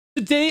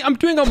Today, I'm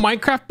doing a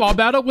Minecraft mob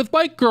battle with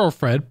my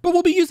girlfriend, but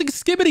we'll be using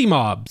Skibidi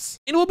Mobs.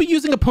 And we'll be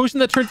using a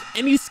potion that turns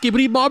any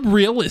Skibidi mob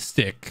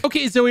realistic.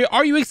 Okay, Zoe,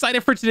 are you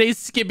excited for today's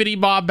Skibidi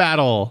mob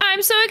battle?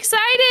 I'm so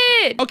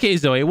excited. Okay,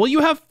 Zoe, well,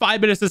 you have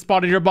 5 minutes to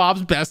spawn in your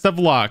mobs. Best of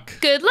luck.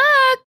 Good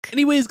luck.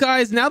 Anyways,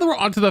 guys, now that we're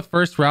on to the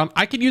first round,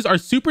 I can use our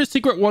super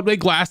secret one-way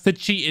glass to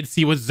cheat and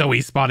see what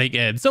Zoe's spawning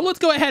in. So let's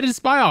go ahead and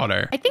spy on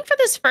her. I think for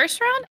this first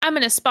round, I'm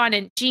going to spawn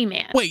in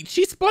Gman. Wait,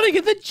 she's spawning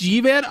in the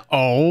Gman?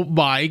 Oh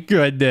my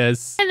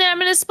goodness. And then I'm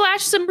going to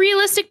splash some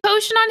realistic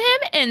potion on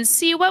him and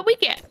see what we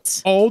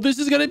get. Oh, this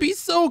is going to be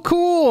so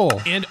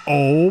cool. And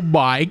oh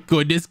my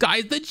goodness,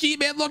 guys, the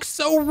Gman looks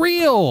so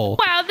real.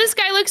 Wow, this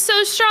guy looks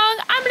so strong.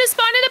 I'm going to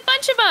spawn in a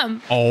bunch of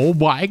them. Oh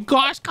my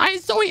gosh,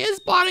 guys, Zoe is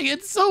spawning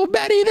in so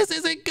many. This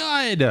isn't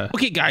good.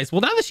 Okay, guys,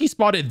 well, now that she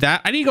spotted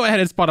that, I need to go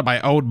ahead and spawn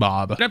my own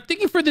mob. And I'm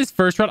thinking for this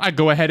first round, I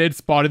go ahead and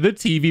spawn in the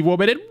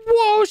TvWomen, and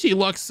whoa, she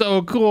looks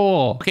so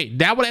cool. Okay,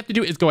 now what I have to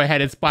do is go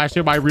ahead and splash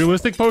in my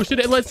realistic potion,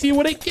 and let's see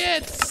what it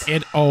gets.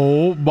 And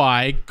oh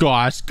my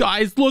gosh,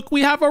 guys, look,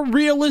 we have a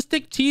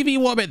realistic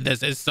TvWomen.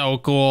 This is so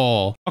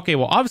cool. Okay,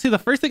 well, obviously, the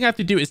first thing I have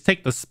to do is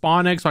take the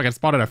spawn egg so I can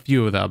spawn in a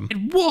few of them.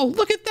 And whoa,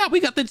 look at that. We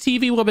got the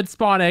TvWomen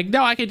spawn egg.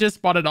 Now I can just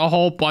spawn in a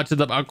whole bunch of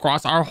them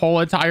across our whole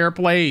entire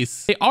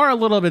place. They are a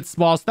little bit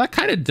small, so that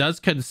kind of does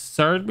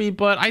concern me,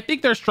 but I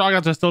think they're strong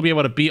enough to still be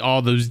able to beat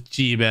all those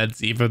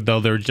Gmans, even though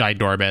they're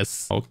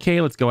ginormous.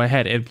 Okay, let's go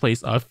ahead and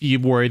place a few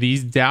more of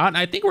these down.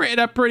 I think we're in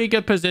a pretty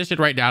good position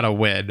right now to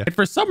win. And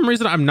for some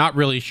reason, I'm not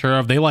really sure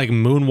if they like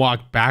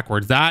moonwalk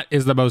backwards. That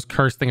is the most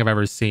cursed thing I've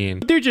ever seen.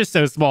 They're just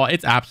so small.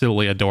 It's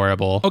absolutely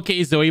adorable.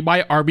 Okay, Zoe,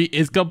 my army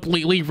is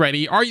completely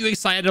ready. Are you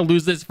excited to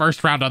lose this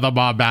first round of the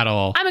mob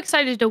battle? I'm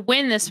excited to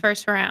win this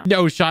first round.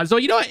 No shot. So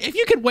you know what? If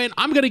you can win,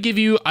 I'm going to give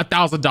you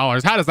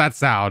 $1,000. How does that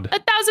sound?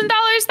 $1,000?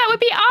 That would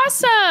be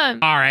awesome.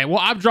 All right, well,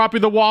 I'm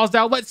dropping the walls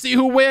down. Let's see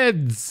who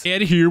wins.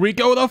 And here we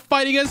go. The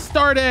fighting has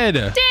started.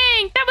 Dang,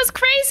 that was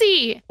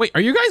crazy. Wait,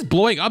 are you guys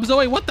blowing up,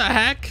 Zoe? What the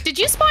heck? Did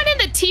you spawn in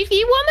the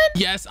TvWomen?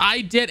 Yes,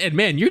 I did. And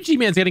man, your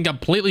Gman's getting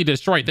completely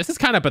destroyed. This is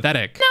kind of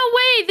pathetic. No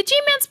way. The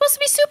Gman's supposed to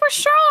be super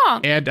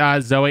strong.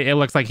 And Zoe, it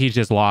looks like he's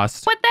just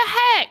lost. What the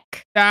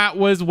heck? That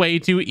was way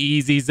too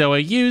easy,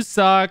 Zoe. You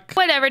suck.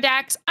 Whatever,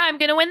 Dax. I'm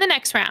going to win the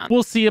next round.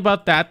 We'll see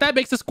about that. That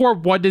makes the score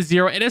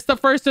 1-0, and it's the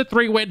first of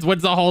 3 wins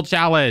wins the whole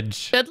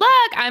challenge. Good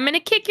luck. I'm going to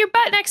kick your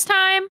butt next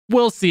time.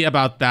 We'll see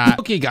about that.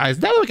 Okay,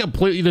 guys, now that we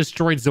completely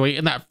destroyed Zoe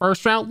in that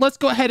first round, let's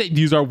go ahead and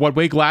use our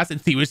one-way glass and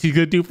see what she's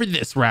going to do for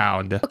this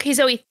round. Okay,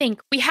 Zoe,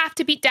 think. We have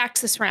to beat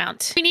Dax this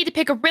round. We need to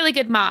pick a really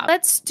good mob.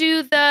 Let's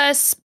do the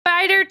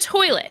Spider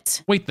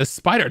Toilet. Wait, the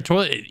Spider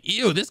Toilet?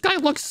 Ew, this guy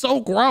looks so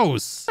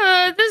gross.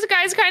 This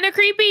guy's kind of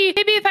creepy.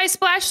 Maybe if I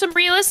splash some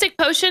realistic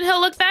potion, he'll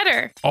look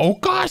better. Oh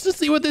gosh, let's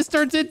see what this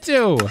turns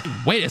into.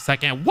 Wait a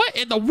second, what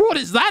in the world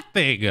is that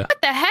thing?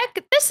 What the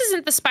heck? This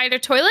isn't the Spider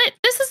Toilet.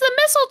 This is the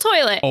Missile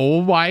Toilet.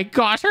 Oh my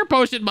gosh, her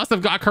potion must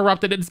have got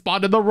corrupted and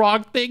spawned in the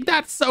wrong thing.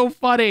 That's so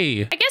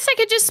funny. I guess I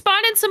could just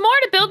spawn in some more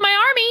to build my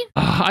army.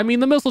 I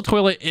mean, the Missile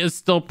Toilet is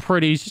still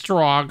pretty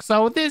strong,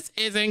 so this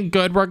isn't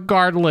good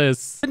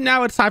regardless. But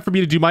now it's time for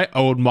me to do my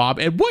own mob,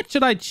 and what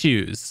should I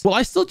choose? Well,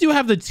 I still do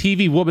have the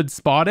TvWomen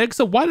spawning,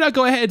 so why don't I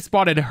go ahead and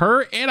spawn in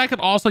her, and I can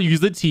also use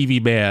the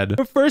TvMan.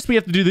 But first, we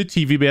have to do the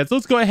TvMan, so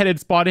let's go ahead and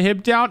spawn him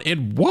down,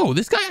 and whoa,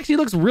 this guy actually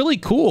looks really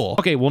cool.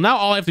 Okay, well, now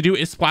all I have to do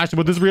is splash him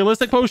with this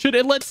realistic potion,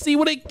 and let's see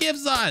what it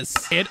gives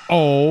us. And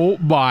oh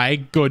my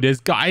goodness,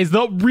 guys,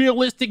 the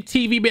realistic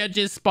TvMan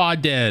just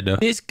spawned in.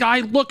 This guy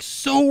looks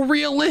so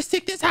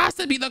realistic. This has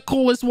to be the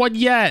coolest one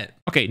yet.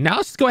 Okay, now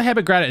let's just go ahead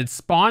and grab it and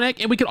spawn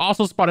it, and we can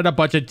also spawn in a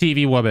bunch of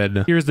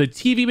TvWomen. Here's the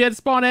TvMan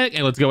spawn egg,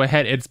 and let's go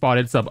ahead and spawn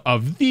in some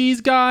of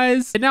these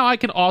guys. And now I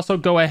can also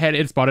go ahead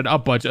and spawn in a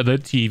bunch of the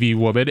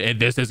TvWomen, and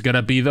this is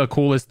gonna be the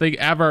coolest thing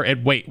ever.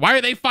 And wait, why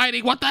are they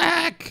fighting? What the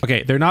heck?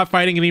 Okay, they're not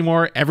fighting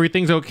anymore.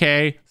 Everything's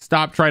okay.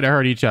 Stop trying to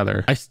hurt each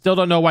other. I still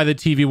don't know why the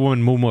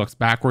TvWomen moonwalks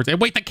backwards. And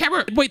wait, the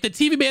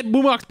TvMan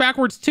moonwalks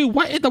backwards too.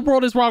 What in the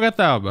world is wrong with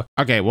them?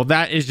 Okay, well,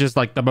 that is just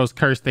like the most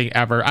cursed thing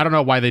ever. I don't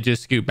know why they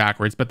just scoot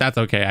backwards, but that's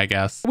okay, I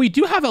guess. We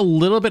do have a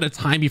little bit of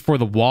time before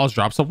the walls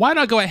drop, so why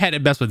not go ahead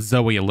and mess with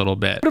Zoe a little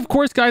bit? But of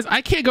course, guys,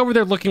 I can't go over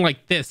there looking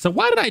like this, so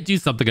why did I do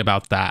something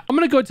about that? I'm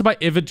gonna go into my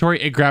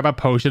inventory and grab a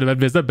potion of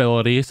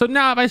invisibility, so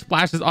now if I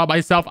splash this on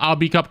myself, I'll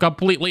become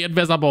completely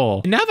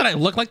invisible. And now that I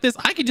look like this,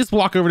 I can just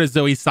walk over to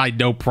Zoe's side,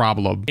 no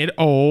problem. And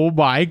oh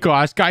my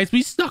gosh, guys,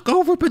 we snuck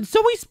over, but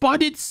Zoe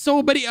spawned in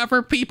so many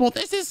other people.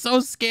 This is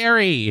so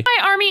scary.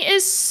 My army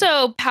is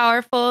so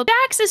powerful.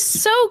 Dax is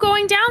so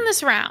going down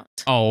this round.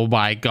 Oh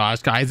my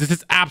gosh, guys, this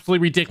is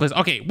absolutely ridiculous.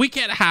 Okay, we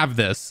can't have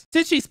this.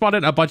 Since she spawned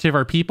in a bunch of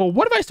our people,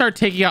 what if I start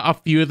taking out a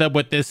few of them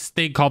with this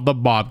thing called the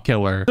mob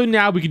killer? So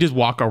now we can just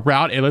walk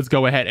around and let's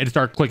go ahead and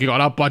start clicking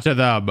on a bunch of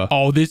them.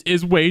 Oh, this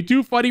is way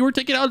too funny. We're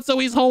taking out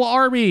Zoe's whole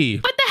army.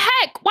 What the heck?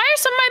 heck? Why are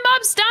some of my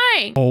mobs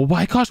dying? Oh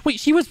my gosh, wait,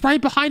 she was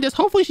right behind us.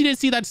 Hopefully she didn't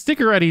see that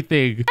sticker or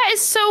anything. That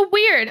is so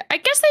weird. I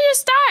guess they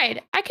just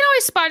died. I can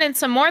always spawn in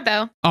some more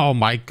though. Oh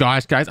my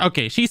gosh, guys.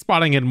 Okay, she's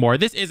spawning in more.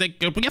 This isn't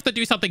good. We have to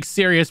do something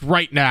serious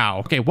right now.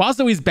 Okay, while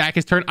Zoe's back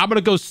is turned, I'm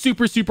gonna go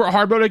super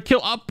hard mode and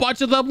kill a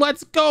bunch of them.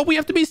 Let's go. We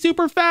have to be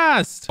super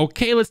fast.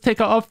 Okay, let's take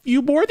a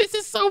few more. This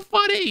is so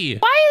funny.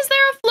 Why is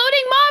there a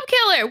floating mob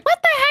killer?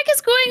 What the heck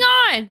is going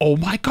on? Oh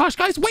my gosh,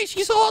 guys. Wait,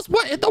 she saw us.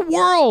 What in the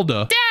world?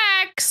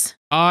 Daxx!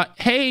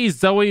 Hey,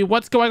 Zoe,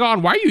 what's going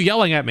on? Why are you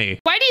yelling at me?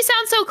 Why do you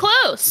sound so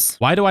close?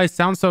 Why do I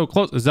sound so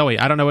close? Zoe,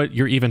 I don't know what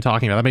you're even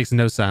talking about. That makes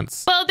no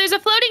sense. Well, there's a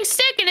floating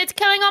stick and it's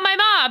killing all my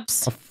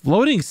mobs. A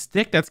floating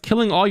stick that's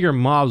killing all your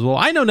mobs? Well,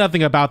 I know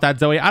nothing about that,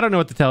 Zoe. I don't know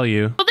what to tell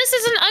you. Well, this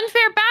is an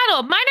unfair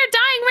battle. Mine are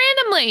dying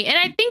randomly, and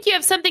I think you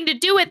have something to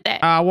do with it.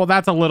 Well,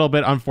 that's a little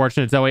bit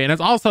unfortunate, Zoe, and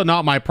it's also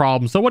not my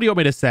problem. So what do you want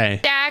me to say?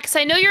 Daxx,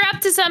 I know you're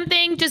up to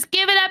something. Just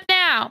give it up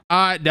now.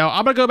 No,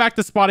 I'm gonna go back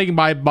to spotting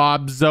my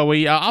mobs,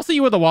 Zoe. I'll see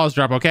you when the walls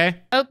drop,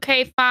 okay?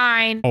 Okay,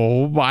 fine.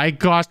 Oh my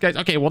gosh, guys.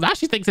 Okay, well, now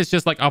she thinks it's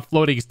just like a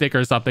floating stick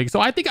or something. So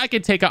I think I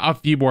can take a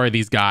few more of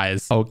these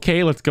guys.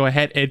 Okay, let's go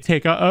ahead and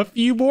take a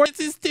few more. This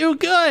is too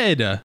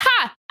good.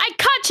 Ha! I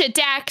caught you,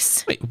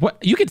 Daxx. Wait, what?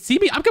 You can see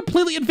me? I'm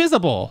completely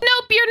invisible.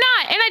 Nope, you're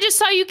not. And I just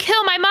saw you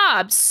kill my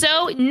mobs.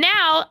 So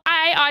now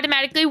I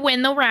automatically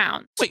win the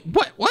round. Wait,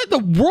 what? What in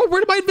the world? Where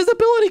did my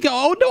invisibility go?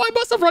 Oh no, I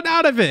must have run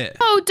out of it.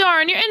 Oh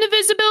darn, your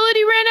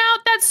invisibility ran out?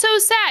 That's so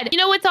sad. You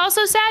know what's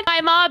also sad?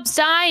 My mob's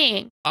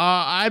dying.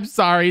 I'm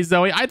sorry,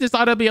 Zoe. I just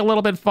thought it'd be a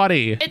little bit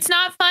funny. It's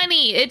not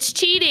funny. It's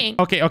cheating.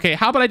 Okay.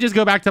 How about I just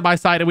go back to my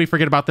side and we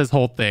forget about this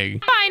whole thing?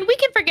 Fine, we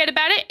can forget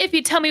about it if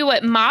you tell me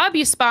what mob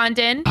you spawned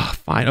in.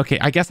 Fine. Okay,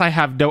 I guess I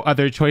have no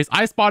other choice.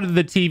 I spotted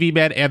the TV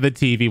man and the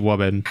TV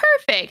woman.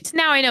 Perfect.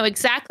 Now I know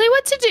exactly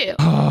what to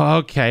do.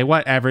 Okay,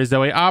 whatever,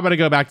 Zoe. I'm gonna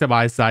go back to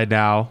my side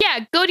now.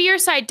 Yeah, go to your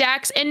side,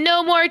 Daxx, and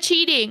no more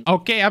cheating.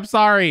 Okay, I'm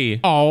sorry.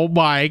 Oh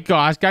my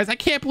gosh, guys. I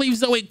can't believe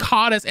Zoe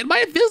caught us and my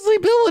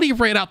invisibility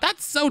ran out.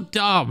 That's so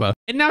dumb.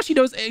 And now she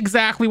knows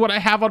exactly what I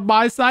have on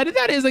my side, and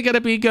that isn't gonna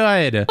be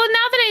good. Well,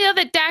 now that I know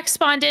that Daxx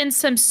spawned in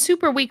some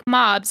super weak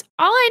mobs,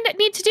 all I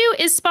need to do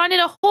is spawn in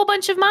a whole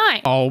bunch of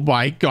mine. Oh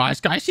my gosh,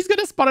 guys. She's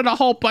gonna spawn in a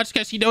whole bunch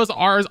because she knows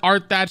ours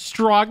aren't that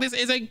strong. This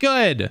isn't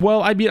good.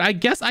 Well, I mean, I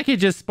guess I could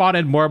just spawn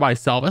in more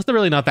myself. That's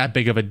really not that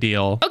big of a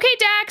deal. Okay,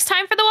 Daxx,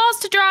 time for the walls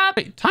to drop.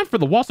 Wait, time for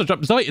the walls to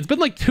drop. Zoe, it's been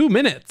like 2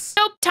 minutes.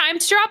 Nope, time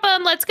to drop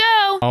them. Let's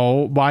go.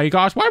 Oh my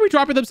gosh, why are we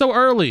dropping them so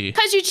early?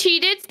 Because you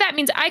cheated, that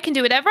means I can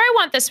do whatever I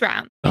want this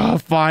round. Oh,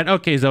 fine.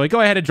 Okay, Zoe,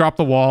 go ahead and drop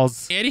the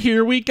walls. And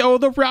here we go.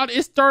 The round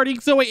is starting,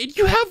 Zoe, and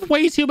you have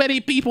way too many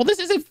people. This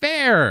isn't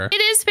fair.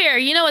 It is fair.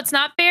 You know what's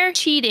not fair?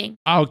 Cheating.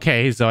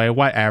 Okay, Zoe,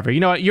 whatever. You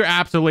know what? You're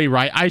absolutely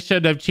right. I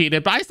shouldn't have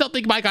cheated, but I still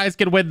think my guys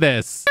can win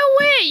this.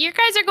 No way. Your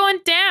guys are going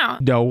down.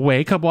 No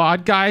way. Come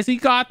on, guys. We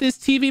got this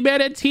TV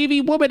man and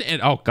TV woman.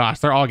 And oh gosh,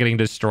 they're all getting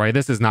destroyed.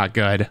 This is not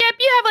good. Yep,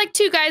 you have like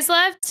 2 guys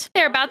left.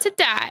 They're about to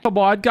die. Come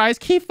on, guys.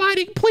 Keep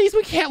fighting. Please,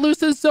 we can't lose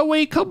this,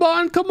 Zoe. Come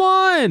on.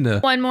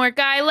 1 more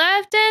guy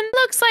left, and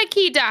looks like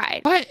he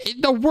died. What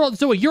in the world,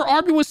 Zoe? Your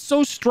army was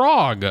so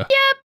strong. Yep,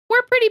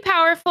 we're pretty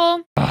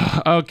powerful.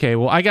 Okay,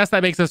 well, I guess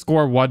that makes us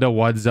score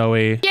 1-1,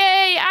 Zoe.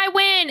 Yay, I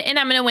win. And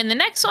I'm going to win the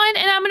next one,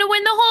 and I'm going to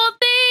win the whole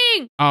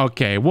thing.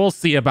 Okay, we'll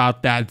see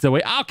about that,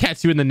 Zoe. I'll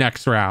catch you in the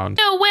next round.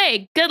 No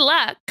way. Good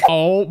luck.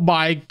 Oh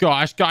my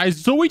gosh, guys.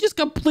 Zoe just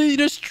completely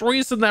destroyed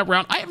us in that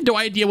round. I have no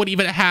idea what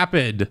even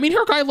happened. I mean,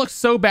 her guy looks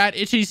so bad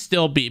and she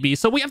still beat me.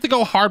 So we have to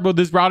go hard mode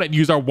this round and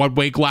use our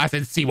one-way glass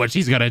and see what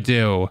she's gonna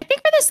do. I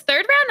think for this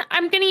 3rd round,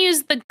 I'm going to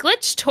use the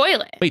glitch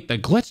toilet. Wait, the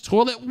glitch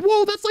toilet?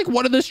 Whoa, that's like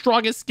one of the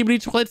strongest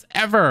Skibidi toilets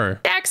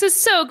ever. Daxx is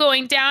so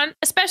going down,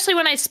 especially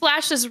when I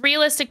splash this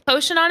realistic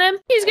potion on him.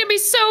 He's going to be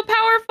so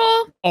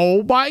powerful.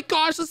 Oh my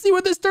gosh, let's see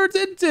what this turns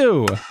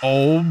into.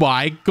 Oh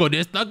my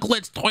goodness, the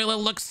glitch toilet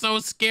looks so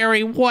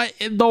scary. What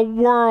in the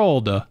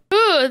world?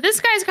 Ooh,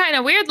 this guy's kind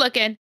of weird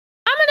looking.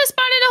 I'm going to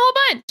spawn in a whole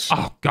bunch.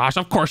 Oh gosh,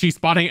 of course she's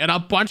spawning in a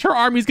bunch. Her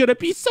army's gonna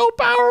be so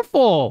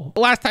powerful.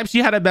 Last time she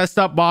had a messed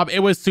up mob, it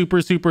was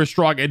super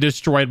strong and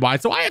destroyed mine.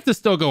 So I have to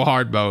still go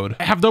hard mode.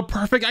 I have the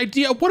perfect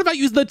idea. What about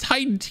use the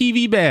Titan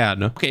TV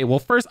man? Okay, well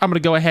first I'm gonna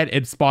go ahead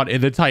and spawn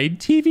in the Titan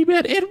TV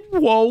man. And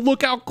whoa,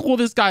 look how cool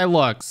this guy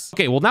looks.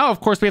 Okay, well now of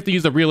course we have to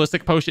use a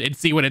realistic potion and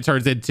see what it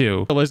turns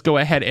into. So let's go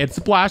ahead and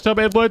splash him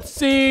and let's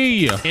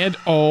see. And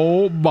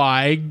oh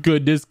my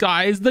goodness,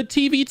 guys, the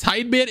TV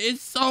Titan man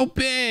is so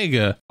big.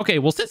 Okay,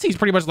 well since he's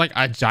pretty much like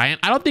a giant,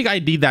 I don't think I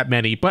need that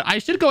many, but I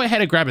should go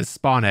ahead and grab his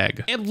spawn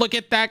egg. And look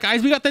at that,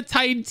 guys. We got the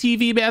Titan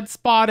TV man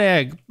spawn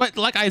egg. But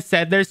like I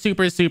said, they're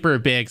super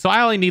big. So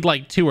I only need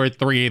like 2 or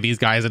 3 of these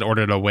guys in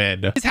order to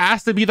win. This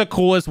has to be the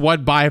coolest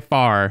one by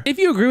far. If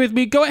you agree with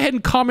me, go ahead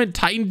and comment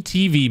Titan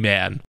TV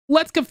man.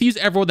 Let's confuse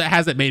everyone that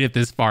hasn't made it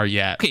this far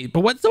yet. Okay,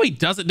 but what Zoe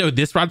doesn't know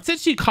this round,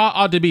 since she caught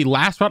on to me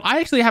last round, I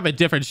actually have a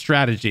different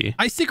strategy.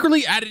 I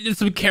secretly added in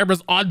some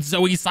cameras on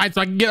Zoe's side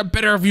so I can get a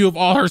better view of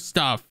all her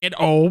stuff. And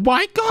oh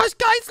my gosh,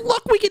 guys,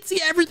 look, we can see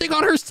everything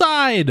on her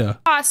side.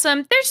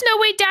 Awesome. There's no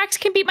way Daxx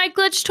can beat my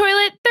glitch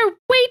toilet. They're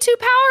way too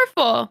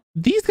powerful.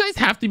 These guys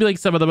have to be like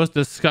some of the most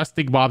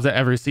disgusting mobs I've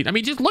ever seen. I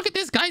mean, just look at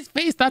this guy's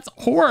face. That's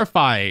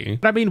horrifying.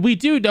 But I mean, we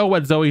do know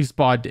what Zoe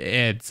spawned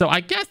in, so I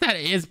guess that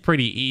is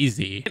pretty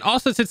easy. And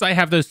also, since I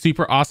have those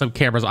super awesome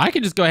cameras, I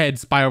can just go ahead and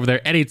spy over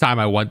there anytime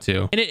I want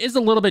to. And it is a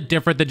little bit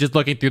different than just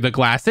looking through the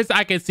glass, since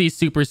I can see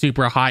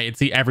super high and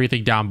see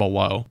everything down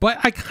below. But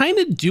I kind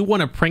of do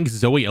want to prank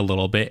Zoe a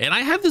little bit. And I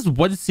have this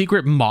one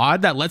secret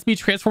mod that lets me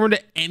transform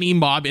into any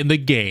mob in the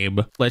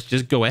game. Let's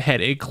just go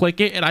ahead and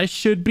click it, and I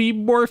should be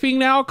morphing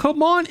now.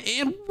 Come on.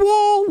 And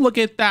whoa, look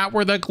at that.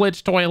 We're the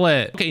glitch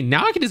toilet. Okay,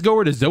 now I can just go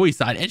over to Zoe's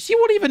side and she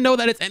won't even know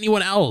that it's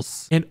anyone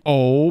else. And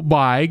oh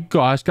my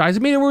gosh, guys, I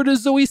made it over to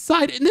Zoe's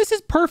side, and this is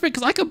perfect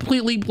because I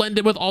completely blend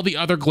in with all the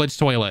other glitch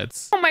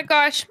toilets. Oh my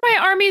gosh, my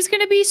army is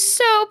going to be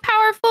so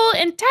powerful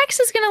and Daxx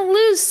is going to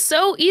lose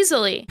so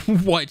easily.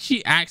 What?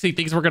 She actually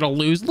thinks we're going to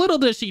lose? Little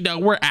does she know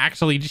we're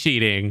actually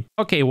cheating.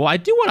 Okay, well, I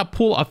do want to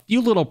pull a few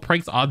little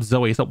pranks on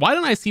Zoe, so why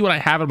don't I see what I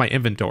have in my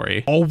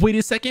inventory? Oh, wait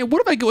a second.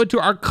 What if I go into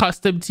our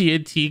custom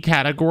TNT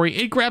category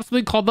and grab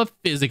something called the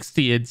physics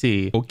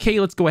TNT? Okay,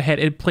 let's go ahead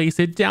and place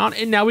it down,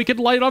 and now we can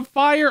light it on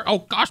fire.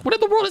 Oh gosh, what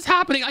in the world is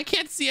happening? I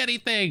can't see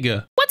anything.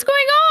 What's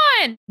going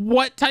on?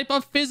 What type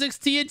of physics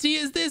TNT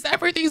is this?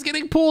 Everything's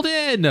getting pulled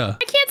in. I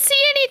can't see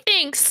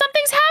anything.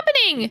 Something's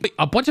happening. Wait,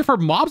 a bunch of her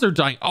mobs are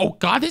dying. Oh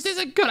god, this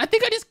isn't good. I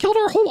think I just killed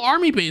her whole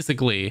army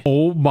basically.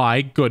 Oh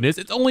my goodness,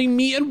 it's only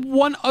me and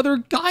one other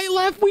guy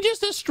left. We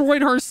just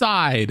destroyed her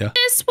side.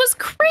 This was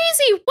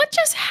crazy. What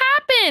just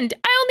happened?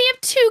 I only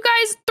have 3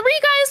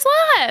 guys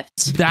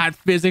left. That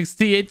physics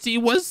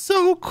TNT was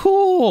so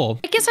cool.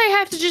 I guess I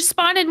have to just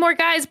spawn in more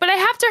guys, but I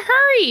have to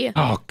hurry.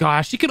 Oh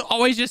gosh, you can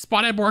always just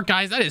spawn in more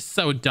guys. That is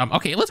so dumb.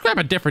 Okay, let's grab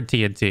a different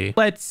TNT.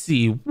 Let's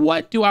see,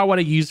 what do I want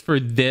to use for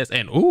this?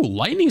 And ooh,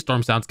 lightning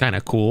storm sounds kind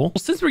of cool. Well,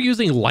 since we're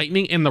using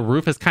lightning and the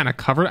roof is kind of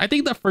covered, I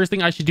think the first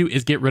thing I should do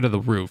is get rid of the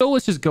roof. So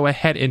let's just go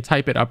ahead and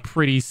type in a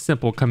pretty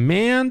simple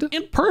command.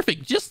 And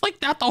perfect, just like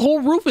that, the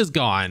whole roof is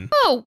gone.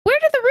 Oh, where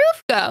did the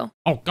roof go?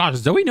 Oh gosh,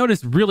 Zoe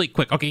noticed really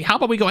quick. Okay, how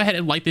about we go ahead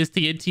and light this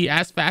TNT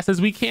as fast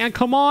as we can?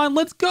 Come on,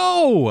 let's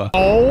go.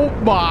 Oh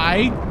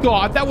my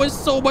god, that was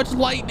so much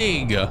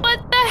lightning.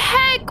 What the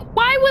heck?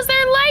 Why was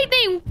there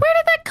lightning? Where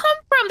did that come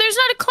from? There's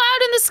not a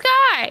cloud in the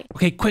sky.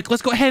 Okay, quick,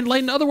 let's go ahead and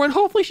light another one.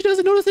 Hopefully she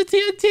doesn't notice the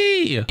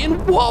TNT.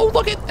 And whoa,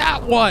 look at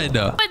that one.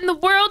 What in the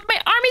world?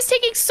 My army's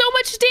taking so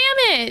much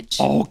damage.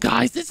 Oh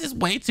guys, this is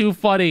way too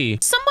funny.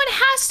 Someone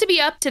has to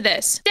be up to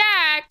this.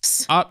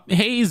 Daxx.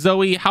 Hey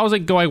Zoe, how's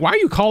it going? Why are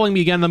you calling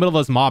me again in the middle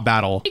of this mob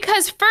battle?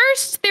 Because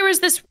first there was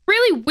this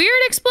really weird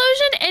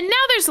explosion and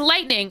now there's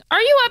lightning.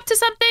 Are you up to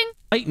something?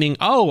 Lightning?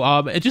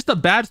 Oh, just a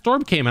bad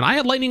storm came in. I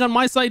had lightning on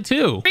my side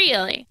too.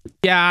 Really?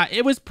 Yeah,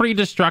 it was pretty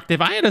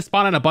destructive. I had to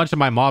spawn in a bunch of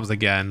my mobs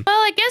again. Well,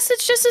 I guess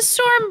it's just a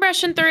storm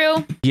brushing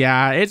through.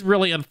 Yeah, it's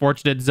really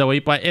unfortunate, Zoe,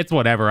 but it's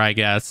whatever, I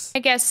guess. I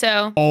guess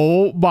so.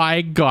 Oh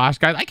my gosh,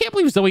 guys. I can't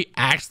believe Zoe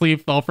actually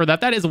fell for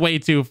that. That is way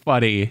too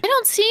funny. I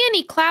don't see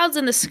any clouds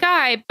in the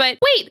sky, but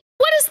wait,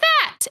 what is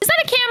that? Is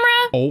that a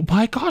camera? Oh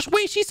my gosh,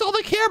 wait, she saw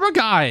the camera,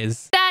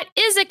 guys. That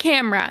is a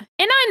camera,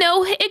 and I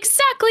know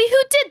exactly who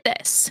did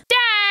this.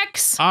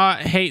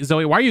 Daxx! Hey,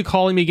 Zoe, why are you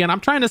calling me again? I'm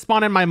trying to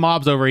spawn in my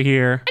mobs over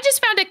here. I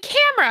just found a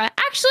camera.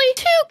 Actually,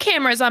 2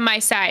 cameras on my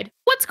side.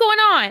 What's going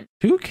on?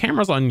 2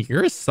 cameras on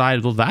your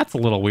side? Well, that's a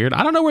little weird.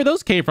 I don't know where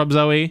those came from,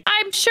 Zoe.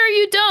 I'm sure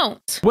you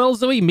don't. Well,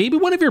 Zoe, maybe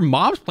one of your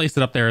mobs placed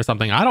it up there or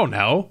something. I don't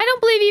know. I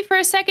don't believe you for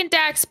a second,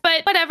 Daxx,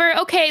 but whatever.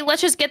 Okay,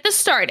 let's just get this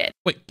started.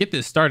 Wait, get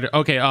this started.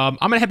 Okay, I'm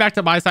gonna head back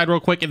to my side real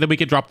quick and then we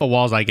can drop the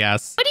walls, I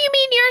guess. What do you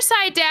mean your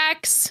side,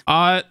 Daxx?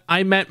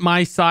 I meant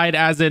my side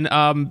as in,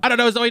 I don't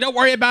know, Zoe, don't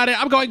worry about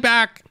it. I'm going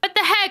back. What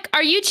the heck?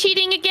 Are you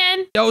cheating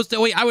again? No,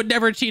 Zoe, I would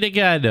never cheat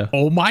again.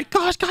 Oh my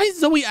gosh, guys,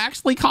 Zoe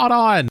actually caught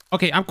on.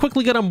 Okay, I'm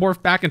quickly gonna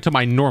morph back into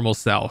my normal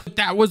self.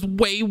 That was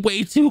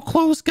way too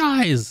close,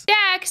 guys.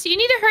 Daxx, you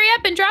need to hurry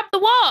up and drop the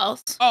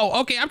walls.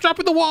 Oh, okay, I'm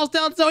dropping the walls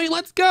down, Zoe.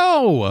 Let's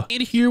go.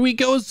 And here we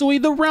go, Zoe.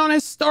 The round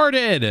has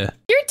started.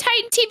 Your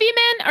Titan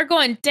TvWomen are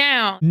going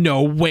down.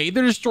 No way.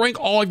 They're destroying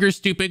all of your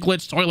stupid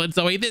glitch toilets,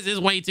 Zoe. This is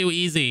way too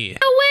easy.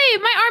 No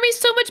way. My army's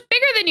so much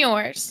bigger than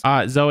yours.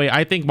 Zoe,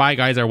 I think my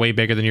guys are way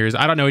bigger than yours.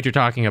 I don't know what you're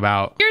talking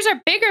about. Yours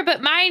are bigger,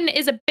 but mine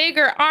is a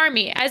bigger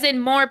army, as in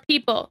more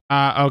people.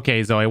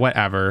 Okay, Zoe,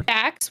 whatever.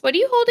 Daxx, what are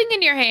you holding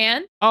in your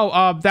hand?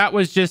 Oh, that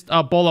was just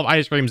a bowl of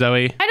ice cream,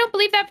 Zoe. I don't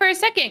believe that for a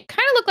second.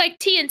 Kind of looked like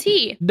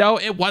TNT. No,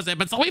 it wasn't.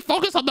 But Zoe,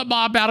 focus on the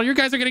mob battle. You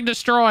guys are getting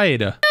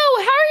destroyed. No, how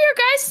are your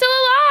guys still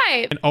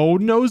alive? And oh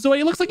no, Zoe,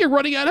 it looks like you're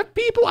running out of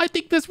people. I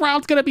think this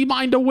round's gonna be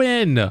mine to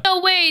win.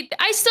 No, wait,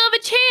 I still have a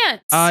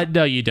chance.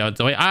 No, you don't,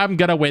 Zoe. I'm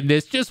gonna win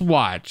this. Just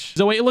watch.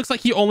 Zoe, it looks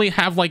like you only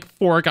have like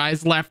 4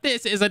 guys left.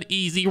 This is an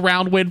easy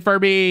round win for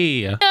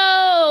me.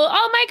 No,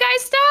 all my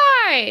guys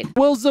died.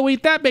 Well, Zoe,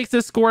 that makes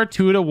the score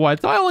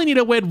 2-1. So I only need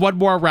to win one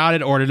more round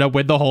in order to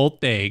win the whole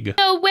thing.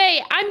 No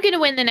way. I'm going to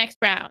win the next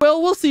round.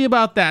 Well, we'll see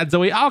about that,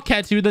 Zoe. I'll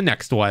catch you the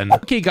next one.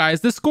 Okay,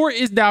 guys, the score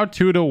is now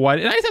 2-1.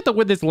 And I just have to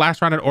win this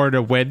last round in order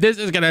to win. This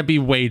is going to be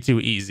way too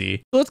easy.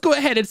 So let's go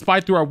ahead and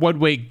spy through our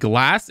one-way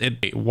glass. And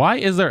wait, why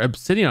is there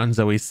obsidian on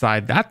Zoe's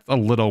side? That's a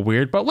little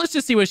weird, but let's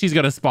just see what she's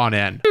going to spawn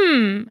in.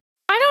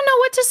 I don't know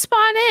what to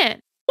spawn in.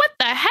 What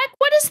the heck?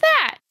 What is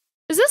that?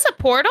 Is this a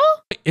portal?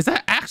 Wait, is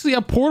that actually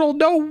a portal?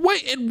 No,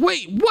 wait, what?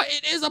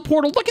 It is a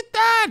portal. Look at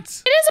that.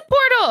 It is a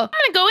portal.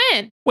 I'm gonna go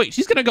in. Wait,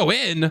 she's gonna go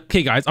in.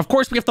 Okay, guys, of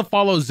course we have to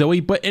follow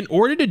Zoe, but in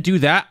order to do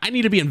that, I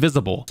need to be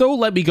invisible. So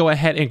let me go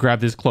ahead and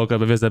grab this cloak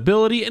of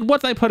invisibility, and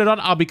once I put it on,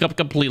 I'll become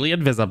completely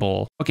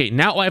invisible. Okay,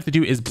 now all I have to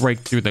do is break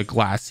through the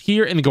glass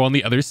here and go on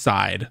the other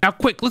side. Now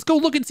quick, let's go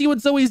look and see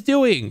what Zoe's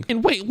doing.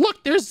 And wait,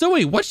 look, there's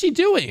Zoe. What's she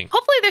doing?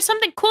 Hopefully there's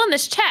something cool in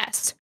this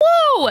chest.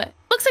 Whoa!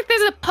 Looks like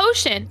there's a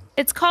potion.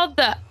 It's called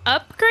the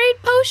upgrade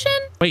potion.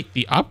 Wait,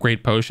 the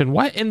upgrade potion?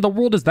 What in the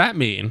world does that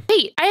mean?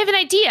 Wait, I have an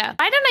idea.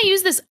 Why don't I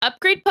use this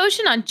upgrade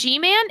potion on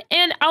Gman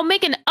and I'll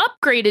make an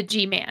upgraded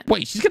Gman?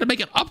 Wait, she's gonna make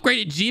an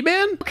upgraded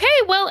Gman? Okay,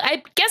 well,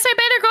 I guess I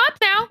better go up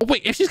now. Oh,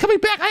 wait, if she's coming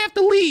back, I have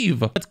to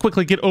leave. Let's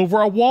quickly get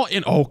over a wall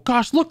and oh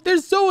gosh, look,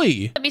 there's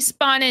Zoe. Let me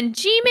spawn in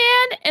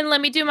Gman and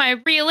let me do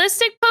my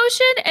realistic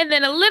potion and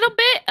then a little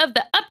bit of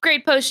the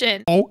upgrade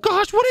potion. Oh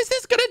gosh, what is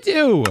this gonna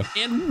do?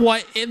 And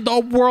what in the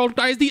world,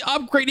 guys? The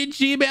upgraded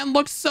G-Man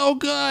looks so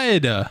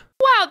good.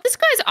 Wow, this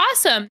guy's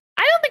awesome.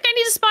 I don't think I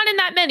need to spawn in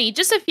that many,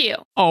 just a few.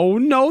 Oh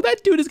no,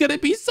 that dude is gonna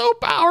be so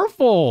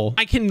powerful.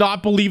 I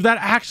cannot believe that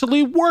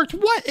actually worked.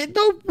 What in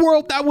the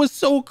world? That was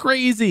so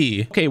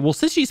crazy. Okay, well,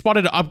 since she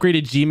spotted an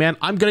upgraded G-Man,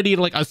 I'm gonna need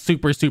like a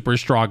super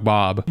strong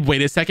mob.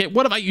 Wait a second,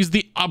 what if I use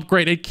the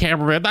upgraded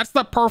Cameraman? That's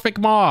the perfect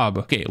mob.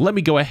 Okay, let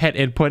me go ahead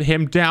and put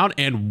him down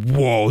and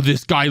whoa,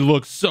 this guy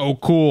looks so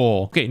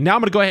cool. Okay, now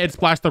I'm gonna go ahead and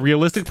splash the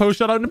realistic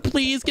potion on him.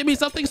 Please give me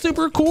something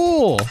super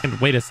cool. And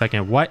wait a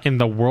second, what in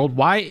the world?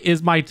 Why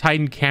is my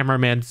Titan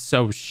Cameraman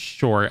so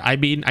short? I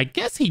mean, I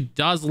guess he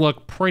does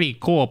look pretty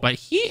cool, but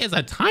he is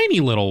a tiny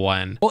little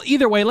one. Well,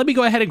 either way, let me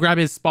go ahead and grab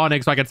his spawn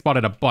egg so I can spawn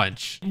in a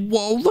bunch.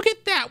 Whoa, look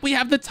at that. We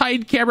have the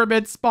Titan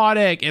Cameraman spawn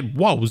egg. And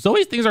whoa,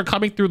 Zoe's things are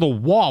coming through the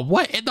wall.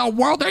 What in the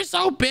world? They're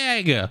so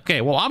big.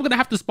 Okay, well, I'm gonna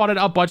have to spawn in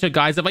a bunch of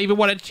guys if I even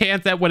want a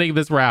chance at winning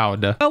this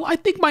round. Well, I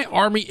think my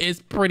army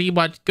is pretty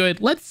much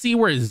good. Let's see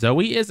where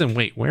Zoe is. And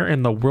wait, where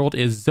in the world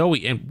is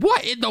Zoe? And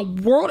what in the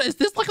world? Is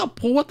this like a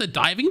pool with a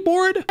diving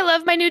board? I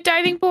love my new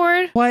diving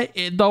board. What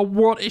in the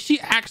world? Is she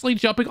actually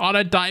jumping on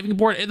a diving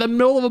board in the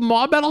middle of a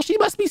mob battle? She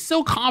must be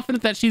so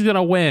confident that she's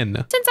gonna win.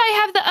 Since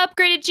I have the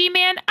upgraded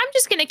G-Man, I'm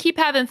just gonna keep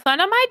having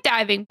fun on my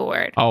diving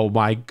board. Oh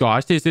my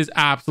gosh, this is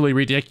absolutely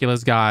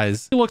ridiculous,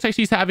 guys. It looks like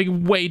she's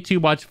having way too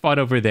much fun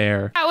over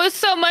there. That was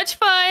so much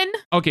fun.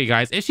 Okay,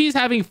 guys, if she's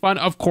having fun,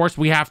 of course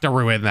we have to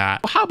ruin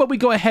that. How about we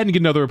go ahead and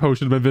get another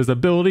potion of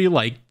invisibility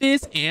like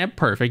this, and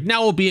perfect.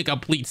 Now we'll be in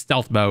complete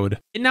stealth mode.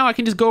 And now I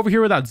can just go over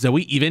here without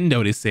Zoe even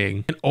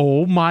noticing. And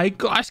oh my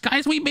gosh,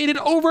 guys, we made it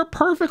over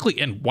perfectly.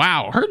 And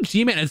wow, her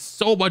G-Man is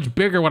so much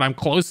bigger when I'm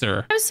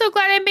closer. I'm so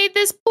glad I made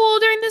this pool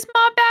during this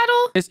mob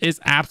battle. This is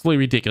absolutely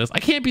ridiculous. I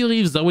can't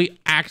believe Zoe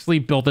actually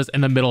built this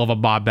in the middle of a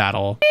mob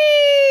battle.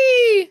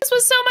 Whee! This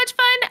was so much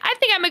fun. I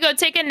think I'm gonna go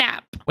take a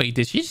nap. Wait,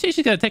 did she say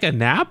she's gonna take a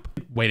nap?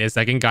 Wait a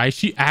second, guys.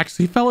 She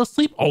actually fell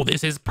asleep. Oh,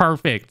 this is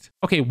perfect.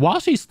 Okay,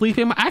 while she's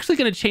sleeping, I'm actually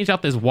going to change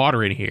out this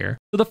water in here.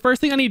 So the first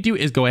thing I need to do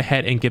is go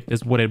ahead and get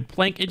this wooden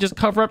plank and just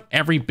cover up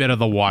every bit of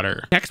the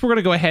water. Next, we're going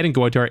to go ahead and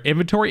go into our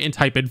inventory and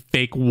type in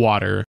fake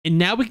water. And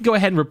now we can go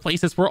ahead and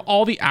replace this where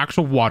all the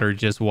actual water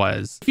just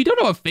was. If you don't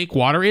know what fake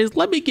water is,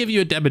 let me give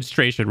you a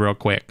demonstration real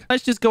quick.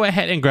 Let's just go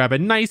ahead and grab a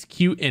nice,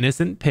 cute,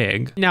 innocent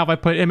pig. Now, if I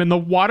put him in the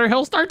water,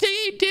 he'll start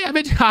taking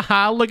damage.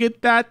 Haha, look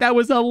at that. That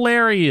was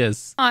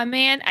hilarious. Aw,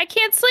 man, I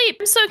can't sleep.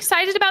 I'm so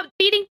excited about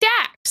beating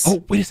Daxx.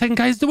 Oh, wait a second,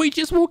 guys. Zoe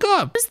just woke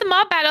up. Since the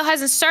mob battle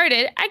hasn't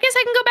started, I guess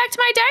I can go back to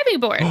my diving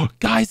board. Oh,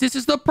 guys, this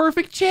is the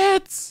perfect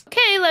chance.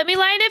 Okay, let me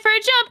line it for a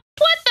jump.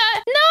 What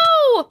the?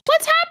 No!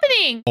 What's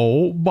happening?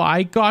 Oh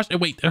my gosh.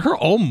 And wait, did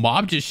her own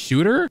mob just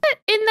shoot her? What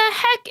in the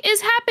heck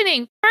is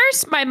happening?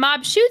 First, my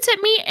mob shoots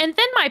at me, and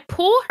then my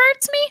pool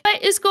hurts me?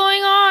 What is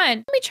going on?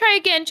 Let me try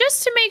again,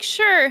 just to make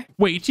sure.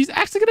 Wait, she's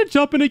actually gonna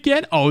jump in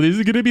again? Oh, this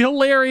is gonna be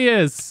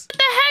hilarious. What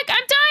the heck?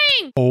 I'm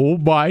dying! Oh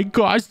my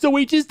gosh,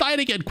 Zoe just died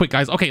again. Quick,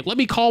 guys. Okay, let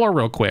me call her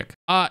real quick.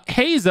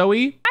 Hey,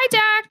 Zoe.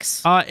 Hi,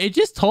 Daxx. It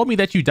just told me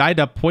that you died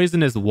of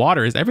poisonous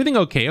water. Is everything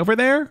okay over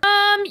there?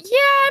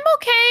 Yeah, I'm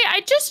okay.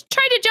 I just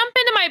tried to jump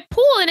into my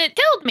pool and it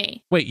killed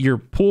me. Wait, your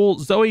pool?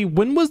 Zoe,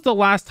 when was the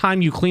last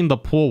time you cleaned the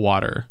pool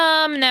water?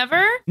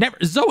 Never. Never.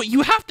 Zoe,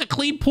 you have to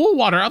clean pool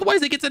water,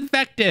 otherwise it gets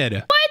infected.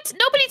 What?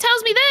 Nobody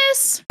tells me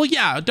this. Well,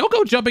 yeah, don't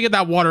go jumping in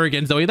that water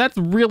again, Zoe. That's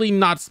really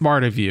not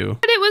smart of you.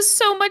 But it was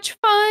so much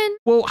fun.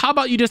 Well, how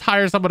about you just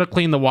hire someone to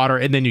clean the water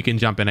and then you can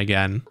jump in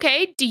again?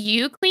 Okay, do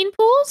you clean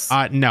pools?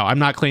 No, I'm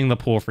not cleaning the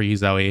pool for you,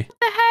 Zoe. What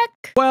the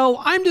heck?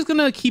 Well, I'm just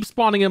gonna keep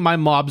spawning in my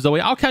mob, Zoe.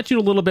 I'll catch you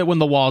in a little bit when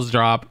the walls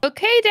drop.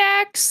 Okay,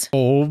 Daxx.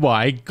 Oh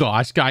my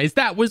gosh, guys,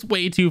 that was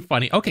way too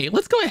funny. Okay,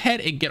 let's go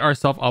ahead and get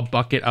ourselves a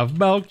bucket of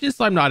milk just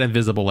so I'm not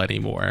invisible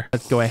anymore.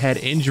 Let's go ahead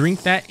and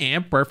drink that,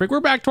 and perfect. We're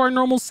back to our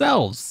normal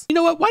selves. You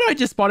know what? Why don't I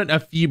just spawn in a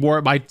few more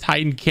of my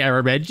Titan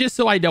Cameraman just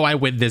so I know I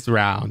win this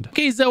round?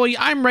 Okay, Zoe,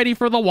 I'm ready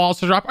for the walls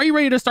to drop. Are you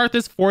ready to start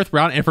this 4th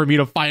round and for me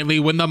to finally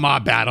win the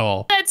mob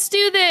battle? Let's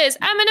do this.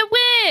 I'm gonna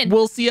win.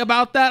 We'll see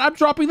about that. I'm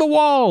dropping the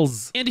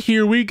walls. And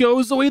here we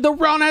go, Zoe. The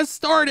round has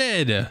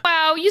started.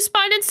 Wow, you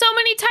spawned in so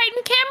many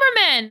Titan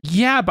Cameramen.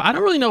 Yeah, but I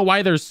don't really know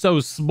why they're so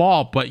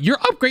small, but your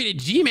upgraded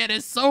Gman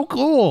is so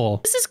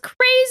cool. This is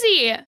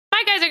crazy.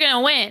 My guys are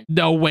gonna win.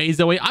 No way,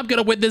 Zoe. I'm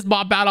gonna win this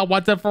mob battle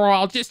once and for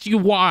all. Just you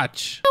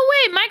watch. No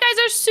way. My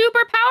guys are super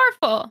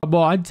powerful. Come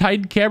on,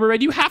 Titan Cameraman.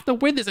 You have to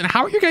win this. And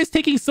how are you guys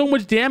taking so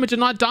much damage and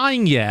not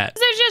dying yet?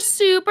 They're just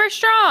super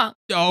strong.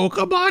 Oh,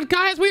 come on,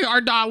 guys. We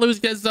are not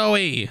losing to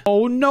Zoe.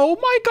 Oh, no.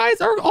 My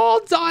guys are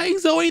all dying,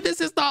 Zoe. This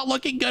is not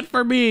looking good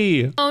for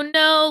me. Oh,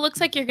 no.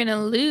 Looks like you're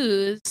gonna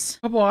lose.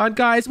 Come on,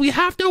 guys. We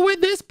have to win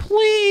this,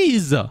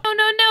 please. Oh,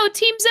 no.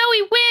 Team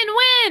Zoe,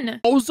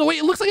 win. Oh, Zoe,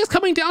 it looks like it's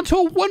coming down to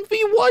a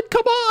 1v1.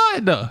 Come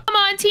on. Come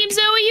on, Team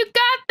Zoe. You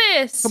got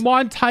this. Come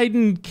on,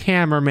 Titan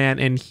Cameraman.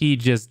 And he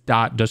just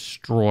got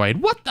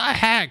destroyed. What the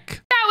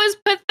heck? That was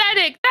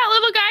pathetic. That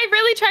little guy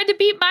really tried to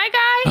beat my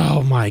guy.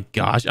 Oh my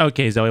gosh.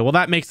 Okay, Zoe. Well,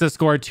 that makes the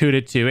score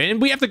 2-2.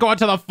 And we have to go on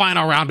to the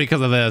final round because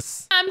of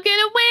this. I'm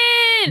gonna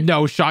win.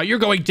 No shot. You're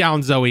going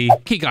down, Zoe.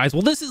 Okay, guys.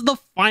 Well, this is the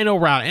final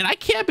round. And I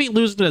can't be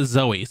losing to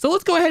Zoe. So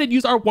let's go ahead and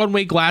use our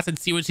one-way glass and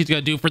see what she's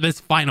going to do for this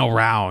final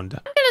round.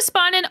 I'm gonna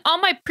spawn in all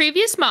my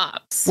previous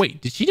mobs.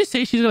 Wait, did she just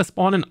say she's going to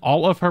spawn in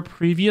all of her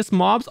previous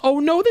mobs? Oh,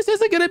 no. This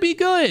isn't going to be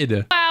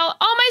good. Wow.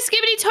 All my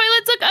Skibidi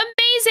Toilets look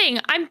amazing.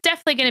 I'm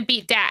definitely gonna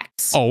beat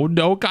Daxx. Oh,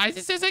 no, guys.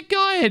 This isn't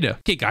good.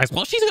 Okay, guys.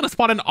 Well, she's going to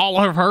spawn in all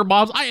of her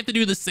mobs. I have to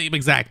do the same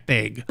exact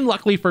thing. And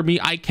luckily for me,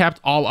 I kept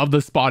all of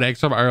the spawn eggs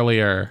from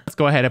earlier. Let's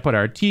go ahead and put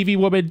our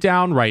TvWomen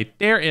down right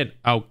there. And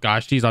oh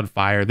gosh, she's on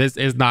fire. This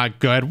is not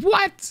good.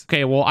 What?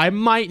 Okay, well, I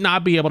might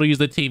not be able to use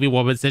the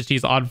TvWomen since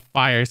she's on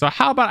fire. So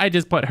how about I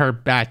just put her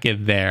back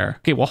in there?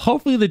 Okay, well,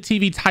 hopefully the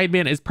TV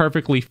Tideman is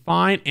perfectly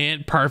fine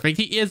and perfect.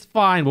 He is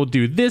fine. We'll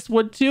do this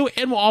one too.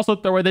 And we'll also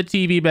throw in the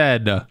TV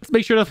bed. Let's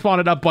make sure to spawn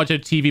in a bunch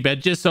of TV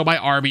bed just so my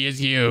army is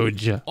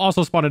huge.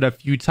 Also spawned in a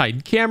few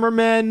Titan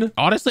Cameramen.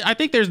 Honestly, I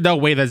think there's no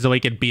way that Zoe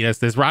can beat us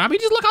this round. I mean,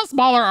 just look how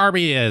small our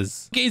army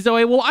is. Okay,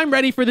 Zoe, well, I'm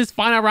ready for this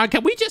final round.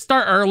 Can we just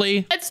start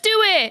early? Let's do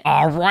it.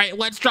 All right,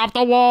 let's drop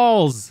the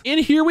walls. And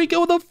here we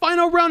go. The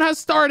final round has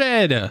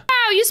started.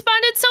 Wow, you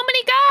spawned in so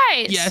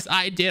many guys. Yes,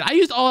 I did. I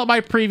used all of my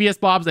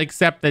previous mobs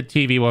except the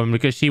TV woman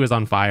because she was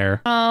on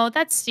fire. Oh,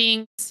 that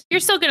stinks. You're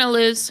still gonna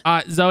lose.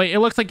 Zoe, it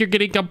looks like you're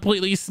getting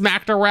completely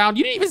smacked around.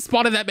 You didn't even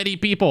spawn in that many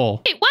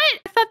people. Wait, what?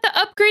 I thought the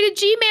upgraded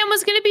Gman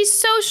was gonna be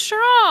so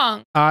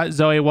strong.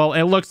 Zoe, well,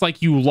 it looks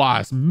like you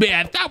lost.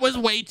 Man, that was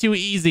way too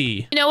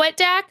easy. You know what,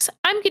 Daxx?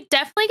 I'm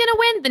definitely gonna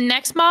win the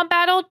next mob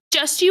battle.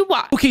 Just you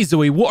watch. Okay,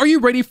 Zoe, well, are you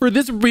ready for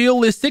this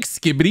realistic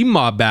Skibidi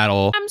mob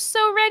battle? I'm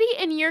so ready,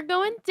 and you're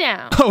going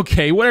down.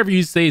 Okay, whatever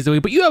you say, Zoe,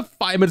 but you have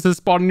 5 minutes to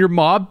spawn in your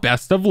mob.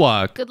 Best of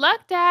luck. Good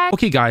luck, Daxx.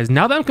 Okay, guys,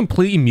 now that I'm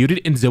completely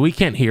muted and Zoe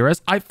can't hear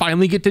us, I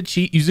finally get to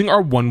cheat using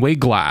our one-way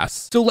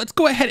glass. So let's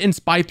go ahead and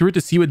spy through it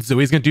to see what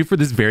Zoe's gonna do for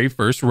this very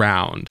first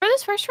round. For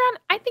this first round,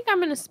 I think I'm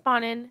gonna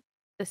spawn in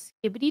the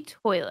Skibidi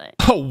Toilet.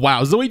 Oh,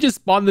 wow. Zoe just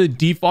spawned the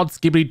default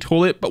Skibidi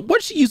Toilet, but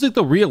once she uses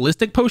the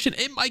realistic potion,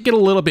 it might get a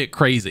little bit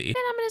crazy.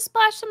 Then I'm gonna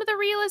splash some of the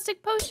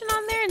realistic potion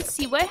on there and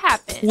see what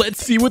happens.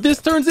 Let's see what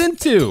this turns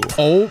into.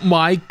 Oh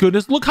my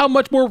goodness, look how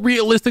much more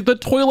realistic the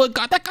toilet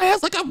got. That guy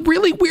has like a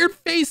really weird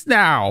face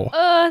now.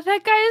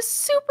 That guy is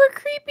super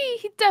creepy.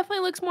 He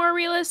definitely looks more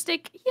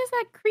realistic. He has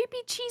that creepy,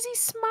 cheesy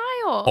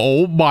smile.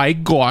 Oh my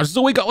gosh,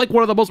 Zoe got like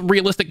one of the most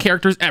realistic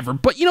characters ever.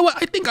 But you know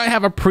what? I think I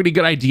have a pretty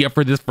good idea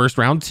for this first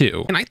round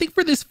too. And I think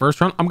for this first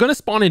round, I'm going to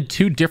spawn in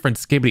 2 different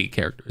Skibidi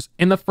characters.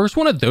 And the first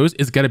one of those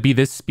is going to be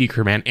this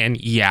Speakerman.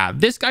 And yeah,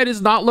 this guy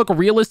does not look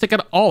realistic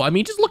at all. I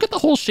mean, just look at the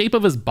whole shape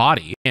of his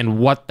body. And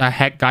what the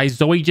heck, guys?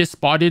 Zoe just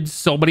spotted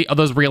so many of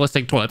those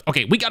realistic toilets.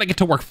 Okay, we got to get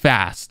to work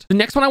fast. The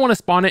next one I want to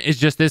spawn in is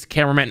just this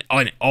Cameraman.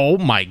 And oh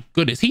my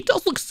goodness, he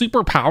does look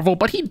super powerful,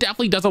 but he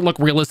definitely doesn't look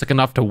realistic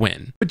enough to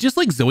win. But just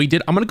like Zoe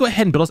did, I'm going to go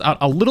ahead and build us out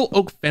a little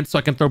oak fence so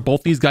I can throw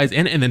both these guys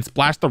in and then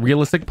splash the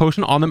realistic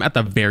potion on them at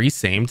the very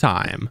same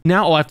time.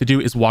 Now all I have to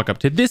do is walk up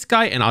to this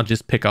guy and I'll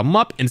just pick him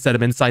up and set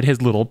him inside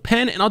his little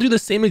pen, and I'll do the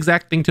same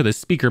exact thing to the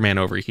Speakerman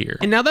over here.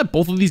 And now that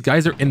both of these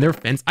guys are in their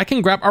fence, I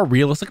can grab our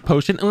realistic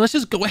potion and let's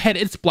just go ahead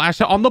and splash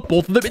it on the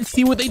both of them and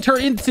see what they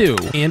turn into.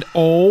 And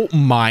oh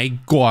my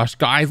gosh,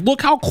 guys,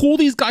 look how cool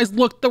these guys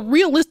look. The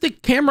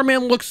realistic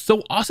Cameraman looks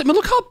so awesome, and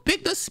look how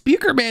big the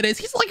Speakerman is.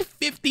 He's like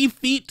 50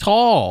 feet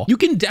tall. You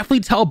can definitely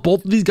tell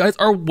both of these guys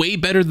are way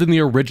better than the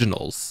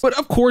originals. But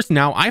of course,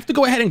 now I have to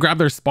go ahead and grab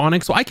their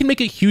spawning so I can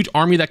make a huge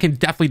army that can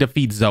definitely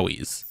defeat Zoe.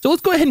 Zoes. So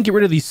let's go ahead and get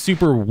rid of these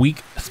super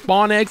weak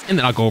spawn eggs, and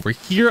then I'll go over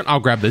here and I'll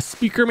grab the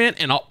Speakerman,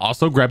 and I'll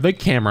also grab the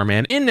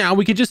Cameraman, and now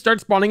we can just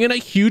start spawning in a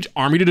huge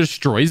army to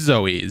destroy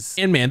Zoes.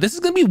 And man, this is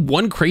gonna be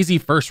one crazy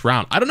first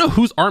round. I don't know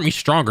whose army's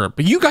stronger,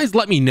 but you guys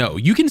let me know.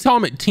 You can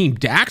comment Team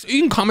Daxx or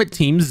you can comment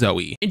Team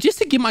Xoe. And just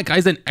to give my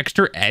guys an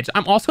extra edge,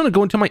 I'm also gonna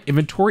go into my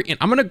inventory and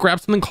I'm gonna grab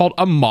something called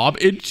a mob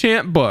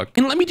enchant book.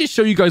 And let me just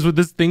show you guys what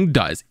this thing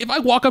does. If I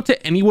walk up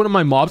to any one of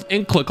my mobs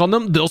and click on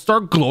them, they'll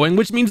start glowing,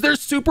 which means they're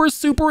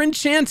super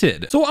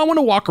enchanted. So I want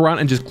to walk around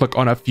and just click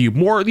on a few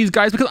more of these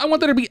guys because I want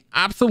there to be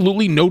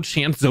absolutely no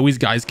chance Zoe's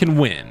guys can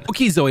win.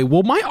 Okay, Xoe,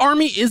 well, my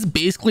army is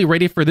basically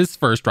ready for this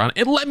first round.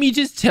 And let me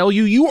just tell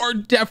you, you are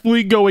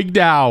definitely going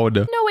down.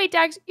 No way,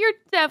 Daxx. You're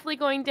definitely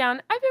going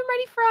down. I've been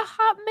ready for a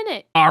hot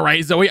minute. All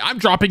right, Xoe, I'm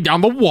dropping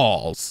down the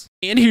walls.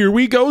 And here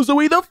we go,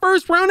 Xoe. The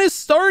first round has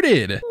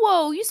started.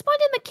 Whoa, you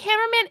spawned in the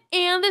Cameraman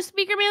and the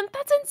Speakerman?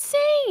 That's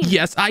insane.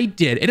 Yes, I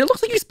did. And it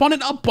looks like you spawned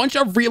in a bunch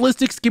of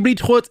realistic Skibidi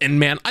Toilets. And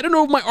man, I don't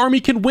know if my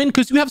army can win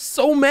because you have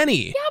so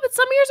many. Yeah, but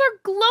some of yours are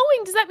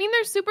glowing. Does that mean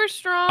they're super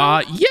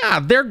strong? Yeah,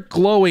 they're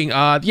glowing.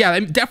 Yeah,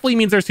 it definitely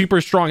means they're super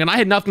strong. And I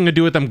had nothing to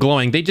do with them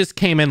glowing. They just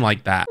came in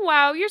like that.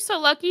 Wow, you're so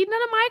lucky.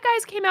 None of my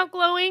guys came out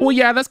glowing. Well,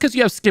 yeah, that's because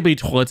you have Skibidi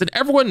Toilets. And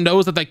everyone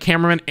knows that the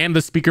Cameraman and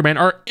the Speakerman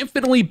are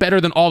infinitely better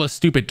than all the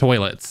stupid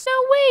toilets.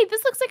 No way.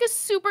 This looks like a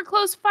super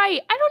close fight.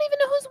 I don't even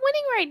know who's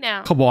winning right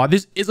now. Come on,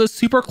 this is a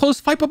super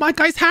close fight, but my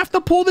guys have to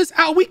pull this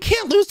out. We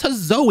can't lose to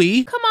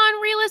Xoe. Come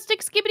on,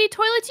 realistic Skibidi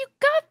Toilets. You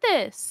got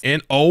this.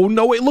 And oh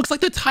no, it looks like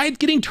the tide's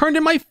getting turned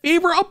in my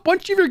favor. A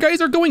bunch of your guys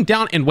are going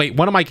down. And wait,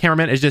 one of my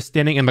cameramen is just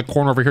standing in the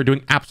corner over here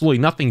doing absolutely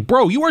nothing.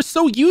 Bro, you are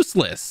so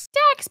useless.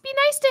 Daxx, be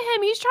nice to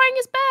him. He's trying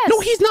his best. No,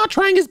 he's not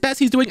trying his best.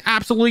 He's doing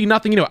absolutely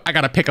nothing. You know, I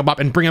gotta pick him up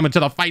and bring him into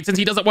the fight since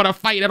he doesn't want to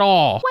fight at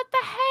all. What the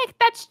heck?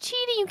 That's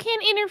cheating. You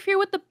can't interfere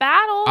with the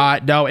battle.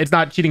 No, it's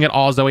not cheating at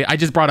all, Xoe. I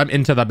just brought him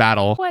into the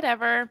battle.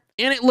 Whatever.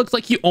 And it looks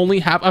like you only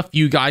have a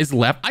few guys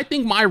left. I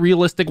think my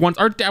realistic ones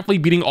are definitely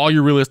beating all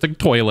your realistic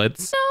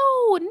toilets. No.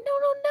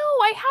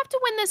 I have to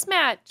win this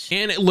match.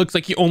 And it looks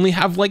like you only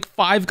have like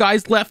 5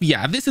 guys left.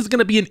 Yeah, this is going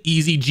to be an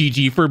easy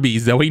GG for me,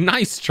 Xoe.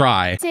 Nice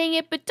try. Dang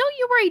it, but don't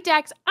you worry,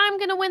 Daxx. I'm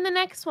going to win the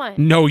next one.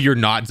 No, you're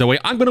not, Xoe.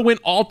 I'm going to win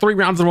all 3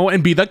 rounds in a row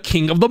and be the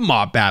king of the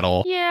mob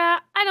battle. Yeah,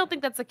 I don't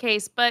think that's the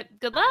case, but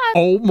good luck.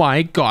 Oh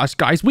my gosh,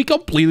 guys. We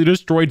completely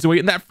destroyed Xoe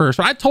in that first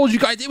round. I told you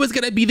guys it was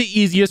going to be the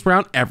easiest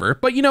round ever.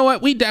 But you know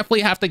what? We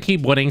definitely have to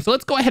keep winning. So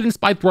let's go ahead and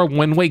spy through our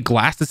one-way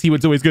glass to see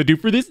what Zoe's going to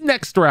do for this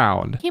next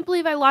round. Can't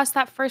believe I lost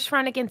that first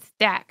round against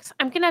Daxx.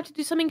 I'm going to have to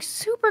do something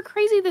super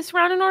crazy this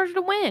round in order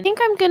to win. I think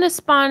I'm going to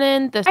spawn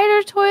in the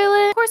spider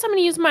toilet. Of course, I'm going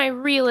to use my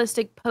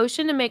realistic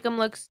potion to make them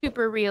look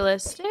super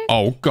realistic.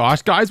 Oh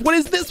gosh, guys, what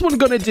is this one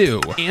going to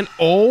do? And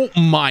oh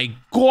my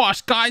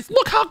gosh, guys,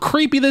 look how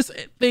creepy this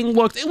thing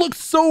looks. It looks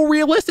so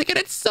realistic and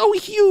it's so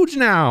huge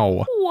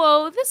now.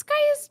 Whoa, this guy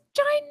is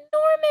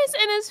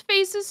ginormous and his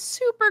face is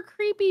super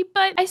creepy,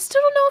 but I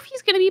still don't know if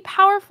he's going to be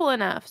powerful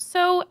enough.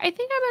 So I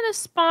think I'm going to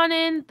spawn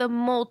in the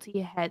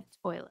multi-head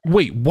toilet.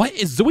 Wait, what?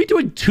 Is Zoe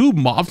doing 2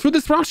 mobs for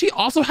this round? She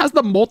also has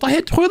the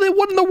multi-head toilet?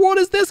 What in the world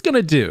is this going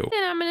to do?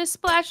 Then I'm going to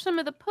splash some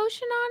of the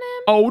potion on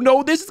him. Oh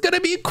no, this is going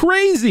to be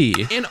crazy.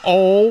 And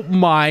oh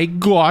my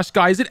gosh,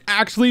 guys, it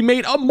actually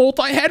made a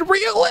multi-head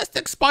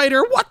realistic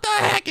spider. What the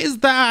heck is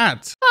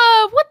that?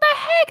 What the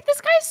heck? This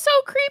guy's so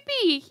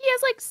creepy. He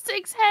has like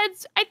 6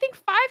 heads, I think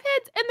 5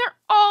 heads, and they're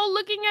all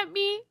looking at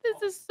me.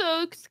 This is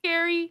so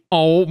scary.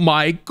 Oh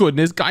my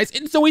goodness, guys.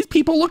 And Zoe's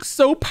people look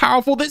so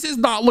powerful. This is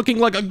not looking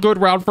like a good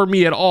round for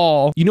me at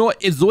all. You know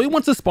what? If Xoe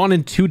wants to spawn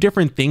in 2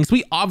 different things,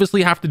 we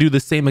obviously have to do the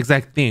same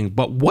exact thing.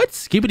 But what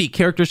Skibidi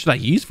character should I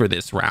use for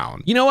this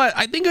round? You know what?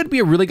 I think it would be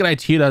a really good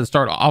idea to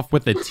start off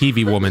with the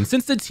TvWomen,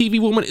 since the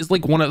TvWomen is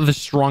like one of the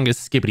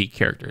strongest Skibidi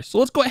characters. So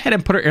let's go ahead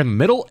and put her in the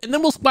middle, and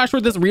then we'll splash her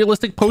with this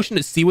realistic potion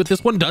to see what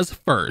this one does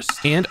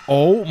first. And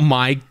oh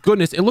my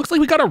goodness, it looks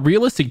like we got a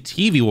realistic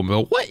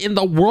TvWomen. What in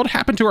the world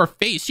happened to her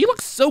face? She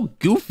looks so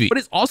goofy. But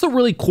it's also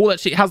really cool that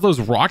she has those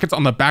rockets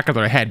on the back of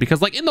her head,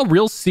 because like in the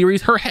real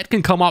series, her head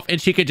can come off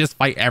and she could just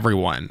fight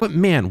everyone. But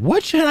man,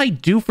 what should I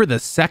do for the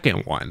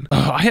second one?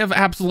 I have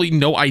absolutely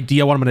no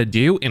idea what I'm gonna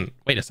do. And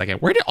wait a second,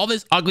 where did all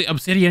this ugly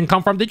obsidian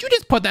come from? Did you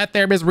just put that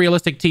there, Miss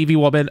Realistic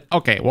TvWomen?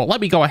 Okay, well,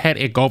 let me go ahead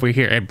and go over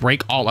here and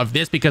break all of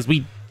this because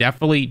we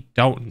definitely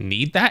don't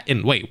need that.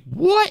 And wait,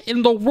 what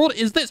in the world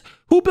is this?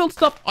 Who built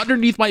stuff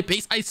underneath my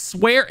base? I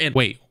swear. And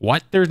wait,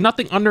 what? There's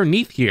nothing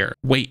underneath here.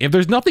 Wait, if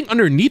there's nothing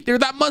underneath there,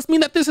 that must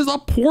mean that this is a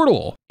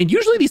portal. And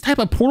usually these type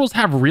of portals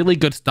have really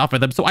good stuff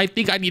in them. So I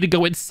think I need to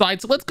go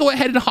inside. So let's go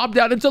ahead and hop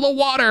down into the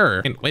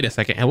water. And wait a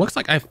second. It looks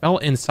like I fell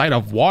inside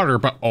of water,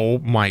 but oh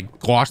my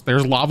gosh,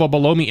 there's lava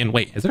below me. And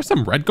wait, is there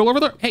some red girl over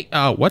there? Hey,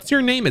 what's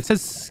your name? It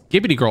says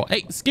Skibidi Girl.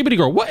 Hey, Skibidi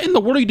Girl, what in the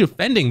world are you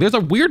defending? There's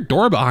a weird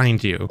door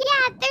behind you.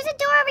 Yeah, there's a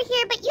door over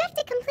here, but you have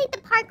to complete the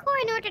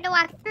parkour in order to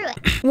walk through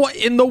it. What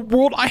in the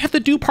world? I have to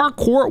do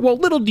parkour? Well,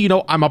 little do you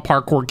know, I'm a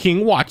parkour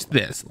king. Watch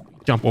this.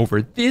 jump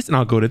over this, and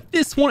I'll go to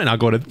this one, and I'll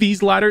go to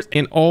these ladders.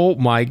 And oh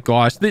my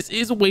gosh, this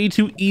is way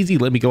too easy.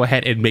 Let me go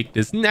ahead and make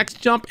this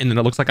next jump. And then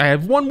it looks like I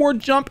have one more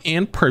jump,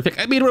 and perfect.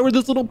 I made it over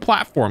this little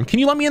platform. Can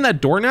you let me in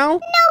that door now?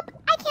 Nope,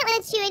 I can't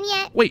let you in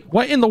yet. Wait,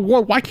 what in the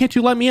world? Why can't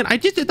you let me in? I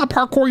just did the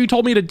parkour you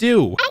told me to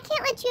do. I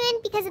can't let you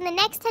in because in the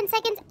next 10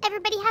 seconds,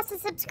 everybody has to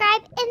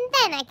subscribe, and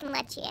then I can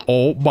let you in.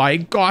 Oh my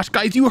gosh,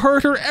 guys, you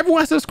heard her.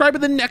 Everyone has to subscribe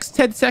in the next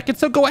 10 seconds.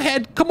 So go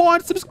ahead. Come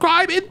on,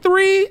 subscribe in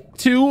 3,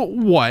 2,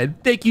 1.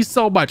 Thank you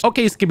so much.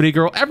 Okay, Skibidi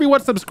girl,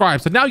 everyone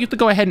subscribe. So now you have to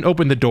go ahead and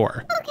open the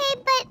door.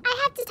 Okay, but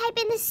I have to type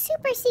in the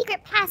super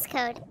secret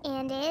passcode,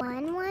 and it's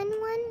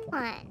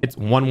 1111. It's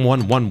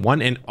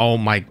 1111, and oh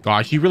my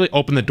gosh, you really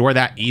opened the door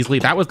that easily?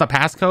 That was the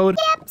passcode?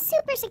 Yep,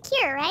 super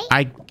secure, right?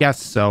 I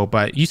guess so,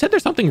 but you said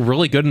there's something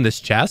really good in this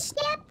chest?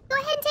 Yep, go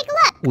ahead and take a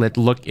look. Let's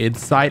look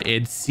inside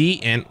and see.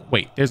 And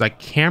wait, there's a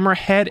camera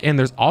head, and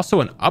there's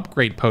also an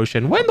upgrade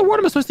potion. What in the world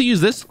am I supposed to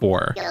use this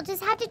for? You'll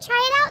just have to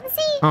try it out and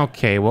see.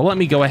 Okay, well, let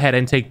me go ahead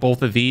and take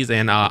both of these,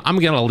 and I'm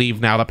gonna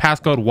leave now. The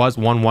passcode was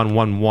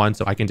 1111,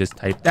 so I can just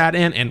type that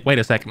in. And wait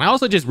a second, I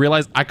also just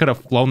realized I could have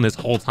flown this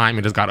whole time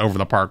and just got over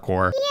the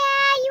parkour.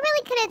 Yeah, you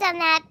really could have done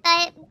that,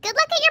 but good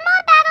luck at your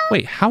mob battle.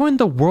 Wait, how in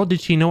the world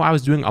did she know I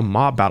was doing a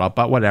mob battle?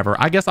 But whatever,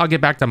 I guess I'll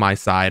get back to my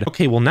side.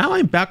 Okay, well, now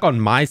I'm back on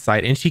my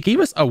side, and she gave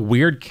us a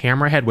weird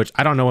camera head, which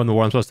I don't know in the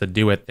world I'm supposed to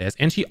do with this.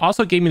 And she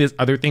also gave me this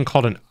other thing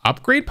called an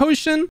upgrade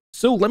potion.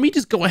 So let me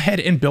just go ahead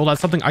and build out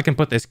something I can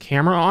put this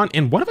camera on.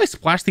 And what if I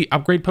splash the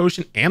upgrade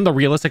potion and the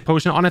realistic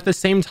potion on at the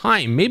same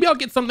time? Maybe I'll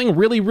get something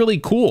really, really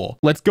cool.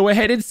 Let's go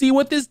ahead and see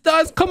what this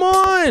does. Come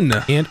on.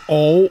 And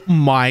oh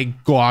my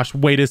gosh,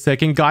 wait a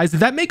second, guys. Did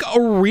that make a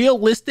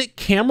realistic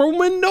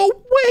cameraman? No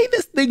way.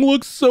 This thing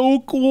looks so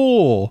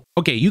cool.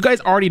 Okay, you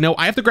guys already know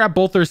I have to grab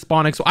both their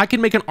spawning so I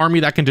can make an army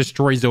that can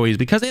destroy Zoe's,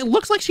 because it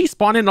looks like she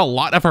spawned in a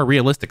lot of her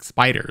realistic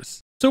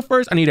spiders. So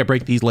first, I need to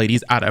break these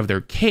ladies out of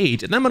their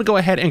cage, and then I'm going to go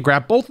ahead and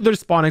grab both of their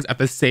spawnings at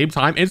the same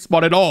time and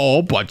spawn a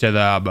whole bunch of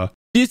them.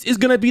 This is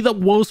going to be the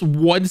most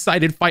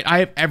one-sided fight I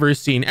have ever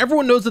seen.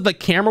 Everyone knows that the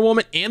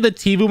Camerawoman and the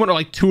TvWomen are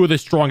like two of the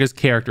strongest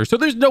characters, so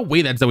there's no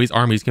way that Zoe's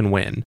armies can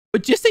win.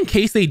 But just in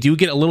case they do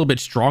get a little bit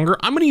stronger,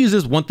 I'm going to use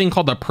this one thing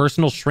called the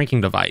personal shrinking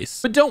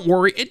device. But don't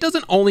worry, it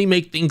doesn't only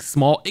make things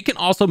small, it can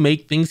also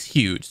make things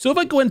huge. So if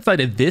I go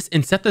inside of this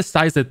and set the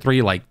size to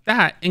 3 like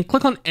that, and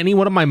click on any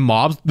one of my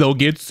mobs, they'll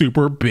get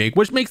super big,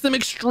 which makes them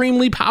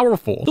extremely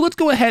powerful. So let's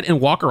go ahead and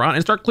walk around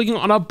and start clicking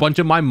on a bunch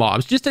of my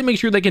mobs, just to make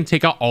sure they can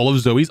take out all of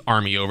Zoe's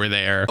army over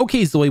there.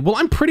 Okay, Zoe, well,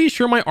 I'm pretty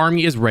sure my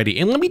army is ready.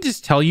 And let me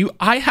just tell you,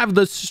 I have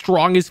the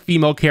strongest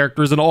female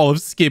characters in all of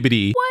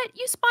Skibidi. What?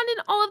 You spawned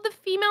in all of the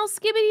female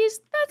Skibidis?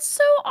 That's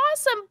so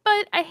awesome,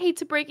 but I hate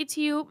to break it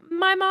to you,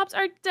 my mobs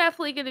are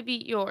definitely gonna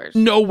beat yours.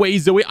 No way,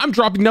 Zoe. I'm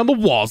dropping down the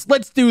walls.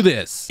 Let's do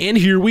this. And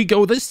here we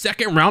go. The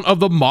second round of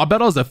the mob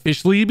battle has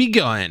officially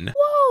begun.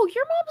 Whoa,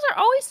 your mobs are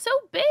always so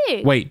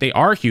big. Wait, they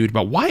are huge,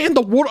 but why in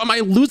the world am I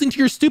losing to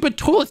your stupid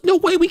toilets? No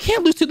way, we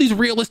can't lose to these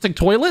realistic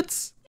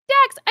toilets.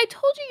 Daxx, I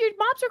told you your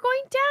mobs are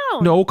going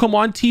down. No, come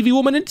on,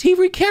 TvWomen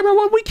and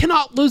Cameraman. We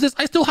cannot lose this.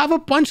 I still have a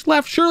bunch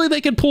left. Surely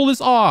they can pull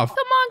this off. Come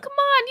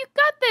on, you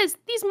got this.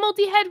 These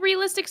multi-head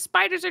realistic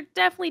spiders are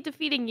definitely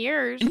defeating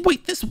yours. And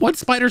wait, this one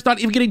spider's not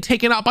even getting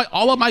taken out by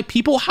all of my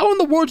people. How in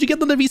the world did you get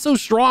them to be so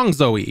strong,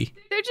 Zoe?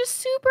 They're just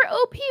super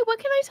OP. What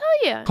can I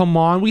tell you? Come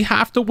on, we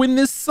have to win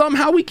this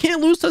somehow. We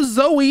can't lose to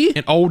Zoe.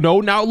 And oh no,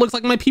 now it looks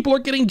like my people are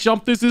getting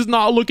jumped. This is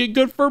not looking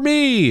good for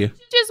me.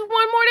 Just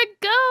one more to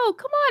go.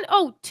 Come on.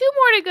 Oh, 2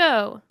 more to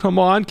go. Come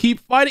on, keep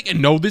fighting.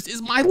 And no, this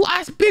is my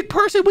last big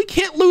person. We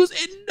can't lose.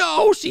 And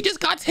no, she just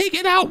got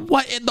taken out.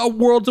 What in the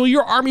world, Zoe?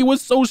 Your army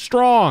was so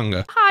strong.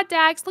 Ha,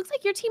 Daxx. Looks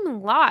like your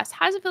team lost.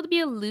 How does it feel to be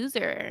a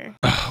loser?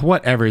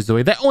 Whatever,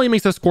 Zoe. That only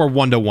makes us score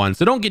 1-1,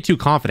 so don't get too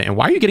confident. And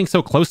why are you getting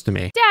so close to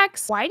me?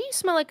 Daxx, why do you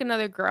smell like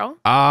another girl?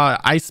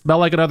 I smell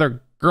like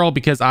another girl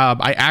because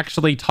I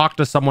actually talked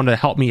to someone to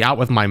help me out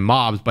with my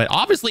mobs, but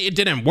obviously it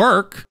didn't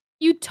work.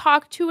 You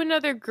talked to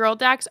another girl,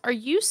 Daxx? Are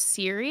you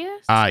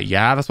serious?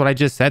 Yeah, that's what I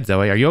just said,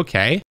 Zoe. Are you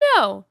okay?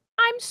 No,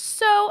 I'm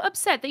so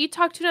upset that you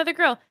talked to another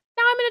girl.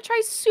 Now I'm gonna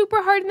try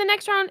super hard in the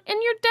next round, and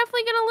you're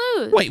definitely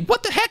gonna lose. Wait,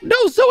 what the heck?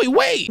 No, Zoe,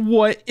 wait.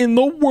 What in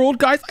the world,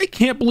 guys? I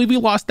can't believe we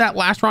lost that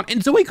last round.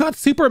 And Zoe got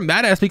super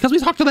mad at us because we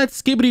talked to that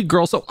Skibidi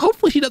girl. So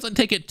hopefully she doesn't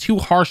take it too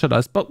harsh at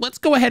us. But let's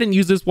go ahead and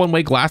use this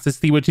one-way glass to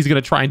see what she's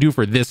gonna try and do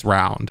for this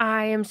round.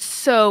 I am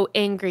so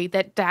angry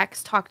that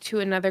Daxx talked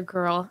to another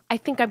girl. I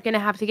think I'm gonna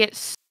have to get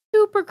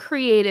super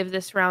creative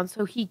this round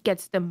so he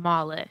gets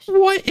demolished.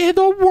 What in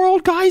the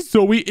world, guys?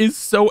 Zoe is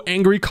so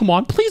angry. Come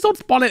on, please don't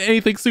spawn in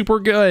anything super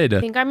good. I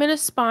think I'm gonna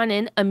spawn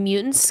in a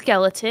mutant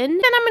skeleton,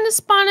 then I'm gonna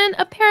spawn in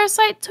a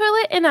parasite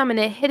toilet, and I'm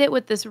gonna hit it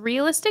with this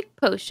realistic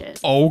potion.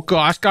 Oh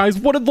gosh, guys,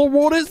 what in the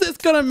world is this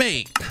gonna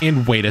make?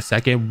 And wait a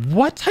second,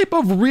 what type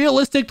of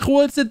realistic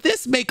toilets did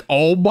this make?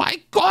 Oh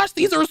my gosh,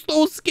 these are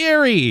so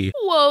scary.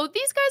 Whoa,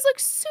 these guys look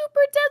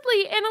super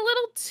deadly and a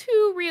little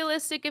too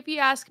realistic if you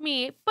ask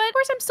me, but of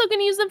course I'm still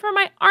gonna use them for for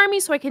my army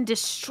so I can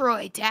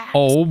destroy Daxx.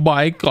 Oh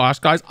my gosh,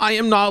 guys, I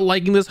am not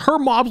liking this. Her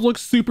mobs look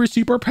super,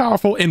 super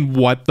powerful. And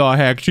what the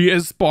heck? She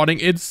is spawning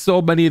in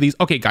so many of these.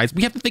 Okay, guys,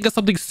 we have to think of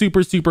something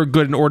super, super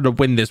good in order to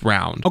win this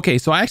round. Okay,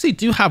 so I actually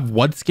do have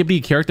one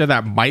Skibidi character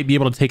that might be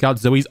able to take out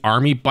Zoe's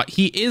army, but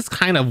he is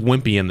kind of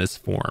wimpy in this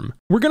form.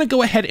 We're going to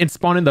go ahead and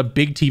spawn in the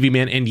big TV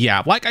man. And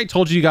yeah, like I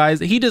told you guys,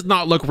 he does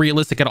not look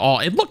realistic at all.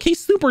 And look, he's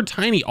super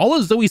tiny. All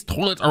of Zoe's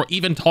toilets are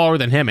even taller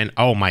than him. And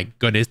oh my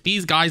goodness,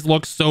 these guys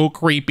look so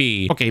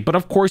creepy. Okay, but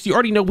of course, you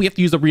already know we have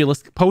to use a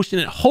realistic potion.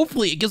 And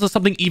hopefully it gives us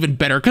something even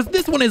better because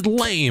this one is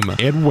lame.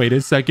 And wait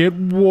a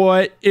second,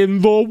 what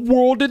in the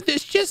world did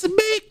this just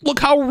make? Look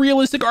how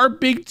realistic our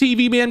big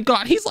TV man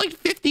got. He's like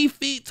 50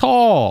 feet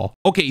tall.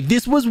 Okay,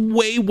 this was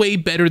way, way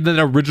better than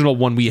the original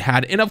one we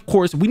had. And of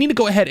course, we need to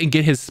go ahead and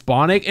get his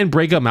spawn egg and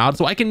break him out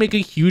so I can make a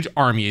huge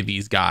army of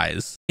these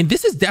guys. And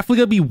this is definitely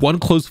going to be one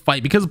close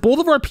fight because both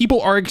of our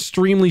people are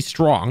extremely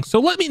strong. So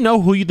let me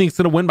know who you think is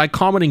going to win by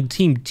commenting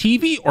Team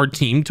TV or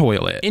Team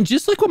Toilet. And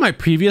just like with my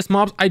previous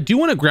mobs, I do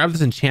want to grab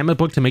this enchantment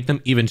book to make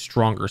them even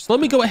stronger. So let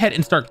me go ahead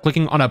and start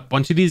clicking on a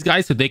bunch of these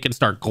guys so they can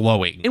start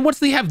glowing. And once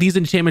they have these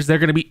enchantments, they're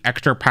going to be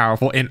extra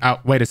powerful. And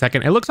wait a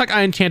second, it looks like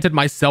I enchanted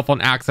myself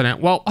on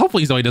accident. Well,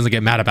 hopefully Zoe doesn't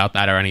get mad about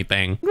that or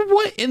anything.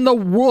 What in the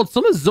world?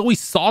 Some of Zoe's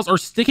saws are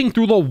sticking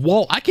through the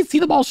wall. I can see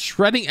them all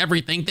shredding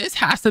everything. This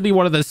has to be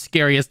one of the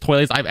scariest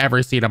toilets I've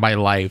ever seen in my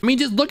life. I mean,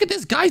 just look at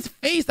this guy's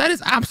face. That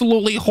is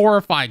absolutely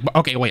horrifying.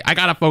 Okay, wait, I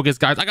gotta focus,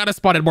 guys. I gotta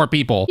spot in more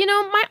people. You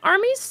know, my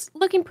army's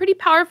looking pretty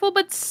powerful,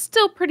 but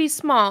still pretty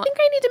small. I think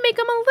I need to make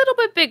them a little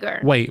bit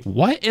bigger. Wait,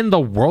 what in the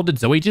world did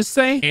Zoe just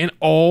say? And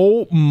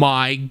oh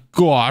my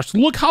gosh,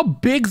 look how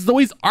big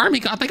Zoe's army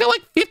got. They got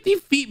like 50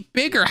 feet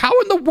bigger. How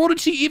in the world did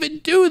she even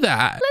do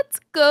that? Let's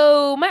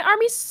go. My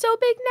army's so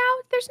big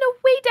now. There's no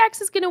way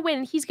Daxx is gonna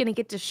win. He's gonna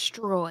get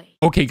destroyed.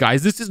 Okay,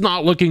 guys, this is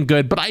not looking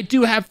good, but I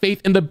do have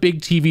faith in the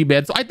big TV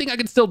man, so I think I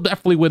can still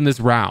definitely win this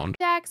round.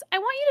 Daxx, I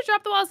want you to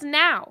drop the walls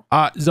now.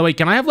 Zoe,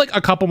 can I have like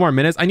a couple more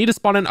minutes? I need to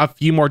spawn in a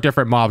few more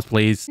different mobs,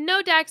 please.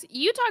 No, Daxx,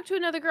 you talk to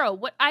another girl.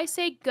 What I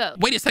say, go.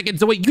 Wait a second,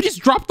 Zoe, you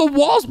just dropped the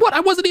walls? What? I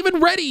wasn't even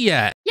ready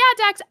yet. Yeah,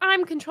 Daxx,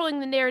 I'm controlling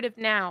the narrative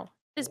now.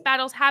 This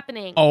battle's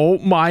happening. Oh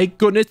my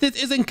goodness, this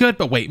isn't good.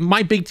 But wait,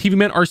 my big TV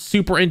men are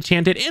super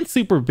enchanted and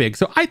super big,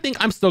 so I think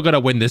I'm still gonna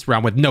win this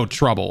round with no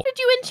trouble. Did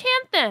you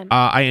enchant them?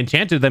 I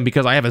enchanted them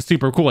because I have a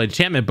super cool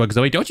enchantment book,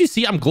 Zoe. Don't you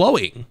see I'm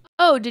glowing?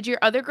 Oh, did your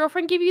other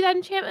girlfriend give you that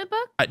enchantment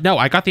book? No,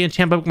 I got the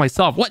enchantment book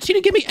myself. What? She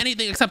didn't give me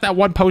anything except that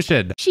one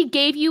potion. She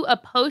gave you a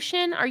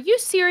potion? Are you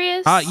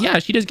serious? Yeah,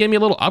 she just gave me a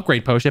little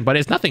upgrade potion, but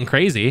it's nothing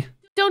crazy.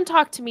 Don't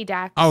talk to me,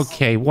 Daxx.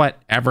 Okay,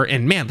 whatever.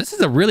 And man, this is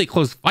a really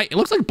close fight. It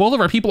looks like both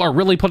of our people are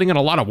really putting in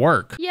a lot of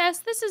work. Yes,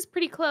 this is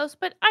pretty close,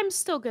 but I'm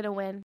still gonna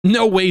win.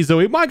 No way,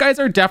 Zoe. My guys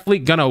are definitely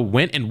gonna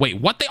win. And wait,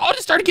 what? They all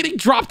just started getting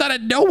dropped out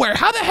of nowhere.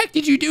 How the heck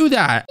did you do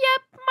that?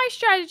 Yep. My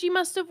strategy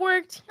must have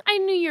worked. I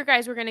knew your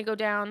guys were gonna go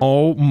down.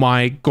 Oh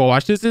my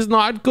gosh, this is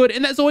not good.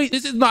 And that Zoe,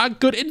 this is not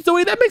good. And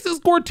Zoe, that makes us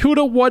score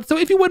 2-1. So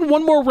if you win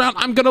one more round,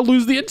 I'm gonna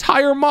lose the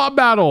entire mob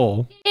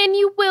battle. And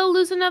you will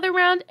lose another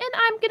round, and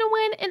I'm gonna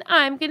win, and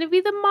I'm gonna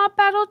be the mob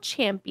battle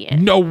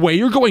champion. No way,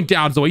 you're going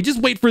down, Zoe.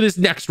 Just wait for this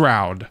next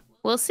round.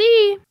 We'll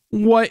see.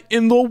 What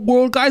in the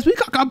world, guys? We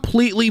got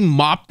completely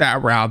mopped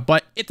that round,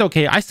 but it's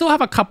okay. I still have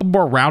a couple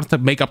more rounds to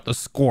make up the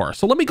score.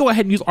 So let me go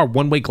ahead and use our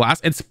one-way glass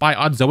and spy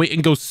on Zoe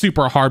and go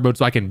super hard mode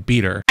so I can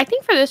beat her. I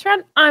think for this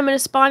round, I'm going to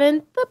spawn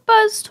in the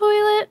buzz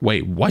toilet.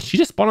 Wait, what? She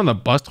just spawned on the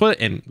buzz toilet?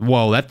 And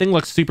whoa, that thing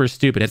looks super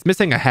stupid. It's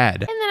missing a head.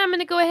 And then I'm going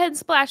to go ahead and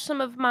splash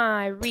some of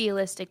my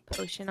realistic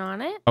potion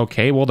on it.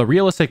 Okay, well, the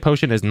realistic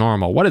potion is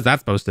normal. What is that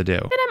supposed to do?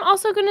 Then I'm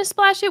also going to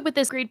splash it with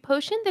this greed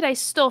potion that I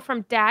stole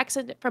from Daxx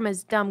and from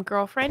his dumb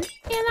girlfriend.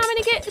 And I'm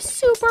going to get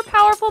super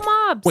powerful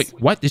mobs. Wait,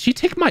 what? Did she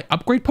take my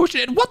upgrade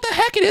potion? And what the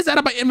heck? It is out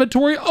of my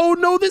inventory. Oh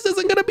no, this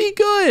isn't gonna be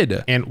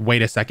good. And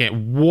wait a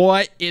second.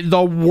 What in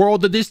the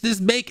world did this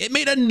make? It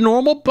made a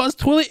normal buzz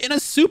toilet and a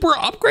super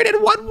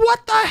upgraded one?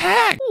 What the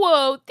heck?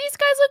 Whoa, these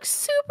guys look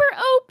super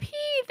OP.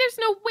 There's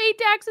no way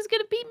Daxx is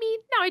gonna beat me.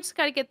 Now I just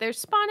gotta get their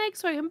spawn egg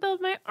so I can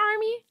build my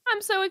army.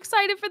 I'm so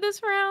excited for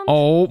this round.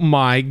 Oh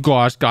my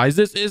gosh, guys.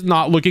 This is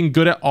not looking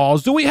good at all.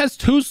 Zoe has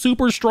 2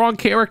 super strong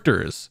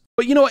characters.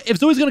 But you know what? If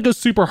Zoe's gonna go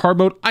super hard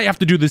mode, I have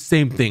to do the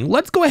same thing.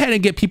 Let's go ahead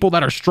and get people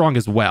that are strong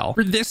as well.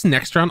 For this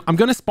next round, I'm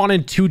gonna spawn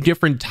in 2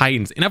 different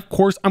Titans. And of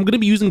course, I'm gonna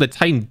be using the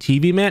Titan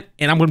TV man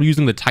and I'm gonna be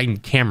using the Titan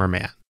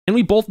Cameraman. And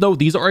we both know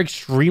these are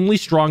extremely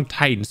strong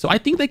Titans, so I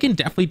think they can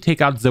definitely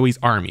take out Zoe's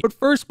army. But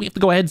first, we have to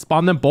go ahead and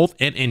spawn them both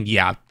in, and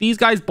yeah, these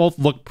guys both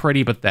look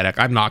pretty pathetic,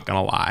 I'm not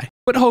gonna lie.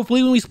 But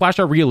hopefully when we splash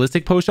our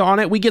realistic potion on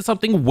it, we get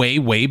something way,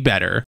 way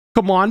better.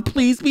 Come on,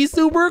 please be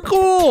super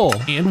cool.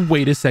 And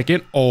wait a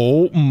second.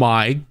 Oh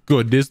my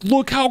goodness.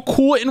 Look how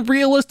cool and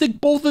realistic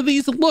both of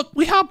these look.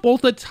 We have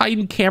both the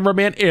Titan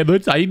Cameraman and the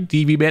Titan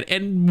TV man.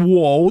 And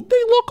whoa,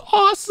 they look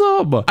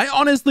awesome. I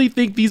honestly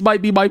think these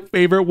might be my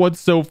favorite ones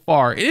so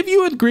far. And if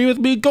you agree with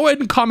me, go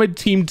ahead and comment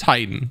Team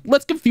Titan.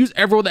 Let's confuse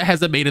everyone that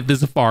hasn't made it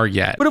this far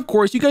yet. But of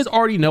course, you guys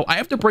already know I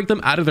have to break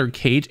them out of their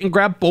cage and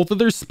grab both of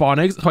their spawn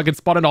eggs so I can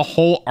spawn in a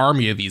whole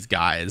army of these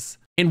guys.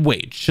 And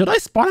wait, should I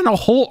spawn in a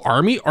whole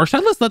army or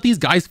should I just let these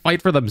guys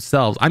fight for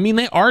themselves? I mean,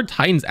 they are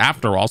Titans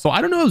after all, so I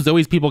don't know if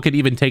Zoe's people could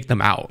even take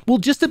them out. Well,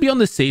 just to be on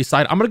the safe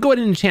side, I'm gonna go ahead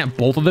and enchant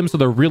both of them so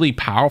they're really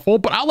powerful,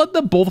 but I'll let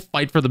them both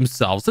fight for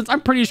themselves since I'm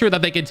pretty sure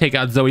that they can take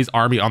out Zoe's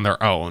army on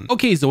their own.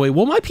 Okay, Zoe,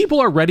 well, my people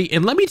are ready,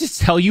 and let me just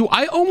tell you,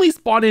 I only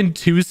spawned in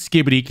 2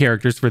 Skibidi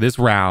characters for this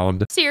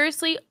round.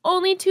 Seriously,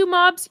 only 2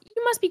 mobs?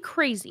 You must be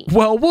crazy.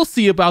 Well, we'll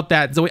see about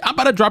that, Zoe. I'm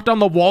about to drop down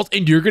the walls,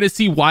 and you're gonna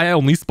see why I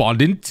only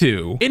spawned in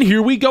 2. And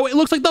here we go. It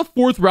looks like the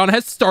 4th round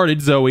has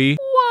started, Zoe.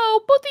 Whoa,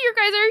 both of your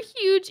guys are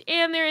huge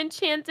and they're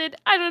enchanted.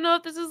 I don't know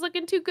if this is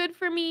looking too good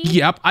for me.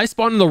 Yep, I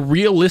spawned in the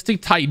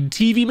realistic Titan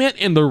TvMan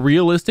and the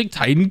realistic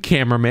Titan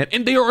Cameraman,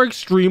 and they are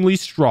extremely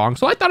strong.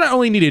 So I thought I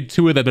only needed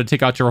 2 of them to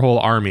take out your whole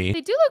army.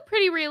 They do look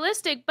pretty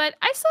realistic, but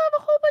I still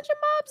have a whole bunch of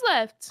mobs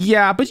left.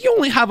 Yeah, but you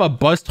only have a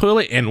bus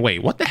toilet, and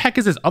wait, what the heck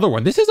is this other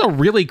one? This is a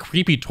really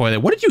creepy toilet.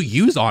 What did you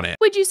use on it?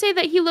 Would you say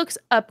that he looks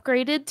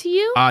upgraded to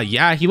you?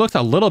 Yeah, he looks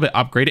a little bit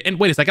upgraded. And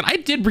wait a second, I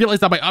did realize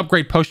that my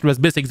upgrade potion was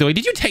missing, Zoe.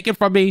 Did you take it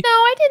from me? No,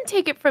 I didn't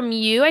take it from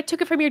you. I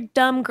took it from your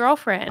dumb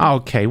girlfriend.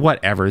 Okay,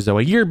 whatever,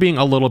 Zoe. You're being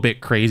a little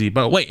bit crazy,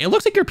 but wait, it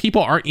looks like your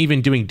people aren't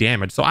even doing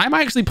damage, so I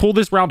might actually pull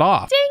this round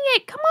off. Dang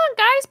it. Come on,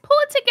 guys. Pull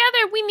it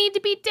together. We need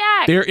to beat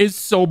Daxx. There is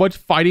so much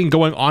fighting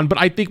going on, but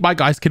I think my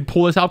guys can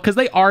pull this out because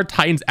they are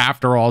Titans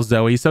after all,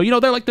 Zoe. So, you know,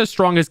 they're like the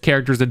strongest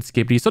characters in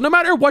Skibidi. So no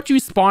matter what you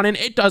spawn in,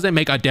 it doesn't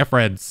make a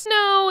difference.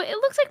 No, it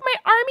looks like my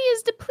army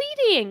is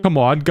depleting. Come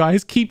on,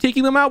 guys. Keep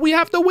taking them out. We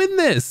have to win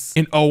this.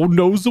 And oh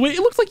no, Zoe, it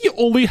looks like you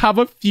only have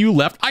a few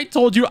left. I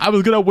told you I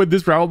was going to win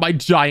this round with my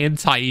giant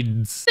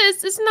Titans.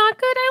 This is not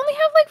good. I only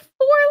have like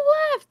 4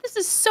 left. This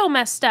is so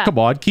messed up. Come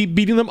on, keep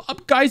beating them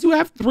up, guys. You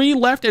have 3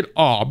 left. And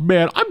oh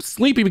man, I'm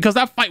sleepy because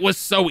that fight was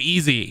so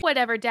easy.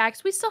 Whatever,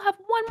 Daxx. We still have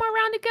 1 more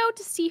round to go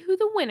to see who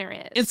the winner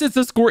is. And since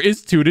the score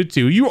is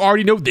 2-2, you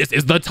already know this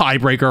is the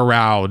tiebreaker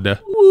round.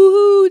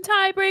 Woohoo,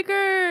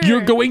 tiebreaker.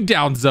 You're going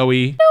down,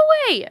 Zoe. No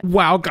way.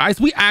 Wow, guys,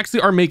 we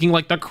actually are making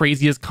like the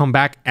craziest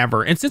comeback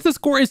ever. And since the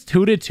score is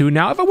 2-2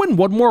 now, if I win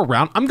 1 more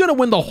round, I'm gonna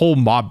win the whole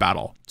mob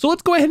battle. So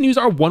let's go ahead and use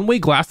our one-way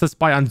glass to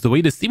spy on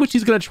Zoe to see what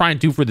she's gonna try and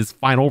do for this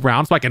final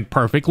round so I can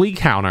perfectly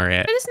counter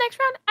it. For this next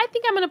round, I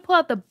think I'm gonna pull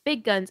out the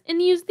big guns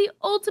and use the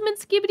ultimate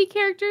Skibidi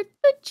character,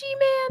 the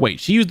Gman. Wait,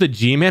 she used the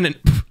Gman and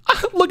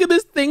look at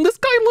this thing. This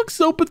guy looks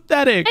so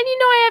pathetic. And you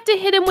know I have to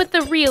hit him with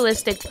the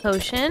realistic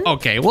potion.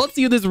 Okay, well, let's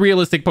see if this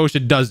realistic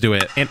potion does do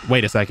it. And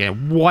wait a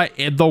second. What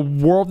in the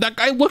world? That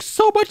guy looks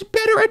so much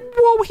better. And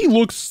whoa, he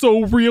looks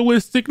so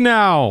realistic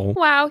now.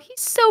 Wow,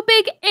 he's so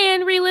big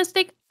and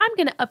realistic. I'm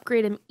gonna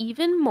upgrade him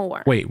even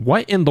more. Wait,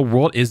 what in the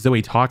world is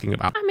Zoe talking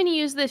about? I'm gonna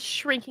use this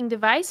shrinking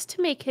device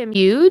to make him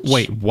huge.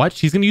 Wait, what?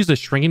 She's gonna use the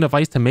shrinking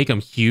device to make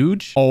him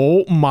huge?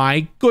 Oh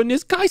my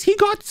goodness, guys, he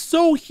got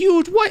so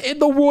huge. What in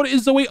the world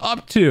is Zoe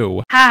up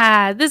to?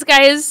 This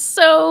guy is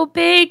so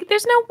big.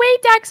 There's no way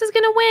Daxx is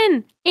gonna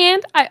win.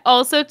 And I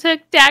also took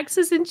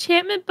Daxx's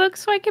enchantment book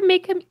so I can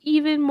make him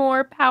even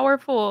more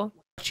powerful.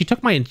 She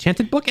took my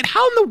enchanted book, and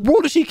how in the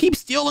world does she keep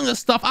stealing this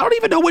stuff? I don't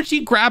even know when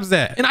she grabs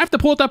it. And I have to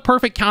pull out the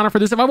perfect counter for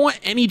this if I want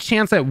any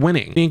chance at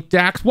winning. Think,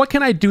 Daxx, what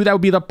can I do that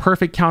would be the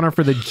perfect counter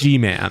for the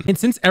Gman? And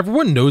since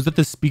everyone knows that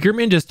the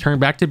Speakerman just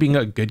turned back to being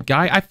a good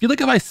guy, I feel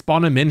like if I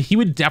spawn him in, he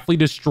would definitely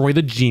destroy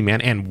the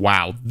Gman. And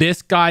wow,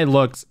 this guy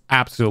looks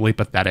absolutely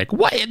pathetic.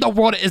 What in the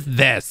world is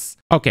this?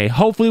 Okay,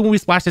 hopefully when we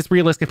splash this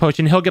realistic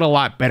potion, he'll get a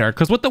lot better.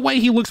 Because with the way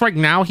he looks right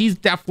now, he's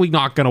definitely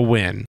not going to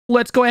win.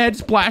 Let's go ahead and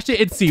splash it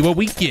and see what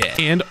we get.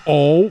 And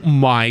oh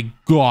my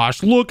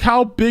gosh, look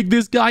how big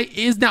this guy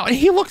is now. And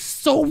he looks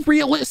so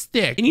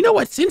realistic. And you know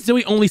what? Since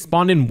Zoe only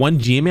spawned in 1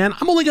 Gman,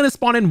 I'm only going to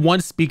spawn in 1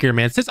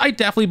 Speakerman. Since I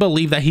definitely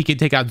believe that he can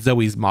take out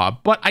Zoe's mob.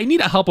 But I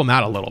need to help him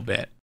out a little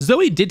bit.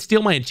 Zoe did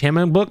steal my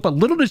enchantment book, but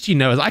little does she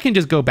know is I can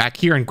just go back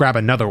here and grab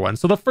another one.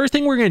 So the first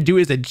thing we're going to do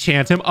is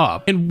enchant him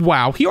up. And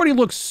wow, he already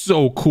looks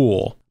so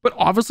cool. But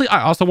obviously,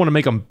 I also want to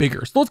make him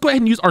bigger. So let's go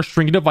ahead and use our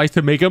shrinking device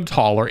to make him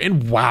taller.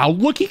 And wow,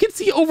 look, he can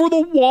see over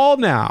the wall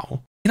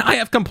now. And I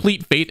have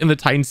complete faith in the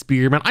Titan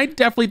Speakerman. I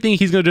definitely think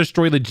he's going to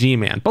destroy the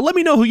Gman. But let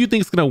me know who you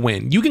think is going to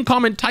win. You can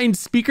comment Titan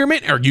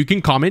Speakerman or you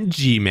can comment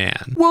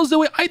Gman. Well,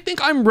 Zoe, I think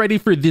I'm ready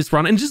for this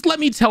round. And just let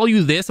me tell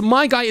you this.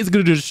 My guy is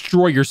going to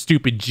destroy your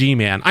stupid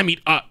Gman. I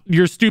mean,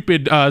 your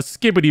stupid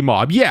Skibidi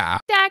mob. Yeah.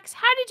 Daxx,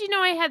 how did you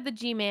know I had the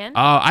Gman?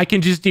 I can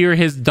just hear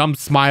his dumb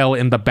smile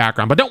in the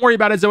background. But don't worry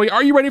about it, Zoe.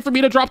 Are you ready for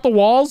me to drop the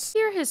walls?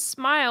 Hear his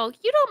smile.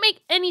 You don't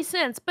make any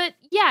sense. But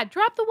yeah,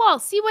 drop the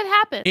walls. See what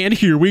happens. And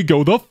here we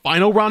go. The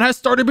final round has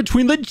started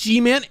between the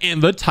Gman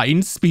and the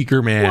Titan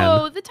Speakerman.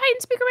 Whoa, the Titan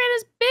Speakerman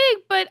is big,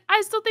 but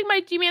I still think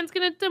my Gman's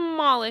gonna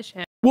demolish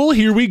him. Well,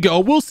 here we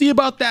go. We'll see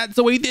about that,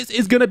 Zoe. This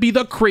is gonna be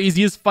the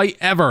craziest fight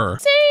ever.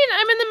 Insane!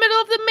 I'm in the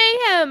middle of the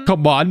mayhem.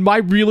 Come on, my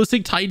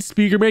realistic Titan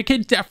Speakerman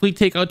can definitely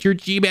take out your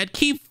Gman.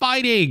 Keep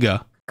fighting. Come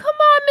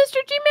on, Mr.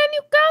 Gman,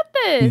 you got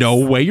this. No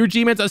way. Your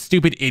Gman's a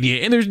stupid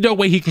idiot, and there's no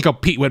way he can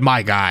compete with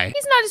my guy.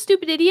 He's not a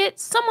stupid idiot.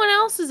 Someone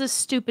else is a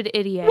stupid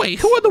idiot. Wait,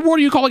 who in the world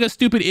are you calling a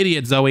stupid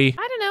idiot, Zoe?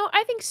 I don't know.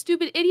 I think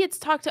stupid idiots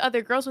talk to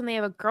other girls when they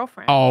have a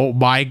girlfriend. Oh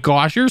my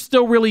gosh, you're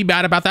still really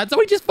mad about that.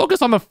 Zoe, just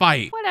focus on the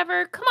fight.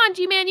 Whatever. Come on,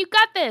 Gman. You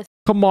got this.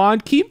 Come on,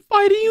 keep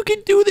fighting. You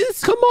can do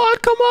this. Come on,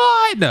 come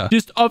on.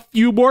 Just a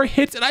few more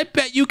hits, and I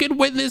bet you can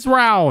win this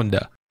round.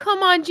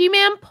 Come on,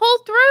 Gman, pull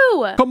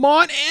through. Come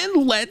on,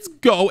 and let's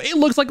go. It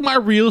looks like my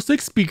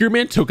realistic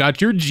Speakerman took out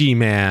your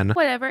Gman.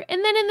 Whatever.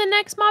 And then in the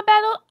next mob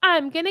battle,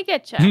 I'm gonna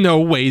get you. No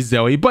way,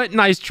 Zoe, but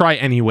nice try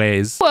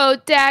anyways. Whoa,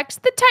 Dax,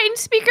 the Titan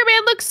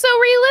Speakerman looks so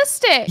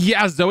realistic.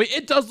 Yeah, Zoe,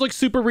 it does look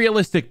super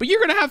realistic, but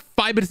you're gonna have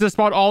 5 minutes to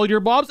spawn all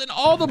your mobs, and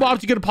all the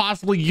mobs you could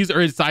possibly use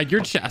are inside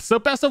your chest. So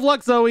best of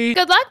luck, Zoe.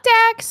 Good luck,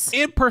 Dax.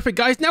 And perfect,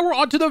 guys. Now we're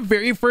on to the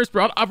very first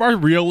round of our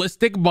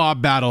realistic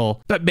mob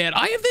battle. But man,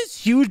 I have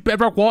this huge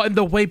bedrock wall in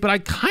the way, but I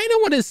kind of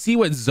want to see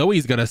what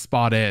Zoe's gonna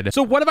spot in.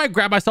 So what if I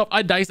grab myself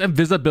a nice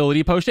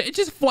invisibility potion and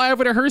just fly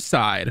over to her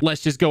side?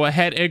 Let's just go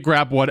ahead and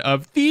grab one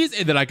of these,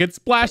 and then I can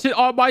splash it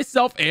on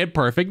myself. And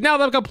perfect. Now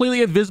that I'm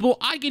completely invisible,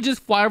 I can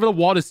just fly over the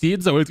wall to see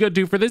what Zoe's gonna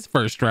do for this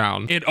first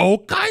round. And oh,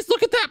 guys,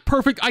 look at that.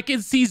 Perfect. I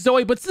can see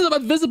Zoe, but since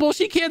I'm invisible,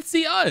 she can't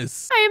see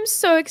us. I am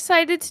so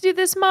excited to do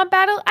this mob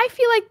battle. I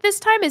feel like this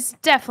time is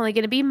definitely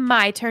going to be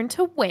my turn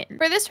to win.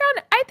 For this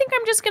round, I think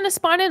I'm just going to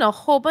spawn in a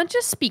whole bunch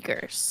of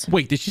speakers.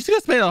 Wait, did she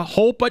just spawn a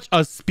whole bunch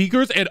of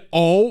speakers? And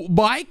oh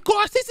my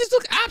gosh, this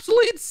looks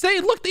absolutely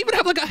insane. Look, they even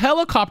have like a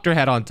helicopter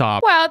head on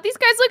top. Wow, these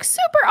guys look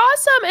super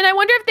awesome. And I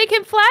wonder if they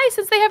can fly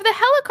since they have the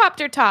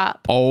helicopter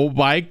top. Oh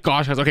my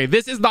gosh, guys. Okay,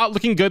 this is not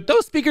looking good.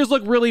 Those speakers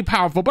look really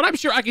powerful, but I'm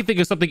sure I can think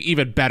of something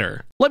even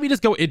better. Let me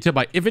just go into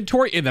my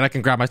inventory, and then I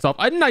can grab myself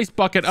a nice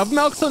bucket of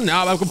milk. So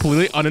now I'm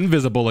completely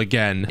uninvisible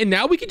again. And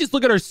now we can just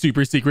look at our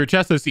super secret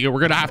chest to see what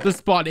we're gonna have to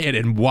spawn in.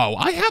 And whoa,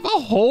 I have a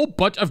whole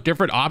bunch of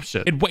different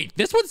options. And wait,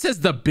 this one says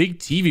the big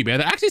TV, man.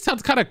 That actually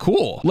sounds kind of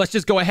cool. Let's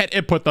just go ahead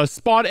and put the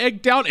spawn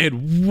egg down.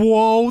 And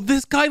whoa,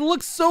 this guy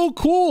looks so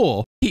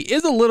cool. He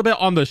is a little bit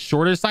on the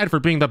shorter side for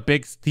being the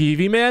big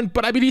TV man,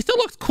 but I mean, he still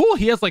looks cool.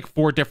 He has like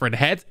 4 different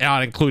heads,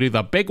 not including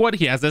the big one.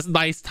 He has this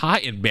nice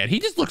Titan, man.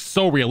 He just looks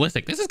so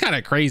realistic. This is kind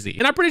of crazy.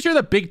 And I'm pretty sure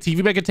the big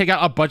TV man can take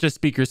out a bunch of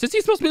speakers since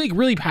he's supposed to be like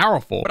really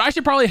powerful. But I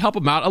should probably help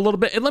him out a little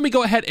bit. And let me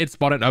go ahead and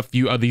spawn in a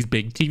few of these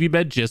big TV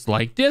men just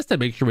like this to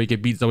make sure we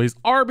can beat Zoe's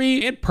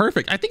army. And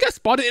perfect. I think I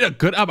spotted in a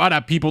good amount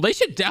of people. They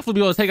should definitely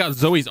be able to take out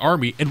Zoe's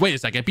army. And wait a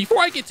second, before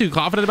I get too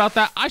confident about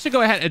that, I should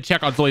go ahead and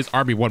check on Zoe's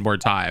army one more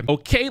time.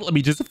 Okay, let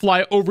me just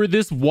fly over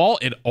this wall.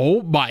 And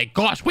oh my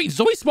gosh, wait,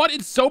 Zoe spawned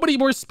in so many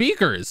more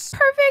speakers.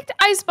 Perfect.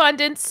 I spawned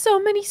in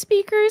so many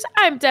speakers.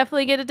 I'm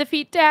definitely gonna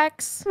defeat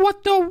Dax.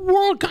 What the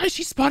world, guys?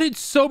 She spotted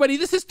so many.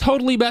 This is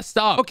totally messed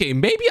up. Okay,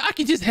 maybe I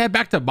can just head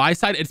back to my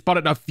side and spawn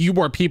in a few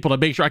more people to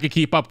make sure I can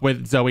keep up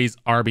with Zoe's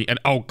army. And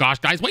oh gosh,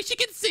 guys, wait, she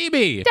can see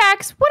me.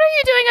 Dax, what are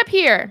you doing up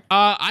here?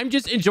 I'm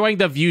just enjoying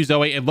the view,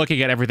 Zoe, and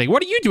looking at everything.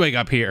 What are you doing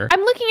up here?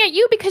 I'm looking at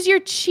you because you're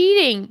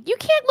cheating. You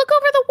can't look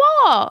over the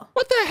wall.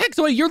 What the heck,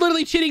 Zoe? You're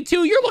literally cheating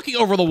too. You're looking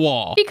over the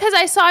wall. Because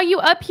I saw you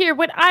up here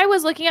when I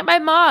was looking at my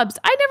mobs.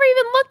 I never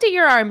even looked at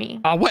your army.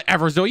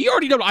 Whatever, Zoe. You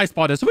already know what I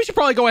spawned in, so we should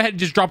probably go ahead and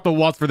just drop the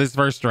walls for this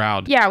first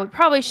round. Yeah, we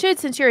probably should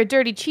since you're a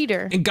dirty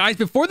cheater. And guys,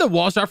 before the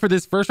walls drop for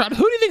this first round,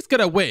 who do you think's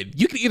gonna win?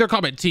 You can either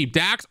comment Team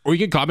Dax or you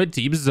can comment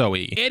Team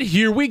Zoe. And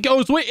here we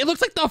go, Zoe. It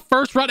looks like the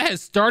first round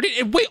has started.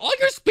 And wait, all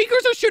your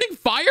speakers are shooting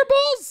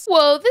fireballs?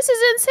 Whoa, this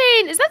is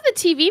insane. Is that the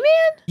TV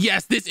man?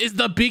 Yes, this is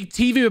the big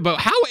TV, but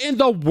how in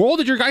the world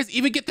did your guys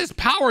even get this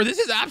power? This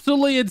is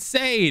absolutely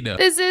insane.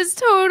 This is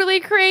totally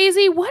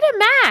crazy. What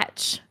a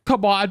match.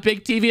 Come on,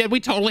 big TV, and we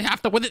totally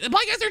have to win it.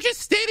 My guys are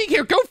just standing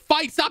here. Go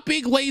fight. Stop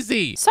being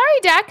lazy. Sorry,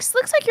 Dax.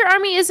 Looks like your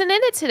army isn't in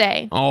it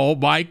today. Oh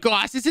my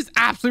gosh, this is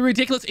absolutely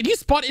ridiculous. And you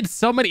spawned in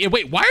so many. And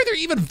wait, why are there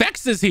even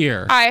Vexes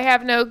here? I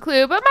have no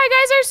clue, but my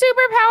guys are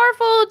super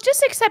powerful.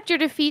 Just accept your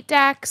defeat,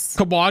 Dax.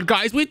 Come on,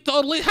 guys. We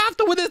totally have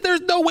to win this.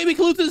 There's no way we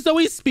can lose to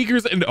Zoe's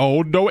speakers. And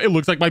oh no, it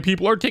looks like my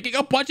people are taking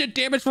a bunch of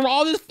damage from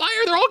all this fire.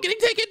 They're all getting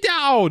taken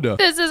down.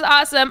 This is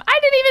awesome. I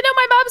didn't even know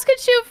my mobs could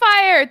shoot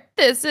fire.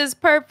 This is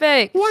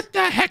perfect. What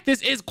the heck?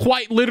 This is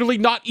quite literally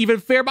not even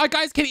fair. My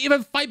guys can't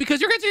even fight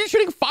because your guys are just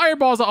shooting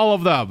fireballs at all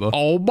of them.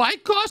 Oh my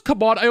gosh,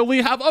 come on. I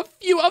only have a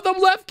few of them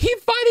left. Keep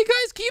fighting,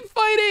 guys. Keep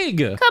fighting.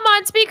 Come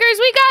on, speakers.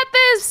 We got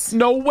this.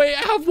 No way.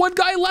 I have one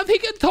guy left. He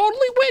can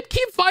totally win.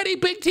 Keep fighting,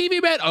 big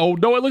TV man. Oh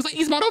no, it looks like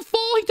he's about to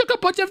fall. He took a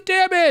bunch of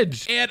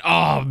damage. And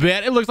oh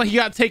man, it looks like he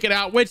got taken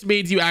out, which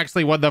means you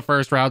actually won the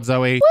first round,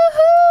 Zoe.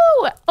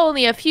 Woohoo!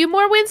 Only a few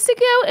more wins to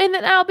go, and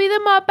then I'll be the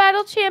mob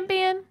battle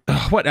champion.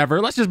 Whatever.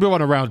 Let's just move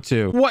on to round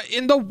 2. What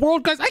in the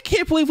world, guys? I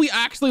can't believe we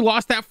actually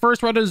lost that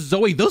first round to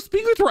Zoe. Those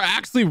speakers were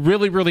actually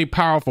really, really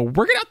powerful.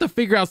 We're gonna have to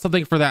figure out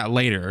something for that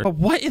later. But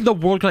what in the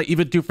world can I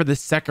even do for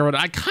this second round?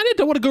 I kind of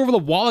don't want to go over the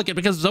wall again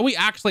because Zoe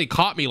actually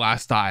caught me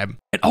last time.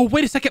 And oh,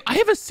 wait a second. I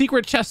have a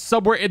secret chest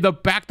somewhere in the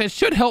back that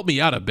should help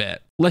me out a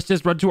bit. Let's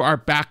just run to our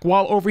back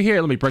wall over here.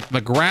 Let me break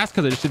the grass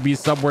because it should be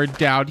somewhere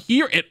down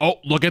here. And oh,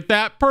 look at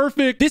that.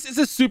 Perfect. This is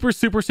a super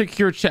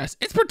secure chest.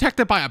 It's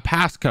protected by a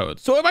passcode.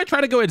 So if I try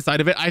to go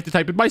inside of it, I have to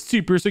type in my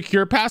super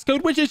secure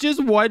passcode, which is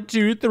just 1,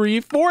 2, 3,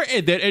 4.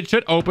 And then it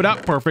should open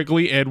up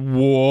perfectly. And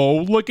whoa,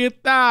 look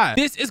at that.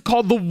 This is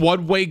called the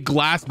one-way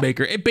glass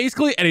maker. And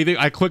basically anything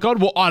I click on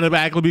will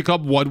automatically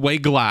become one-way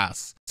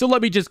glass. So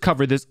let me just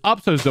cover this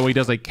up so Zoe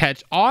doesn't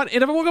catch on.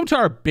 And if I walk up to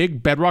our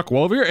big bedrock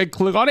wall over here and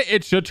click on it,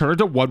 it should turn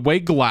into one-way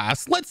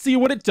glass. Let's see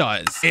what it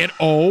does. And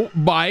oh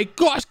my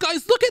gosh,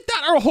 guys, look at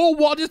that. Our whole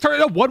wall just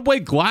turned into one-way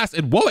glass.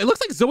 And whoa, it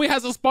looks like Zoe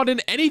hasn't spawned in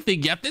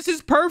anything yet. This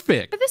is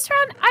perfect. For this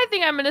round, I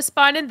think I'm going to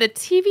spawn in the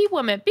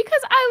TvWomen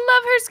because I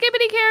love her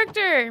Skibidi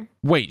character.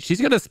 Wait,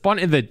 she's going to spawn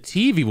in the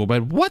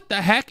TvWomen. What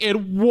the heck?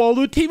 And whoa,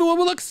 the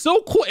TvWomen looks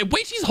so cool. And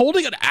wait, she's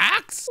holding an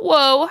axe?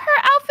 Whoa, her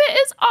outfit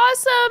is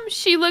awesome.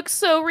 She looks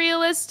so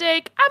realistic.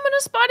 I'm gonna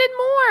spawn in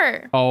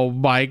more. Oh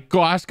my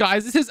gosh,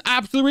 guys, this is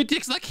absolutely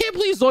ridiculous. I can't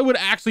believe Zoe would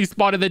actually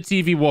spawn in the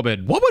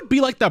TvWomen. What would be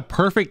like the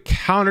perfect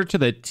counter to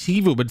the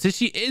TvWomen since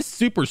she is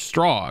super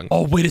strong?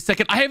 Oh, wait a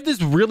second. I have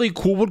this really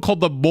cool one called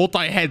the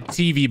multi-head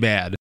TV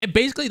man. And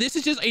basically, this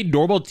is just a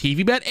normal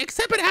TV man,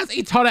 except it has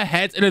a ton of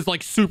heads and is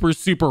like super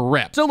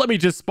ripped. So let me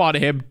just spawn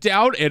him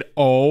down and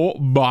oh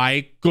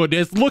my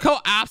goodness, look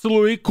how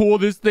absolutely cool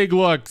this thing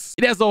looks.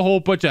 It has a whole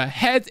bunch of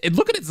heads and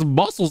look at its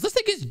muscles. This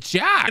thing is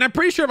jacked. And I'm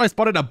pretty sure if I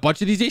spawned in a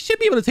bunch of these, they should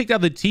be able to take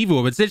down the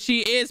TvWomen since she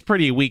is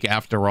pretty weak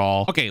after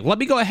all. Okay, let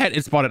me go ahead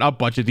and spawn in a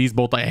bunch of these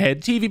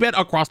multi-head TV men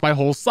across my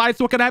whole side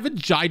so I can have a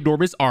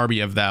ginormous army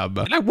of them.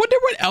 And I wonder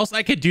what else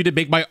I could do to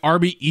make my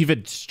army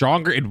even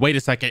stronger. And wait a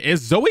second,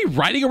 is Zoe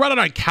riding around on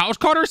a couch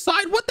caught her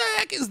side? What the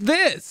heck is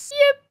this?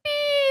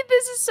 Yippee!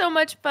 This is so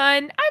much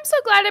fun. I'm so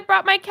glad I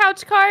brought my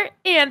couch cart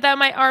and that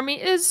my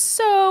army is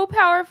so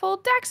powerful.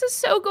 Daxx is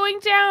so going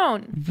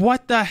down.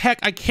 What the heck?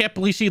 I can't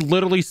believe she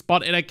literally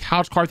spawned in a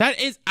couch cart. That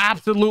is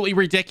absolutely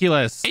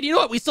ridiculous. And you know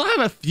what? We still have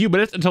a few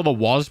minutes until the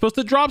wall is supposed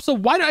to drop. So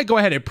why don't I go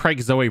ahead and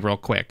prank Zoe real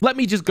quick? Let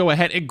me just go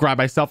ahead and grab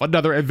myself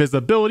another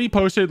invisibility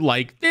potion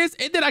like this.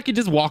 And then I can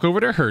just walk over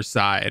to her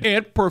side.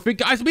 And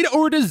perfect, guys. We made it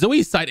over to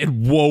Zoe's side.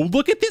 And whoa,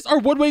 look at this. Our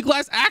one-way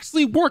glass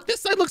actually worked.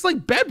 This side looks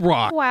like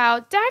bedrock. Wow,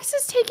 Daxx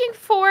is taking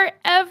forever.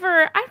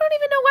 I don't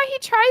even know why he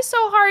tries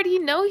so hard. He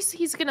knows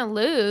he's gonna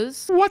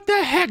lose. What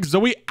the heck?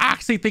 Zoe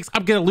actually thinks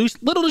I'm gonna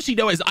lose. Little does she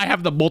know is I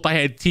have the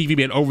multi-head TV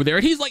man over there.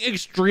 He's like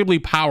extremely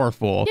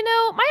powerful. You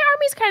know, my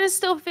army's kind of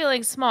still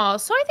feeling small,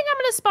 so I think I'm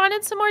gonna spawn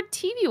in some more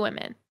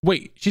TvWomen.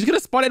 Wait, she's gonna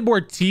spawn in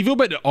more TV,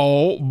 but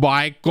oh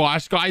my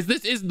gosh, guys,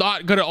 this is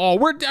not good at all.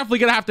 We're definitely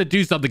gonna have to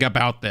do something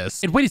about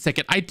this. And wait a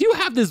second, I do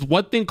have this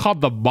one thing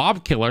called the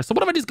mob killer. So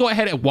what if I just go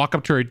ahead and walk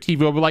up to her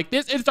TV over like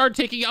this and start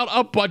taking out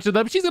a bunch of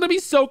them? She's gonna be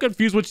so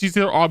confused when she sees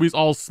her armies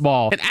all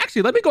small. And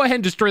actually, let me go ahead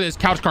and destroy this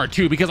couch cart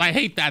too, because I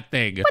hate that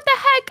thing. What the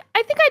heck?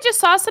 I think I just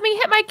saw something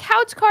hit my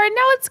couch cart and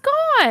now it's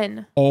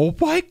gone. Oh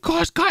my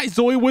gosh, guys,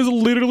 Zoe was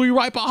literally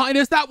right behind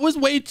us. That was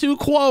way too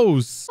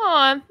close.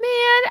 Aw, man,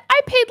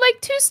 I paid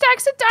like 2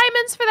 stacks of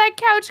diamonds for that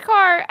couch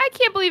cart. I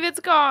can't believe it's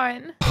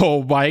gone.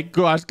 Oh my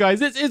gosh, guys,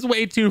 this is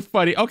way too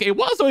funny. Okay,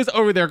 while Zoe's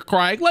over there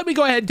crying, let me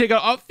go ahead and take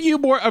out a few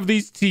more of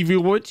these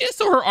TvWomen just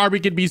so her army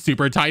can be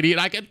super tiny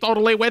and I can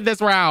totally win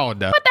this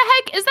round. What the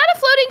heck? Is that a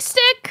floating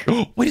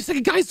stick? Wait a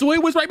second, guys, Zoe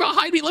was right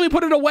behind me. Let me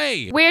put it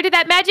away. Where did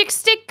that magic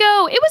stick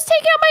go? It was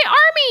taking out my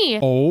army.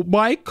 Oh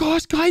my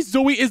gosh, guys,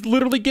 Zoe is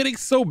literally getting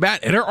so mad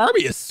and her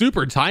army is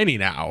super tiny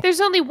now.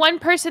 There's only one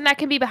person that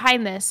can be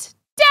behind this.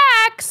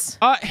 Daxx!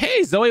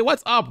 Hey, Zoe,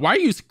 what's up? Why are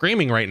you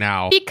screaming right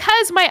now?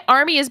 Because my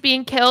army is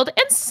being killed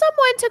and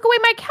someone took away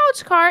my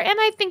couch cart and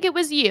I think it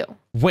was you.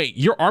 Wait,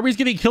 your army's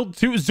getting killed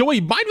too?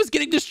 Zoe, mine was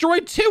getting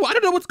destroyed too. I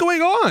don't know what's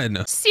going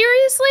on.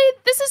 Seriously?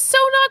 This is so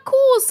not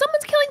cool.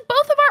 Someone's killing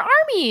both of our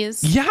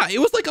armies. Yeah, it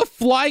was like a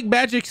flying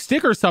magic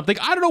stick or something.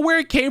 I don't know where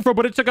it came from,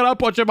 but it took out a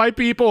bunch of my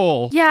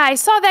people. Yeah, I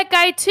saw that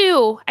guy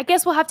too. I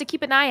guess we'll have to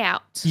keep an eye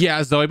out.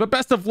 Yeah, Zoe, but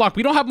best of luck.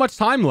 We don't have much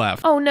time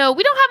left. Oh no,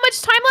 we don't have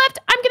much time left.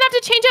 I'm gonna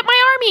have to change up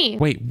my army.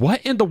 Wait,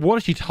 what in the world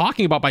is she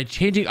talking about by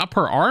changing up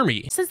her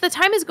army? Since the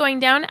time is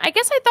going down, I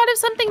guess I thought of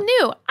something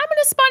new. I'm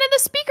gonna spawn in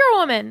the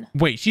Speakerwoman.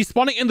 Wait, she's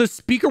spawning in the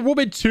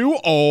Speakerwoman too?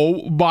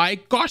 Oh my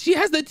gosh, she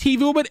has the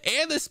TvWomen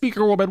and the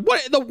Speakerwoman.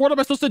 What in the world am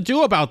I supposed to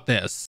do about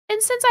this?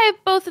 And since I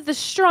have both of the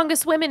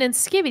strongest women in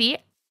Skibidi,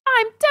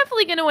 I'm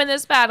definitely gonna win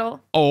this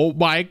battle. Oh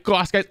my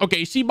gosh, guys.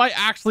 Okay, she might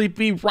actually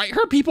be right.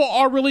 Her people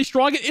are really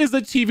strong. It is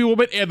the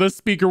TvWomen and the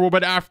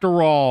Speakerwoman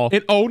after all.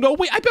 And oh no,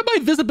 wait, I bet my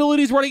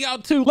visibility is running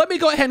out too. Let me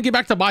go ahead and get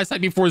back to my side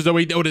before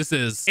Zoe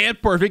notices.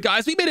 And perfect,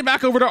 guys. We made it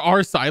back over to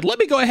our side. Let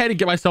me go ahead and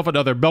get myself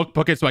another milk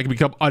bucket so I can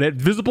become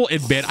uninvisible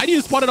in mid. I need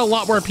to spawn in a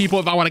lot more people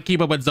if I want to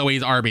keep up with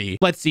Zoe's army.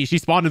 Let's see. She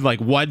spawned in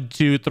like 1,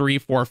 2, 3,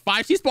 4,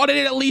 5. She spawned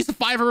in at least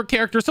 5 of her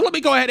characters. So let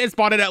me go ahead and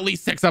spawn in at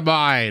least 6 of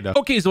mine.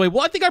 Okay, Zoe.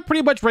 Well, I think I'm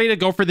pretty much ready to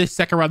go for this this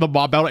second round of the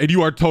mob battle, and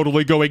you are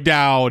totally going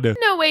down.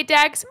 No way,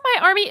 Daxx. My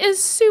army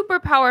is super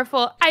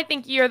powerful. I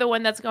think you're the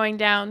one that's going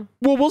down.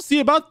 Well, we'll see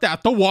about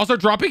that. The walls are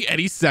dropping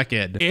any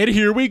second. And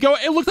here we go.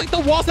 It looks like the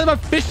walls have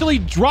officially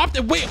dropped.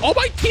 And wait, all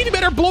my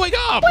teammates are blowing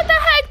up. What the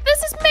heck?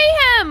 This is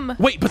mayhem.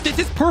 Wait, but this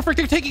is perfect.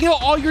 They're taking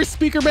out all your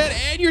Speakerman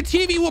and your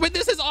TvWomen.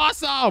 This is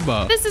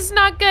awesome. This is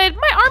not good.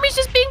 My army's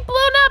just being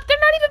blown up. They're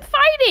not even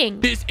fighting.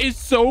 This is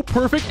so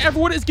perfect.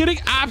 Everyone is getting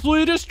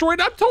absolutely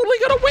destroyed. I'm totally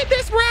going to win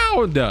this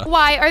round.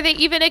 Why are they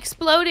even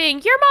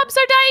exploding? Your mobs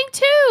are dying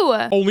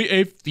too. Only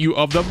a few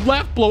of them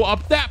left. Blow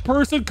up that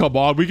person. Come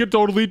on, we can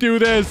totally do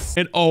this.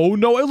 And oh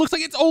no, it looks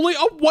like it's only a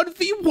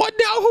 1v1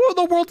 now. Who in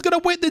the world's going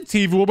to win, the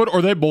TvWomen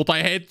or the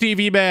multi-hit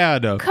TV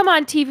man? Come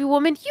on,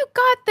 TvWomen. You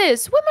got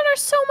this. Women are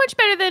so much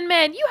better than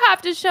men. You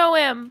have to show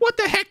him. What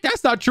the heck?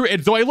 That's not true.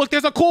 And Zoe, look,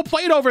 there's a cool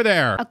plate over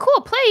there. A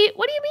cool plate?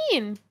 What do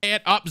you mean?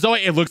 And up, Zoe,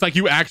 it looks like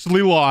you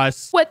actually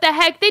lost. What the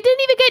heck? They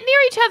didn't even get near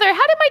each other.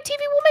 How did my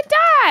TvWomen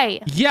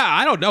die? Yeah,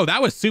 I don't know.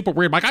 That was super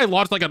weird. My guy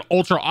launched like an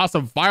ultra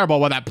awesome fireball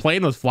while that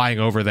plane was flying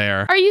over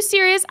there. Are you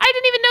serious? I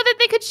didn't even know that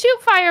they could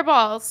shoot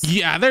fireballs.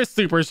 Yeah, they're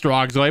super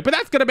strong, Zoe, but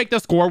that's going to make the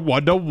score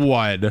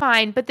 1-1.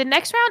 Fine, but the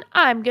next round,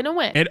 I'm going to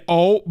win. And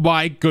oh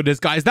my goodness,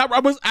 guys, that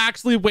round was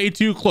actually way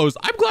too close.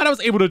 I'm glad I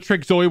was able to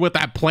trick Zoe with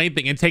that plane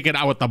thing and take it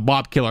out with the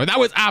mob killer. That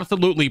was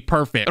absolutely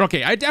perfect.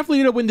 Okay, I definitely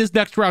need to win this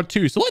next round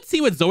too. So let's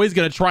see what Zoe's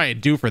going to try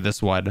and do for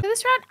this one. For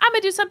this round, I'm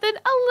going to do something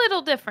a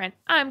little different.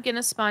 I'm going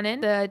to spawn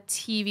in the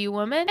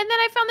TvWomen. And then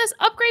I found this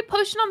upgrade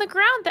potion on the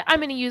ground that I'm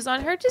going to use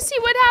on her to see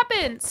what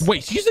happens.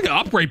 Wait, she's using an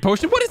upgrade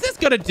potion? What is this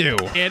going to do?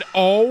 And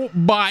oh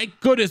my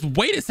goodness,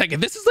 wait a second.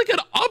 This is like an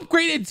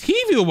upgraded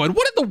TvWomen.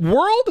 What in the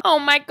world? Oh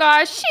my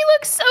gosh, she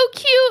looks so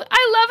cute.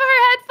 I love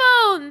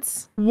her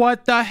headphones.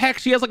 What the heck?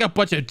 She has like a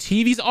bunch of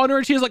TVs on her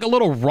and she has like a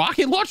little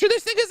rocket launcher.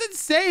 This thing is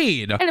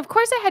insane. And of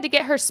course I had to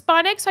get her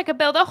Sponic so I could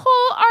build a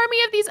whole army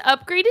of these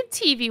upgraded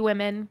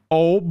TvWomen.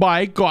 Oh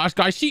my gosh,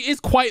 guys. She is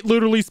quite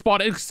literally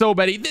spawning so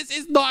many. This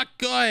is not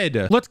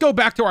good. Let's go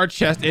back to our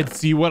chest and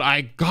see what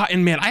I got.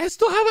 And man, I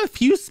still have a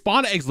few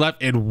spawn eggs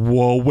left. And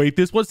whoa, wait,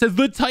 this one says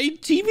the Titan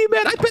TV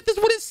man. I bet this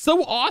one is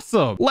so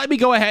awesome. Let me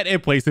go ahead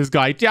and place this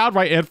guy down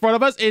right in front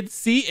of us and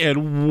see.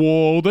 And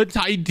whoa, the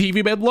Titan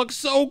TV man looks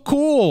so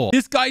cool.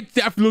 This guy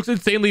definitely looks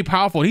insanely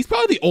powerful. He's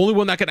probably the only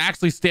one that can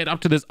actually stand up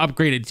to this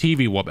upgraded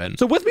TvWomen.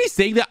 So with me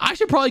saying that, I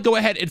should probably go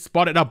ahead and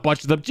spawn in a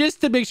bunch of them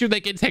just to make sure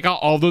they can take out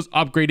all those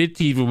upgraded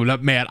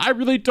TvWomen. Man, I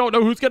really don't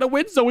know who's gonna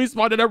win, so we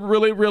spawned in a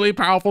really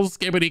powerful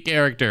Skibidi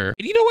character.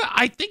 And you know what?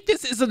 I think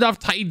this is enough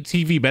Titan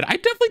TV, man. I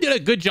definitely did a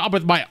good job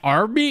with my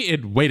army.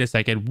 And wait a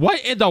second,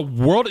 what in the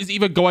world is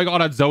even going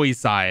on Zoe's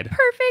side?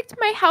 Perfect.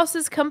 My house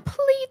is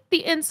complete.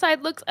 The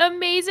inside looks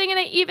amazing, and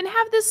I even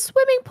have this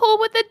swimming pool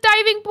with a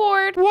diving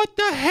board. What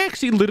the heck?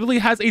 She literally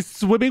has a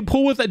swimming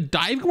pool with a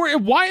diving board?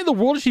 And why in the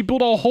world did she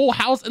build a whole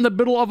house in the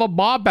middle of a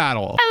mob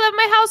battle? I love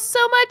my house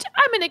so much.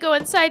 I'm gonna go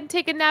inside and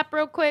take a nap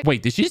real quick.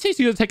 Wait, did she say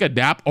she's gonna take a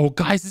nap? Oh,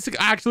 guys, this could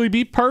actually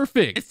be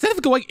perfect. Instead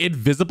of going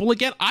invisible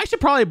again, I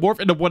should probably morph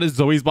into one of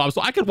Zoe's mobs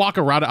so I can walk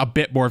around a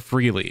bit more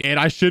freely. And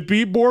I should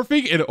be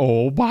morphing. And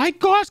oh my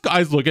gosh,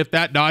 guys, look at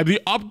that. Now I'm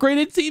the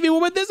upgraded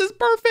TvWomen. This is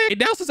perfect. And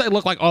now since I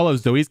look like all of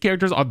Zoe's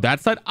characters on that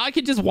side, I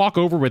can just walk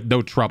over with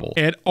no trouble.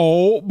 And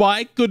oh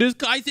my goodness,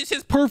 guys, this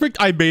is perfect.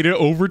 I made it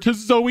over to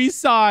Zoe's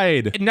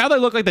side. And now that I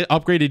look like the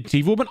upgraded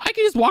TvWomen, I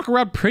can just walk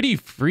around pretty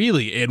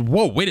freely. And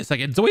whoa, wait a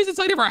second. Zoe's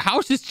inside of our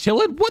house just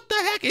chilling. What the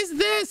heck is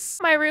this?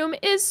 My room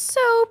is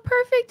so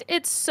perfect.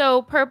 It's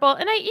so purple.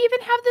 And I even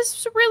have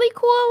this really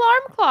cool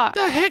alarm clock.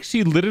 The heck?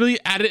 She literally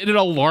added an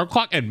alarm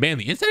clock. And man,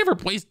 the inside of her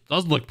place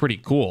does look pretty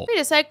cool. Wait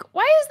a sec.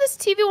 Why is this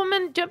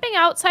TvWomen jumping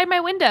outside my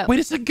window? Wait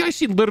a second, guys.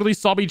 She literally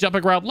saw me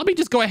jumping around. Let me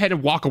just go ahead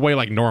and walk away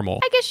like normal.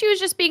 I guess she was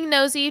just being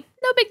nosy.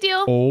 No big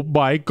deal. Oh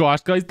my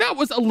gosh, guys. That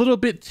was a little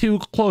bit too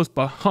close,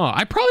 but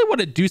I probably want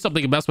to do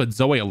something and mess with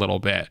Zoe a little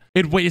bit.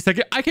 And wait a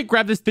second. I can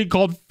grab this thing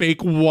called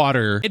fake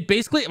water. And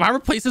basically, if I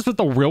replace this with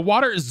the real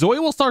water, Zoe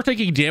will start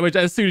taking damage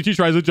as soon as she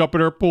tries to jump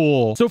in her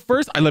pool. So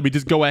first, let me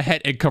just go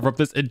ahead and cover up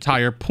this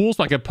entire pool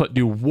so I can put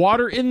new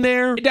water in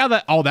there. And now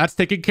that all that's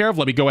taken care of,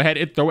 let me go ahead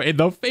and throw in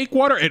the fake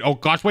water. And oh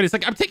gosh, wait a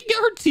second. I'm taking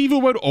out her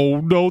TvWomen. Oh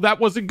no, that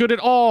wasn't good at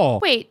all.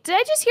 Wait, did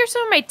I just hear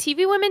some of my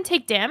TvWomen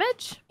take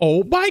damage?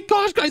 Oh my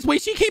gosh, guys.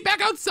 Wait, she came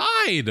back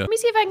outside. Let me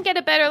see if I can get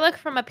a better look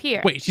from up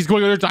here. Wait, she's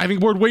going on her diving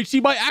board. Wait, she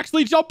might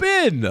actually jump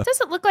in.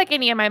 Doesn't look like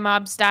any of my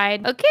mobs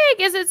died. Okay, I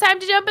guess it's time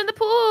to jump in the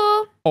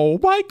pool. Oh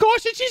my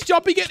gosh, and she's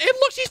jumping in. And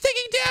look, she's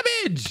taking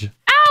damage.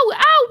 Ow,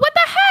 ow, what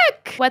the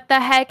heck? What the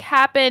heck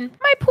happened?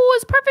 My pool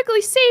was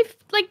perfectly safe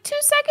like 2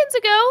 seconds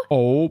ago.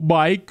 Oh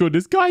my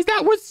goodness, guys,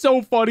 that was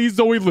so funny.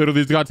 Zoe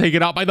literally just got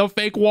taken out by the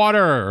fake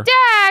water.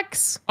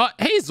 Daxx!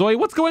 Hey, Zoe,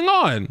 what's going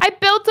on? I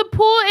built a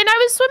pool and I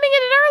was swimming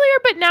in it earlier,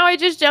 but now I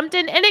just jumped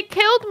in and it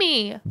killed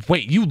me.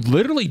 Wait, you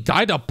literally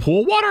died of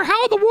pool water?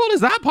 How in the world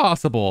is that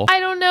possible? I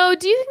don't know.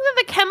 Do you think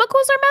that the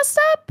chemicals are messed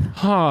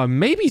up?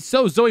 Maybe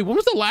so. Zoe, when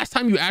was the last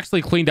time you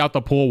actually cleaned out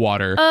the pool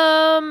water?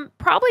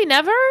 Probably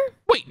never.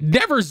 Wait,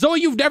 never? Zoe,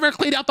 you've never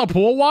cleaned out the pool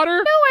pool water?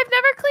 No, I've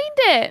never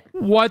cleaned it.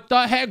 What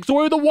the heck?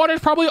 Zoe, the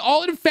water's probably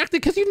all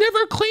infected because you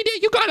never cleaned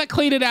it. You gotta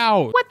clean it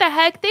out. What the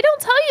heck? They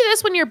don't tell you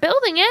this when you're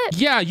building it.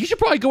 Yeah, you should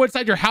probably go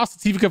inside your house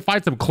and see if you can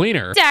find some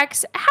cleaner.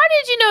 Daxx, how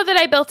did you know that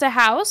I built a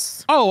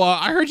house? Oh,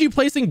 I heard you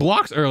placing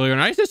blocks earlier,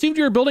 and I just assumed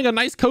you were building a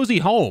nice, cozy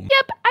home.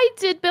 Yep, I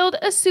did build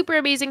a super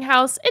amazing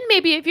house, and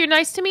maybe if you're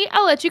nice to me,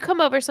 I'll let you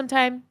come over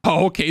sometime.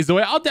 Oh, okay,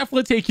 Zoe, I'll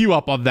definitely take you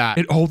up on that.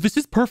 And oh, this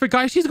is perfect,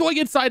 guys. She's going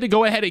inside to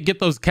go ahead and get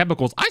those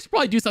chemicals. I should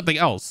probably do something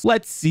else.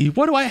 Let's see.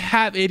 What do I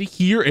have in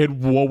here?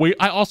 And whoa, wait,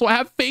 I also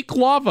have fake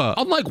lava.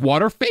 Unlike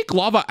water, fake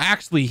lava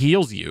actually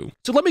heals you.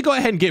 So let me go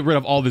ahead and get rid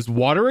of all this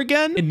water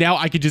again. And now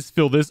I can just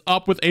fill this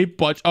up with a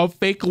bunch of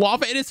fake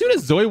lava. And as soon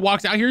as Zoe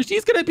walks out here,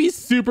 she's gonna be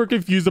super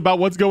confused about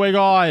what's going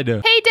on. Hey,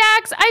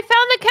 Daxx, I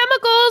found the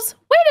chemicals.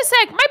 Wait a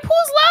sec, my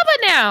pool's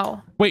lava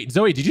now. Wait,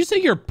 Zoe, did you say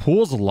your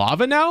pool's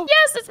lava now?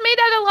 Yes, it's made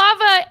out of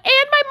lava,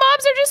 and my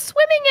mobs are just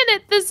swimming in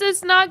it. This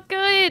is not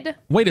good.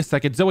 Wait a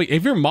second, Zoe,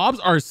 if your mobs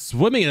are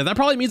swimming in it, that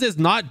probably means it's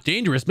not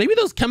dangerous. Maybe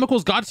those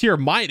chemicals got to your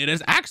mind and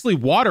it's actually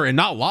water and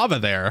not lava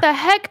there. The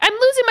heck? I'm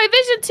losing my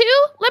vision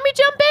too. Let me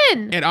jump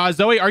in. And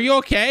Zoe, are you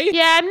okay?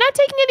 Yeah, I'm not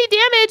taking any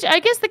damage. I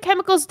guess the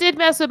chemicals did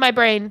mess with my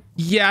brain.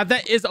 Yeah,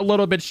 that is a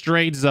little bit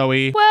strange,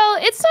 Zoe. Well,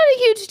 it's not a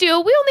huge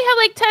deal. We only have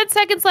like 10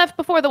 seconds left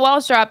before the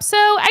walls drop, so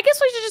I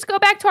guess we should just go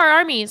back to our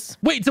armies.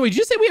 Wait, Zoe, did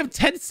you say we have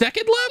 10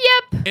 seconds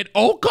left? Yep. And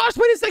oh gosh,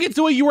 wait a second,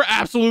 Zoe, you were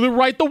absolutely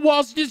right. The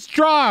walls just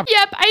dropped.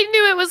 Yep, I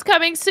knew it was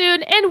coming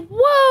soon. And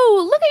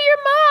whoa, look at your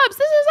mobs.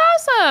 This is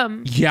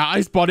awesome. Yeah,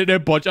 I spotted a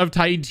bunch of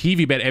Titan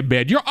TvWomen, and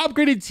man, your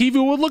upgraded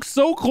TV would look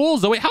so cool,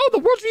 Zoe. How in the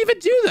world did you even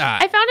do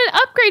that? I found an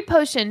upgrade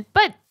potion,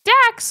 but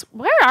Daxx,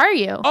 where are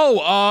you?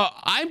 Oh,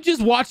 I'm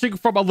just watching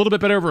from a little bit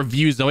better of a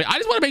view, Zoe. I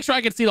just want to make sure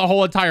I can see the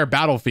whole entire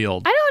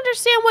battlefield. I don't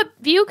understand what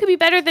view could be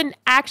better than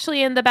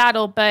actually in the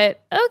battle,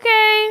 but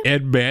okay.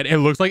 And man, it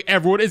looks like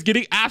everyone is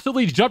getting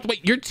absolutely jumped.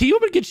 Wait, your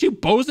TvWomen can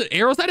shoot bows and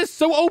arrows? That is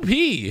so OP.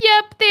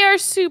 Yep, they are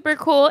super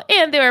cool,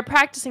 and they were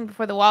practicing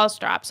before the walls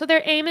dropped, so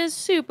their aim is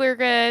super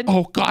good.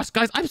 Oh gosh,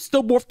 guys, I'm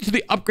still morphed to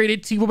the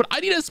upgraded TvWomen. I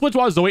need to switch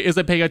while Zoe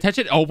isn't paying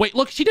attention. Oh wait,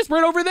 look, she just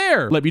ran over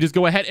there. Let me just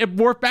go ahead and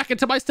morph back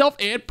into myself,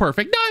 and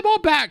perfect. Now I'm all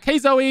back. Hey,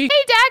 Zoe. Hey,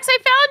 Daxx, I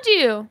found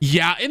you.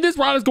 Yeah, and this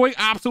round is going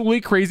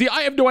absolutely crazy.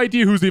 I have no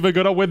idea who's even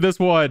gonna win this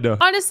one.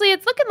 Honestly,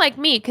 it's looking like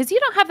me, because you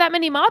don't have that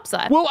many mobs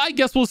left. Well, I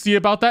guess we'll see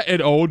about that.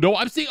 And oh no,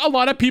 I'm seeing a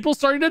lot of people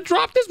starting to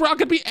drop. This round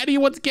could be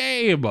anyone's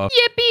game. Yippee,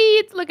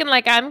 it's looking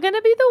like I'm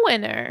gonna be the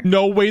winner.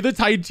 No way the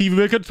Titan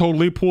TvWomen could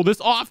totally pull this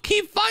off.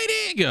 Keep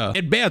fighting.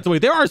 And man, Zoe,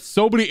 there are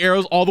so many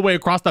arrows all the way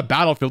across the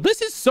battlefield.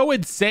 This is so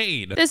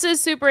insane. This is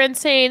super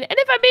insane. And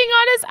if I'm being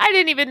honest, I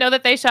didn't even know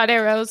that they shot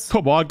arrows.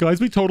 Come on, guys.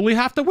 We totally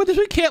have to win this.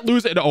 We can't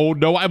lose. And oh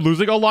no, I'm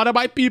losing a lot of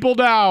my people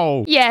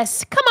now.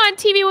 Yes, come on,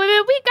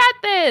 TvWomen, we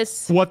got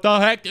this. What the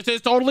heck? This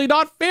is totally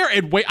not fair.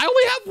 And wait, I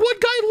only have one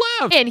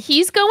guy left. And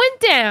he's going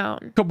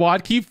down. Come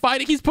on, keep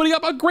fighting. He's putting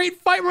up a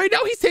great fight right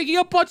now. He's taking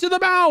a bunch of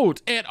them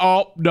out. And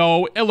oh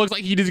no, it looks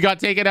like he just got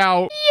taken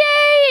out.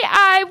 Yay,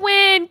 I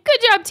win. Good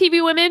job,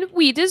 TvWomen.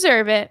 We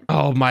deserve it.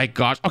 Oh my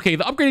gosh. Okay,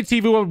 the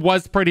upgraded TvWomen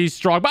was pretty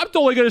strong, but I'm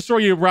totally going to show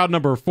you round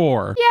number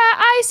 4. Yeah,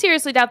 I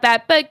seriously doubt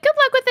that, but good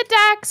luck with it,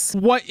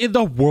 Daxx. What in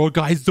the world,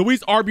 guys?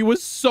 Zoe's army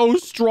was so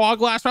strong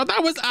last round.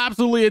 That was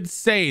absolutely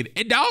insane.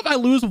 And now if I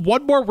lose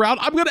one more round,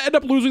 I'm going to end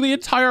up losing the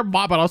entire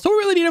mob battle. So we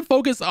really need to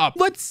focus up.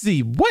 Let's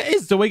see. What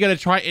is Zoe going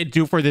to try and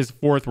do for this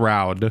 4th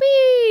round?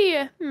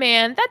 Whee!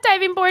 Man, that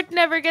diving board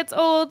never gets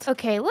old.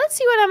 Okay, let's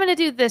see what I'm going to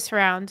do this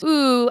round.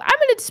 Ooh, I'm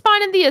going to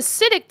spawn in the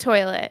acidic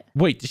toilet.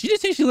 Wait, did she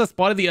just say she's going to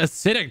spawn in the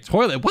acidic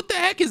toilet? What the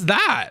heck is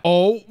that?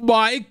 Oh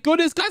my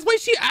goodness, guys. Wait,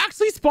 she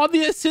actually spawned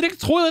the acidic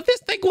toilet. This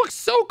thing looks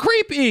so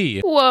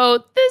creepy. Whoa,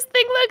 this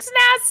thing looks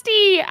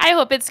nasty. I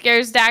hope it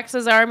scares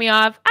Dax's army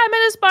off. I'm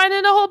going to spawn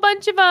in a whole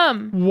bunch of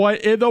them.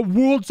 What in the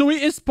world?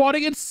 Zoe is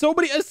spawning in so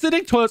many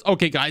acidic toilets.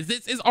 Okay, guys,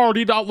 this is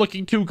already not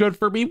looking too good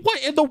for me.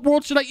 What in the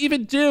world should I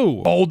even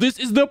do? Oh, this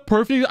is the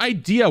perfect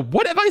idea.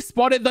 What if I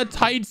spotted the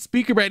Titan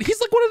Speakerman?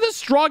 He's like one of the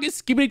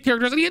strongest Skibidi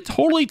characters, and he can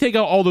totally take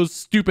out all those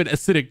stupid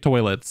acidic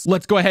toilets.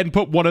 Let's go ahead and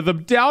put one of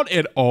them down,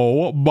 and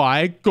oh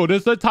my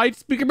goodness, the Titan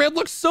Speakerman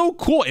looks so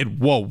cool. And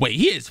whoa, wait,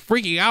 he is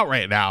freaking out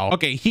right now.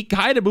 Okay, he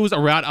kind of moves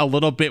around a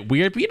little bit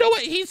weird, but you know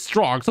what? He's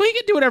strong, so he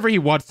can do whatever he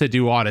wants to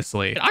do,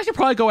 honestly. And I should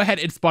probably go ahead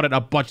and spot a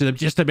bunch of them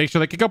just to make sure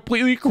they can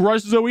completely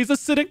crush Zoe's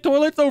acidic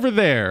toilets over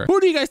there. Who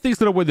do you guys think is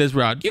going to win this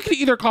round? You can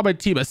either comment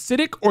Team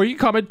Acidic or you can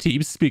comment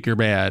Team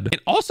Speakerman.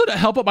 And also to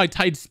help out my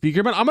Titan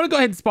Speakerman, I'm going to go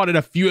ahead and spot in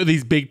a few of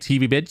these big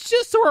TvWomen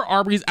just so our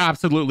army is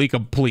absolutely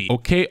complete.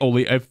 Okay,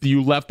 only a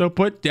few left to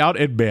put down,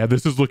 and man,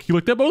 this is looking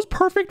like the most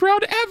perfect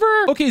round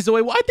ever. Okay,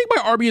 Zoe, well, I think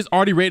my army is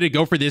already ready to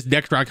go for this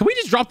next round. Can we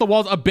just drop the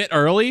walls a bit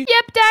early?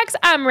 Yep, Daxx,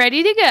 I'm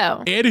ready to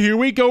go. And here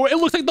we go. It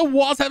looks like the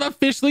walls have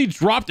officially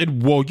dropped,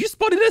 and whoa, you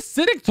spotted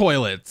acidic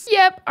toilets.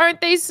 Yep,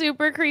 aren't they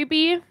super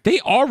creepy? They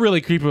are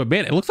really creepy, but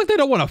man, it looks like they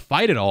don't want to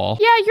fight at all.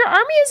 Yeah, your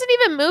army isn't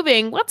even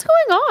moving. What's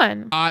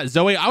going on?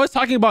 Zoe, I was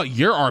talking about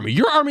your army. Zoe,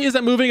 your army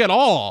isn't moving at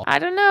all. I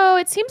don't know.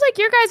 It seems like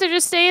your guys are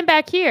just staying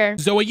back here.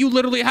 Zoe, you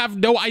literally have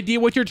no idea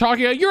what you're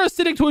talking about. Your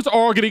acidic toilets are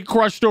all getting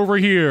crushed over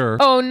here.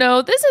 Oh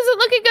no, this isn't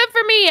looking good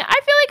for me. I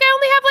feel like I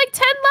only have like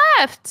 10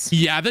 left.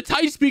 Yeah, the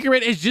Titan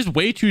Speakerman is just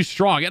way too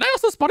strong. And I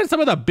also spotted some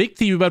of the big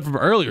TvWomen from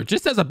earlier,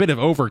 just as a bit of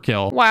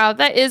overkill. Wow,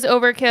 that is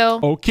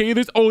overkill. Okay,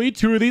 there's only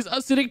 2 of these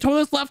acidic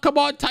toilets left. Come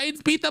on,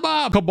 Titans, beat them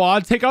up. Come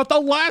on, take out the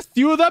last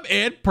few of them.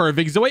 And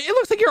perfect, Zoe. It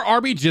looks like your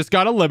army just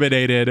got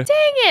eliminated.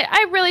 Dang it,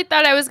 I really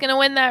thought I was gonna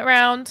win that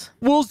round.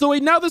 Well, Zoe,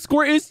 now the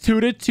score is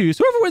 2-2.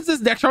 So whoever wins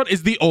this next round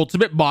is the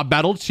ultimate mob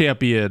battle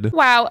champion.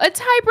 Wow, a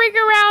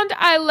tiebreaker round.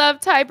 I love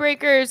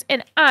tiebreakers,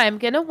 and I'm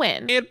gonna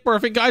win. And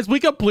perfect, guys. We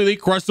completely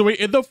crushed Zoe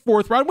in the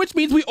 4th round, which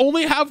means we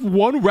only have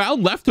 1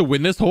 round left to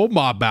win this whole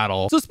mob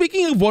battle. So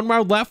speaking of 1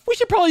 round left, we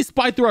should probably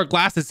spy through our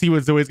glass to see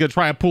what Zoe's gonna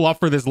try and pull off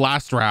for this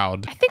last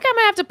round. I think I'm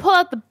gonna have to pull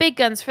out the big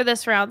guns for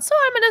this round, so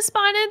I'm gonna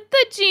spawn in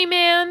the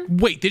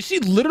Gman. Wait, did she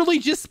literally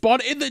just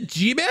spawn in the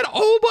Gman?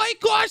 Oh my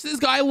gosh, this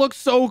guy looks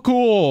so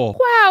cool.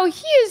 Wow,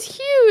 he is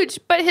huge,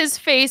 but his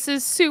face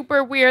is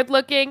super weird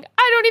looking.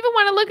 I don't even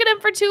want to look at him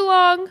for too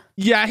long.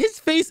 Yeah, his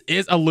face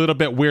is a little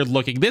bit weird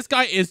looking. This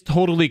guy is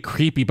totally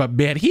creepy, but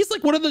man, he's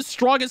like one of the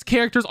strongest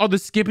characters on the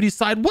Skibidi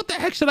side. What the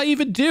heck should I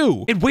even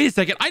do? And wait a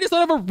second, I just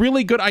thought of a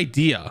really good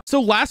idea. So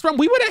last round,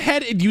 we went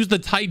ahead and used the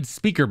Titan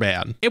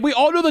Speakerman. And we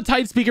all know the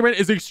Titan Speakerman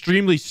is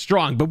extremely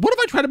strong, but what if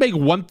I try to make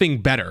one thing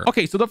better?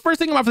 Okay, so the first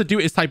thing I'm gonna have to do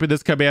is type in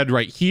this command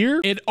right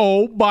here. And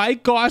oh my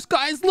gosh,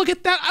 guys, look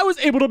at that. I was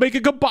able to make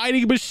a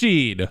combining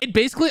machine. And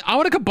basically, I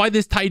want to combine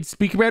this Titan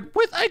Speakerman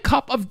with a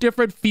couple of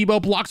different female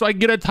blocks so I can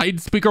get a Titan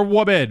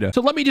Speakerwoman. So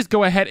let me just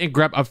go ahead and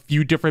grab a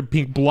few different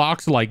pink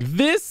blocks like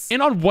this.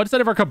 And on one side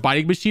of our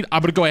combining machine,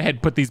 I'm gonna go ahead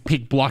and put these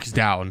pink blocks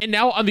down. And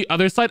now on the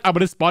other side, I'm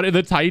gonna spawn in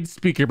the Titan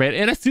Speakerman.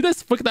 And as soon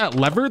as I flick that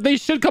lever, they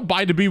should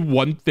combine to be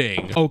one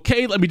thing.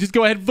 Okay, let me just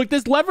go ahead and flick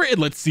this lever and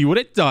let's see what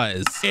it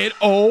does. And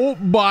oh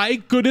my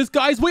goodness,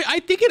 guys, wait, I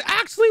think it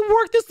actually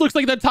worked. This looks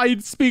like the Titan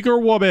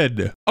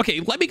Speakerwoman. Okay,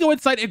 let me go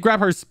inside and grab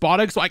her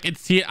spawning so I can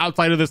see it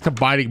outside of this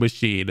combining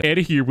machine. And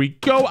here we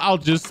go. I'll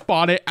just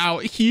spawn it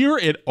out here.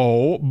 And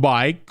oh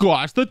my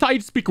gosh, the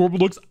Titan Speakerwoman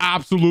looks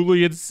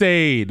absolutely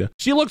insane.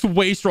 She looks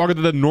way stronger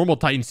than the normal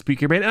Titan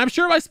Speakerman. And I'm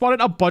sure if I spawned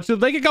a bunch of them,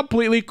 they can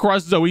completely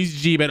crush Zoe's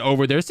Gman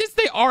over there since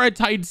they are a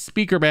Titan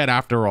Speakerman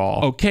after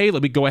all. Okay,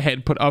 let me go ahead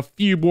and put a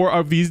few more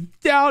of these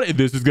down. And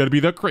this is going to be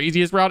the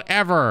craziest round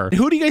ever. And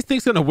who do you guys think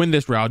is going to win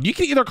this round? You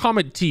can either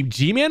comment Team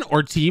Gman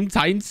or Team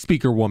Titan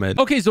Speakerwoman.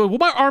 Okay, so well,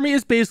 my army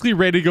is basically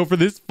ready to go for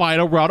this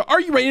final round. Are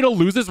you ready to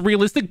lose this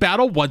realistic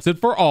battle once and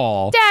for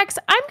all? Daxx,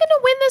 I'm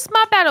gonna win this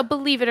mob battle,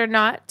 believe it or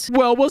not.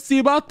 Well, we'll see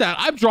about that.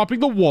 I'm dropping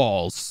the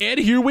walls. And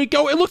here we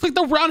go. It looks like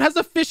the round has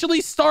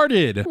officially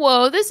started.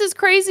 Whoa, this is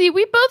crazy.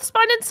 We both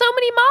spawned in so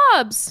many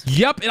mobs.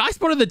 Yep, and I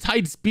spawned in the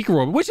Titan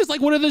Speakerwoman, which is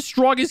like one of the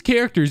strongest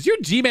characters. Your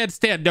Gman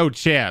stand no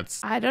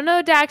chance. I don't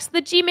know, Daxx.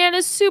 The Gman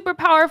is super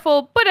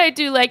powerful, but I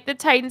do like the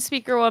Titan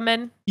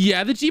Speakerwoman.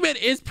 Yeah, the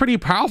Gman is pretty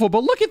powerful,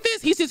 but look at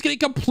this. He's just getting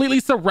completely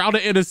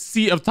surrounded in a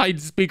sea of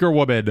Titan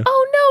Speakerwoman.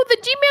 Oh no, the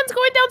Gman's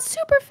going down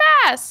super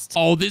fast.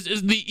 Oh, this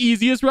is the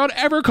easiest round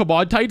ever. Come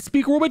on, Titan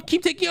Speakerwoman.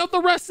 Keep taking out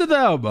the rest of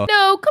them.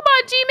 No, come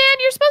on,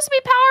 Gman. You're supposed to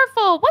be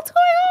powerful. What's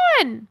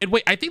going on? And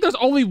wait, I think there's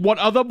only one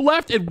of them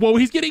left. And whoa,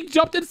 he's getting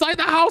jumped inside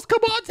the house.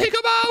 Come on, take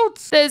him out.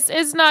 This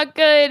is not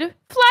good.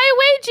 Fly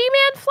away,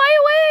 Gman.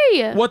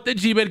 Fly away. What the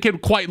Gman can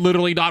quite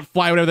literally not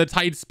fly whenever the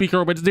Titan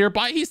Speakerwoman's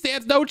nearby. He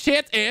stands no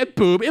chance. And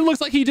boom, it looks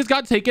like he just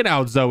got taken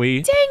out,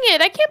 Zoe. Dang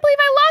it. I can't believe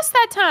I lost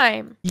that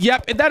time.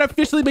 Yep, and that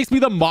officially makes me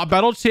the mob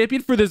battle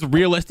champion for this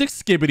realistic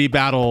Skibidi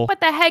battle. What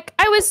the heck?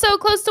 I was so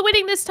close to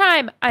winning this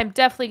time. I'm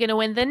definitely going to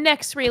win the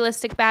next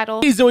realistic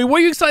battle. Hey, Zoe, were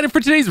you excited for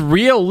today's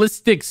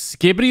realistic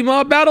Skibidi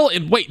mob battle?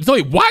 And wait,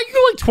 Zoe, why are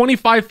you like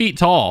 25 feet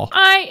tall?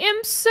 I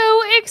am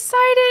so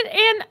excited,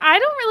 and I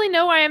don't really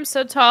know why I'm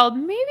so tall.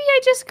 Maybe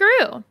I just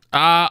grew.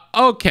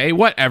 Okay,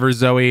 whatever,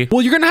 Zoe.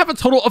 Well, you're gonna have a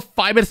total of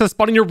 5 minutes to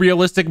spawn in your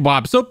realistic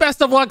mob, so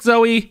best of luck,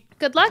 Zoe.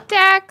 Good luck,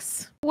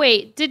 Daxx.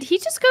 Wait, did he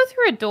just go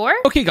through a door?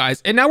 Okay,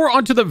 guys, and now we're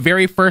on to the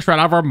very first round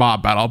of our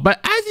mob battle. But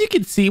as you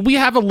can see, we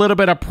have a little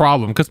bit of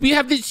problem because we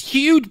have this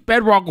huge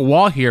bedrock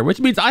wall here, which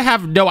means I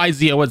have no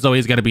idea what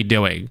Zoe's going to be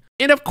doing.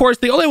 And of course,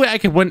 the only way I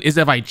can win is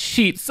if I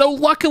cheat. So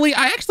luckily,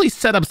 I actually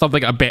set up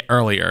something a bit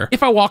earlier.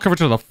 If I walk over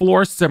to the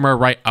floor simmer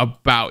right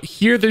about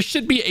here, there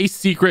should be a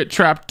secret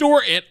trap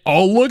door. And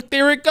oh, look,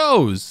 there it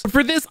goes.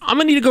 For this, I'm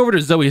gonna need to go over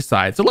to Zoe's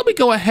side. So let me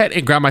go ahead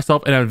and grab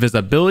myself an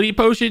invisibility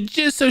potion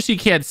just so she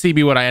can't see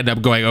me when I end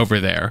up going over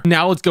there.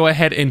 Now let's go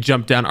ahead and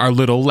jump down our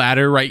little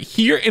ladder right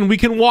here and we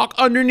can walk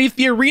underneath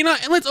the arena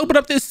and let's open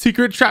up this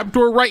secret trap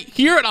door right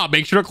here and I'll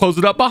make sure to close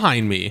it up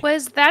behind me.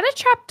 Was that a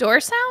trap door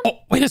sound? Oh,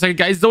 wait a second,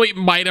 guys. Zoe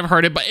might have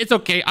heard it, but it's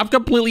okay. I'm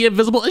completely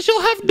invisible and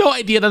she'll have no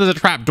idea that there's a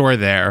trap door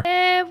there.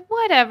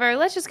 Whatever,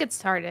 let's just get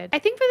started. I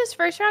think for this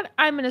first round,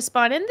 I'm gonna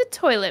spawn in the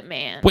Toilet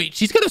Man. Wait,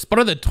 she's gonna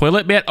spawn in the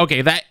Toilet Man?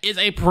 Okay, that is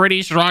a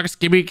pretty strong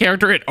Skibidi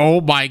character. And oh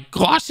my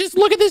gosh, just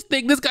look at this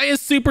thing. This guy is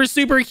super,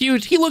 super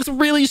huge. He looks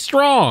really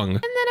strong.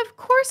 And then, of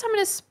course, I'm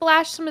gonna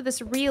splash some of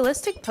this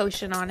realistic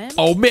potion on him.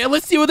 Oh man,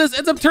 let's see what this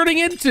ends up turning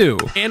into.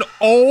 And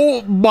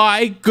oh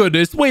my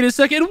goodness, wait a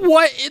second.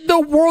 What in the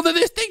world did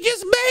this thing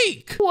just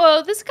make?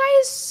 Whoa, this guy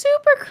is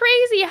super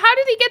crazy. How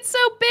did he get so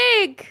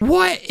big?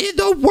 What in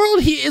the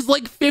world? He is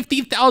like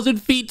 50,000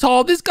 feet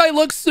tall. This guy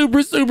looks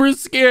super, super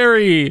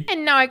scary.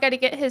 And now I gotta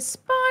get his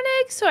spawn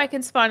egg so I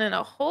can spawn in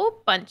a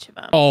whole bunch of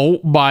them. Oh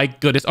my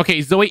goodness. Okay,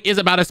 Xoe is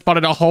about to spawn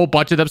in a whole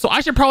bunch of them, so I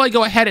should probably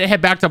go ahead and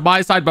head back to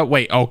my side. But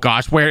wait, oh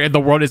gosh, where in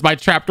the world is my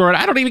trapdoor? And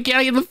I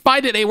can't even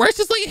find it anywhere. It's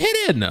just like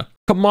hidden.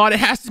 Come on, it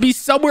has to be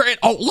somewhere.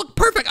 Oh, look,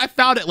 perfect. I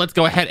found it. Let's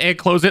go ahead and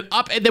close it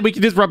up, and then we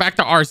can just run back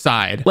to our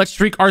side. Let's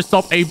drink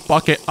ourselves a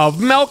bucket of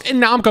milk, and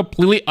now I'm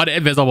completely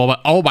uninvisible.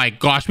 But oh my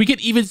gosh, we can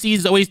even see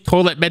Zoe's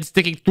toilet men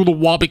sticking through the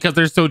wall because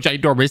they're so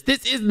ginormous.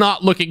 This is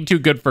not looking too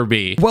good for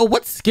me. Well,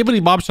 what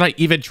Skibidi Mob should I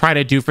even try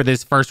to do for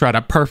this first round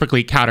to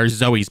perfectly counter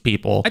Zoe's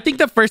people? I think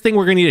the first thing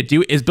we're gonna need to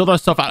do is build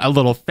ourselves out a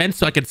little fence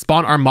so I can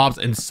spawn our mobs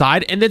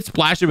inside and then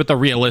splash it with a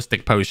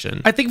realistic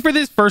potion. I think for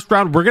this first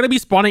round, we're gonna be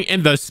spawning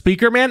in the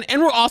Speakerman,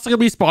 and we're also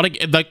gonna be spawning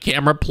in the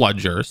Camera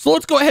Plunger. So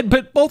let's go ahead and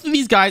put both of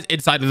these guys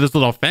inside of this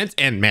little fence.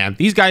 And man,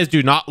 these guys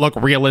do not look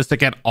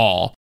realistic at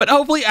all. But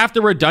hopefully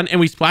after we're done and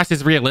we splash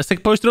this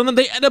realistic potion on them,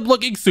 they end up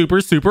looking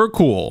super, super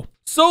cool.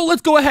 So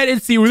let's go ahead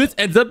and see where this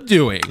ends up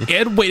doing.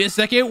 And wait a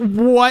second,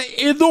 what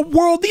in the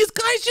world? These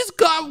guys just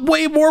got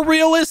way more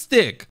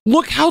realistic.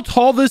 Look how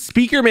tall this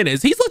Speakerman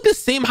is. He's like the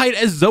same height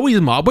as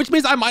Zoe's mob, which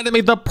means I might have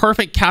made the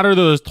perfect counter to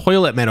those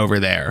toilet men over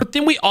there. But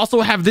then we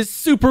also have this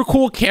super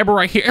cool camera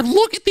right here. And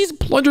look at these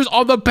plungers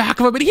on the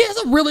back of him. And he has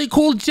a really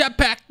cool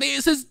jetpack.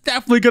 This is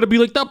definitely going to be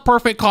like the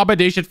perfect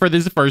combination for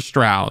this first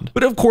round.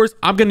 But of course,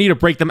 I'm going to need to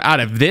break them out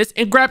of this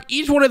and grab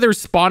each one of their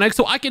spawn eggs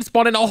so I can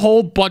spawn in a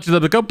whole bunch of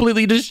them to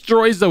completely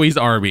destroy Zoe's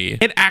army.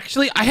 And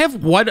actually, I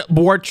have one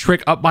more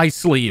trick up my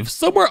sleeve.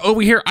 Somewhere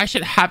over here, I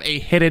should have a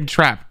hidden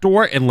trap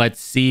door, and let's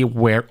see,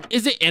 where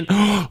is it? And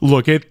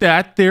look at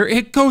that, there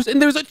it goes,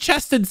 and there's a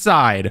chest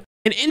inside.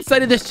 And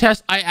inside of this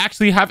chest, I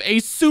actually have a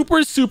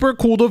super, super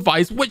cool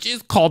device, which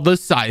is called the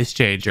size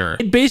changer.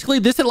 And basically,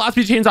 this allows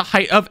me to change the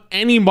height of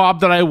any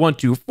mob that I want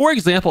to. For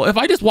example, if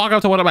I just walk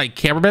up to one of my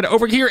cameramen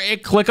over here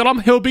and click on him,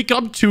 he'll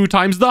become 2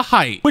 times the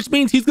height, which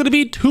means he's going to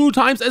be 2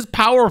 times as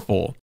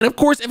powerful. And of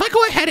course, if I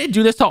go ahead and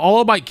do this to all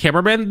of my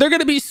cameramen, they're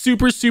going to be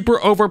super,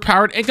 super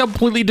overpowered and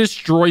completely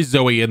destroy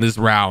Xoe in this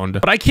round.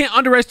 But I can't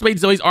underestimate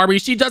Zoe's army.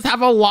 She does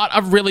have a lot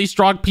of really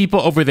strong people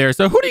over there.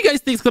 So who do you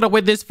guys think is going to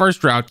win this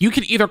first round? You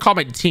can either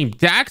comment Team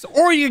Daxx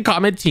or you can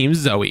comment Team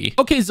Xoe.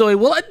 Okay, Xoe,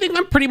 well, I think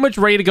I'm pretty much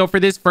ready to go for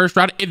this first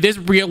round in this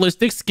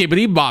realistic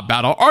Skibidi Mob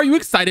battle. Are you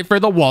excited for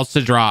the walls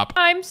to drop?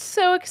 I'm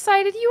so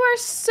excited. You are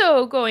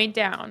so going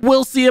down.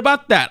 We'll see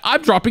about that.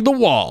 I'm dropping the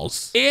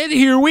walls. And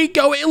here we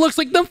go. It looks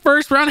like the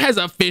first round has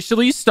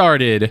officially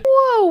started.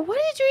 Whoa, what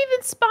did you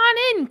even spawn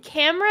in?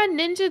 Camera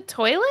Ninja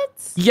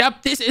Toilets?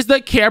 Yep, this is the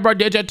Camera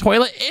Ninja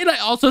Toilet, and I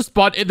also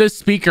spawned in the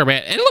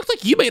Speakerman. And it looks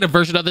like you made a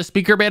version of the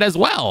Speakerman as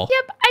well.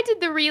 Yep, I did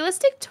the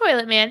realistic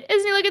Toilet Man.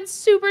 Isn't he looking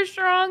super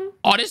strong?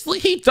 Honestly,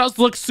 he does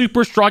look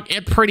super strong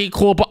and pretty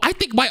cool, but I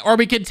think my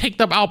army can take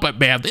them out. But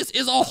man, this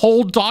is a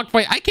whole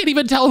dogfight. I can't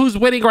even tell who's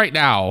winning right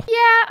now.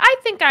 Yeah, I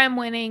think I'm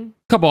winning.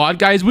 Come on,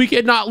 guys, we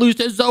cannot lose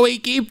to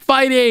Xoe. Keep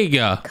fighting.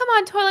 Come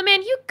on, Toilet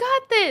Man, you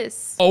got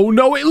this. Oh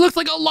no, it looks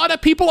like a lot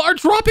of people are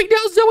dropping now,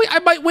 Xoe.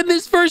 I might win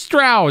this first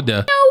round. No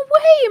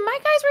way, my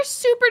guys were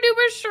super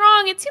duper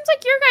strong. It seems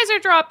like your guys are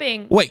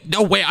dropping. Wait,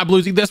 no way, I'm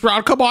losing this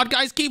round. Come on,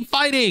 guys, keep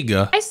fighting.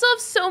 I still have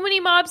so many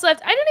mobs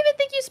left. I don't even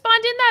think you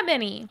spawned in that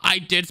many. I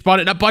did spawn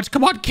in a bunch.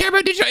 Come on,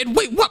 Camera Ninja. And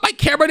wait, what? My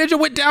Camera Ninja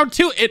went down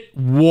too.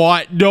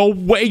 What? No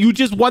way, you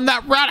just won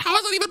that round. How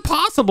is that even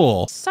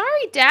possible?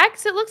 Sorry,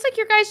 Daxx. It looks like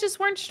your guys just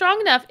weren't strong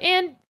enough.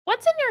 And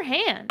what's in your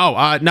hand?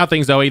 Oh,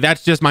 nothing, Xoe.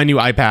 That's just my new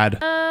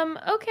iPad.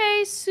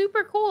 Okay,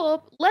 super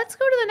cool. Let's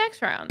go to the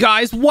next round.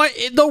 Guys, what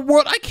in the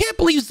world? I can't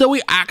believe Xoe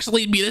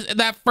actually beat us in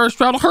that first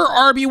round. Her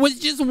army was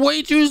just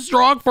way too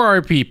strong for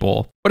our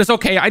people. But it's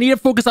okay. I need to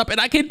focus up, and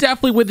I can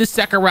definitely win the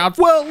second round.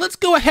 Well, let's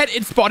go ahead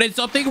and spawn in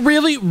something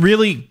really,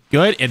 really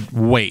good. And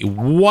wait,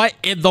 what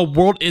in the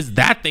world is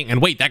that thing?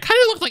 And wait, that kind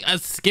of looks like a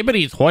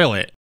Skibidi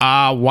Toilet.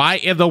 Why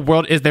in the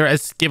world is there a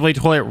Skibidi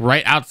Toilet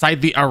right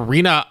outside the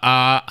arena?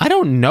 I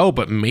don't know,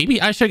 but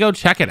maybe I should go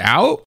check it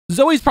out.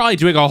 Zoe's probably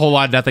doing a whole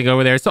lot of nothing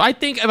over there, so I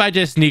think if I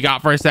just sneak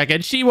out for a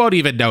second, she won't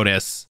even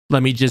notice.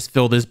 Let me just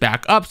fill this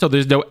back up so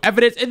there's no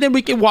evidence, and then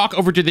we can walk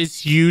over to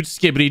this huge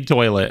Skibidi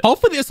Toilet.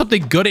 Hopefully there's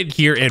something good in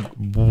here.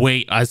 And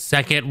wait a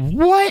second,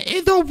 what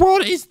in the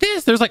world is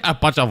this? There's like a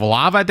bunch of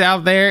lava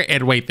down there,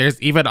 and wait,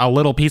 there's even a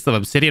little piece of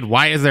obsidian.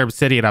 Why is there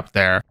obsidian up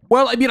there?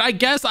 Well, I mean, I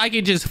guess I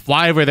can just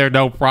fly over there,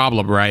 no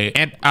problem, right?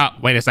 And,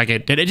 wait a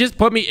second. Did it just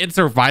put me in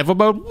survival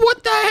mode?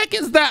 What the heck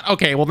is that?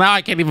 Okay, well, now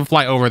I can't even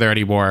fly over there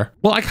anymore.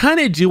 Well, I kind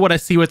of do want to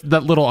see what's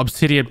that little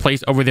obsidian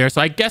place over there. So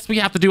I guess we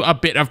have to do a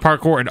bit of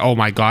parkour. And oh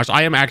my gosh,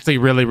 I am actually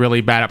really,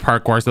 really bad at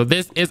parkour. So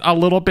this is a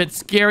little bit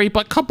scary,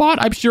 but come on,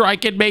 I'm sure I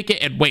can make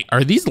it. And wait,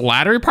 are these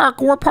ladder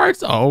parkour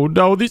parts? Oh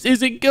no, this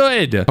isn't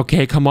good.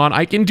 Okay, come on,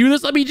 I can do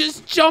this. Let me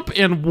just jump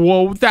in.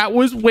 Whoa, that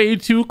was way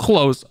too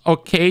close.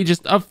 Okay,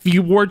 just a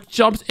few more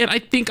jumps and I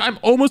think I'm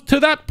almost to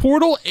that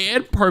portal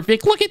and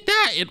perfect. Look at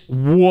that.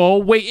 Whoa,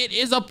 wait, it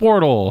is a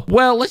portal.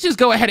 Well, let's just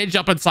go ahead and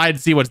jump inside and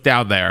see what's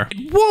down there.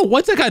 Whoa,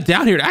 once I got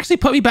down here, it actually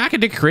put me back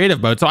into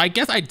creative mode. So I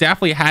guess I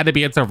definitely had to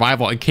be in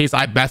survival in case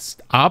I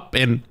messed up.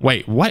 And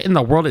wait, what in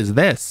the world is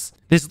this?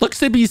 This looks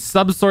to be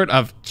some sort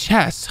of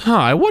chest, huh?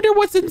 I wonder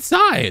what's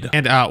inside.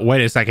 And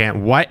wait a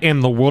second, what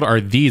in the world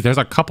are these? There's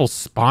a couple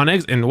spawn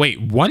eggs, and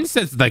wait, one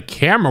says the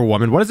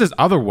Camerawoman. What is this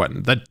other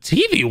one? The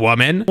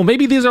TvWomen? Well,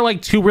 maybe these are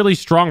like two really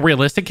strong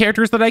realistic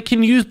characters that I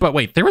can use, but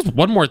wait, there was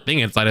one more thing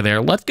inside of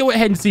there. Let's go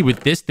ahead and see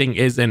what this thing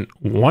is. An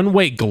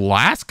one-way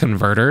glass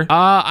converter.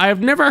 I've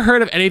never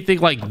heard of anything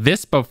like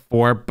this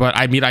before, but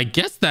I mean, I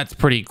guess that's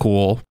pretty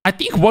cool. I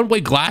think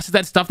one-way glass is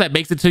that stuff that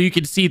makes it so you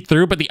can see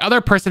through, but the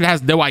other person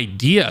has no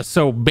idea.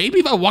 So maybe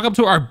if I walk up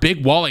to our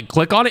big wall and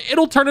click on it,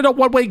 it'll turn into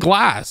one-way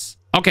glass.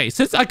 Okay,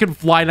 since I can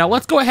fly now,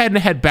 let's go ahead and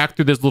head back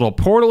through this little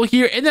portal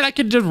here, and then I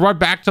can just run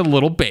back to the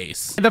little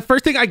base. And the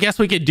first thing I guess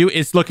we can do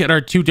is look at our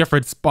two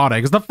different spawn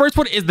eggs. The first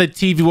one is the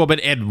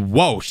TvWoman, and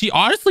whoa, she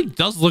honestly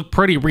does look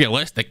pretty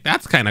realistic.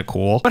 That's kind of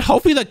cool. But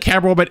hopefully the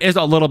Camerawoman is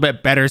a little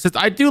bit better, since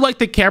I do like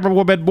the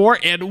Camerawoman more.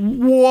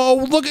 And whoa,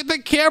 look at the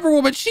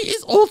Camerawoman. She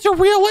is ultra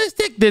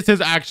realistic. This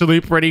is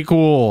actually pretty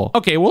cool.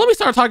 Okay, well, let me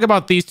start talking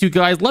about these two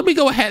guys. Let me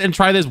go ahead and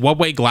try this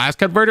one-way glass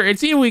converter and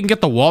see if we can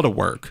get the wall to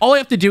work. All I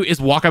have to do is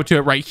walk up to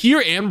it right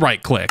here and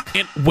right click.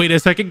 And wait a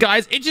second,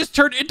 guys, it just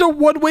turned into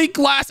one-way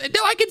glass, and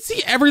now I can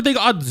see everything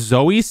on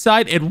Zoe's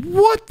side. And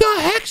what the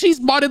heck,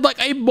 she's modded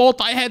like a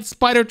multi-head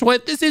spider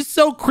toilet. This is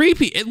so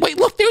creepy. And wait,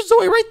 look, there's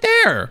Zoe right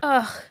there.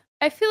 Ugh,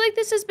 I feel like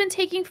this has been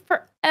taking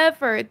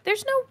forever.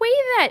 There's no way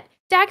that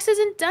Daxx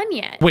isn't done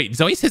yet. Wait,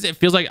 Zoe says it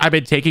feels like I've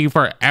been taking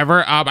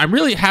forever. I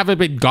really haven't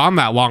been gone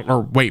that long.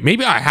 Or wait,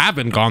 maybe I have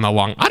been gone that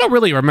long. I don't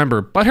really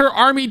remember, but her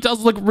army does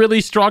look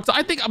really strong. So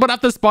I think I'm gonna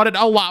have to spawn in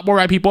a lot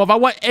more people if I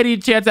want any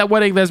chance at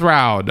winning this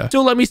round.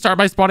 So let me start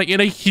by spawning in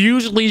a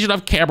huge legion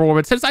of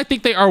Camerawomen, since I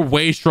think they are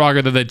way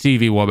stronger than the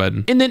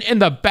TvWoman. And then in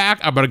the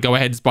back, I'm gonna go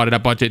ahead and spawn in a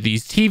bunch of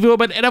these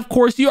TvWomen. And of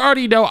course, you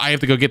already know I have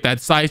to go get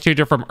that size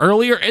changer from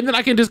earlier, and then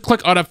I can just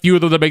click on a few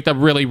of them to make them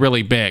really,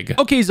 really big.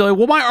 Okay, Zoe,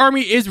 well, my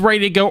army is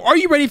ready to go. Are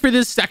you ready for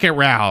this second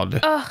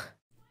round?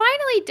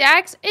 Finally,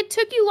 Daxx. It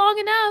took you long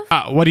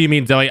enough. What do you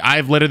mean, Zoe?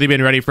 I've literally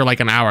been ready for like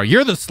an hour.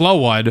 You're the slow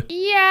one.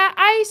 Yeah,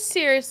 I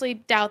seriously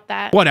doubt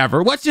that.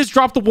 Whatever. Let's just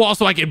drop the wall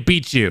so I can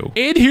beat you.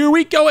 And here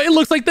we go. It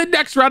looks like the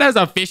next round has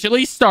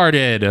officially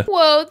started.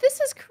 Whoa, this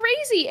is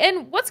crazy.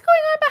 And what's going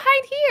on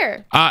behind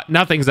here?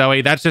 Nothing,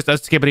 Zoe. That's just a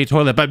Skibidi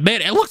Toilet. But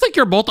man, it looks like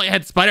your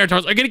multi-head spider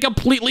toes are getting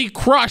completely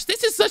crushed.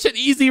 This is such an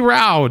easy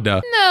round.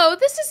 No,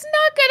 this is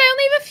not good. I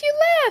only have a few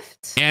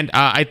left. And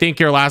I think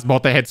your last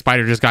multi-head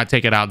spider just got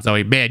taken out,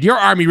 Zoe. Man, your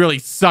army really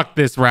sucked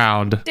this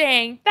round.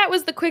 Dang, that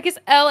was the quickest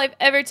L I've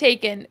ever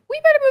taken.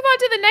 We better move on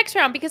to the next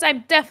round because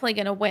I'm definitely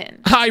gonna win.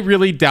 I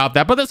really doubt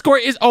that, but the score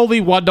is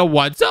only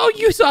 1-1, so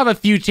you still have a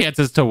few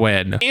chances to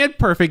win. And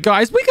perfect,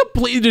 guys. We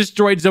completely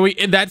destroyed Zoe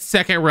in that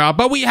second round,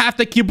 but we have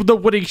to keep the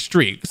winning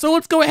streak. So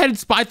let's go ahead and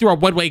spy through our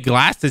one-way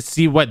glass to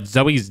see what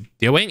Zoe's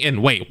doing.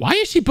 And wait, why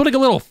is she building a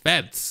little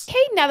fence? Okay,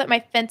 now that my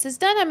fence is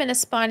done, I'm gonna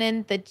spawn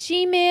in the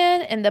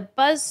Gman and the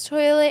Buzz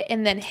Toilet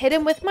and then hit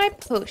him with my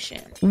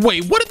potion.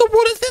 Wait, what in the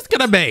world is this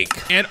gonna make?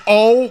 And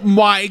oh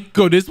my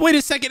goodness, wait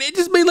a second, it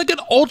just made like an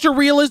ultra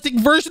realistic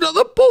version of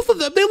the both of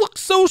them. They look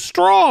so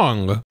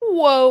strong.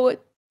 Whoa,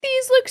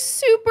 these look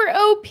super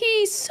OP,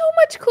 so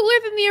much cooler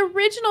than the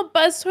original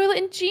Buzz Toilet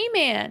and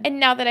Gman. And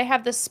now that I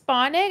have the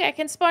spawn egg, I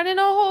can spawn in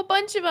a whole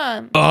bunch of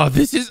them. Oh,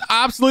 this is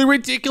absolutely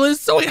ridiculous.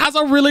 So it has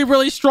a really,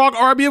 really strong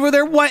army over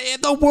there. What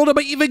in the world am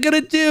I even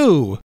gonna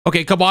do?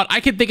 Okay, come on.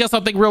 I can think of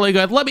something really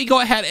good. Let me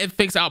go ahead and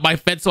fix out my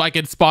fence so I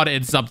can spawn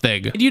in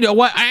something. And you know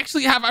what? I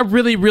actually have a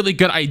really, really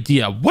good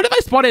idea. What if I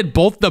spawn in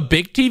both the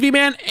big TV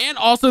man and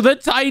also the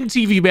tiny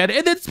TV man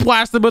and then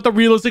splash them with a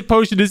realistic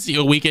potion to see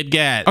what we can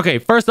get? Okay,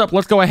 first up,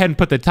 let's go ahead and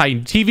put the tiny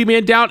TV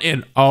man down.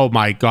 And oh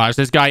my gosh,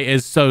 this guy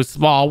is so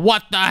small.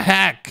 What the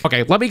heck?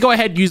 Okay, let me go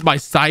ahead and use my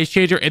size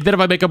changer. And then if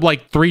I make him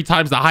like 3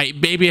 times the height,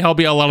 maybe he'll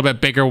be a little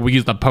bit bigger when we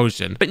use the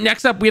potion. But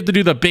next up, we have to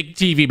do the big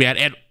TV man.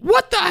 And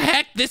what the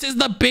heck? This is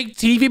the big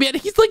TV man.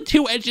 He's like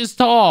 2 inches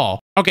tall.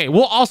 Okay,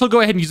 we'll also go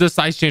ahead and use a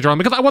size changer on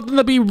because I want them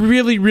to be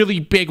really, really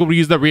big when we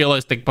use the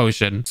realistic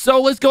potion. So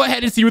let's go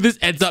ahead and see what this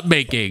ends up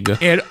making.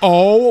 And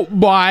oh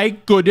my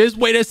goodness,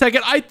 wait a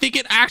second. I think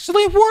it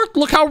actually worked.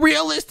 Look how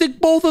realistic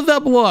both of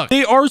them look.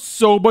 They are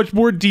so much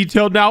more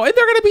detailed now, and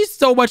they're going to be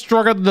so much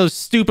stronger than those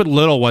stupid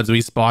little ones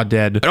we spawned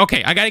in. But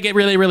okay, I got to get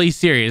really, really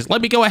serious.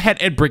 Let me go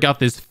ahead and break out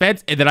this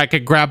fence, and then I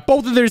can grab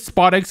both of their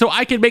spawn eggs so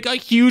I can make a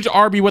huge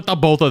army with the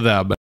both of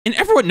them. And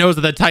everyone knows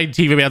that the Titan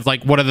TvMan's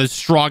like one of the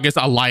strongest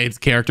alliance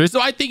characters, so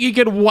I think he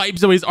can wipe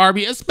Zoe's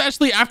army,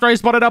 especially after I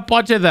spotted a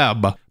bunch of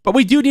them. But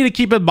we do need to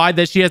keep in mind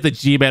that she has the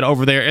Gman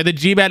over there, and the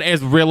Gman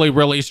is really,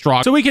 really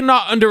strong, so we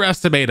cannot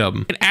underestimate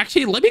him. And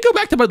actually, let me go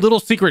back to my little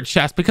secret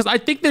chest, because I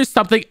think there's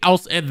something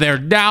else in there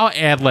now,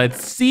 and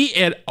let's see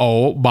it.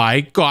 Oh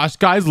my gosh,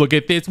 guys, look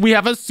at this. We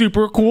have a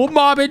super cool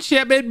mob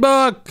enchantment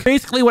book.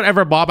 Basically,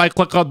 whatever mob I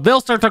click on,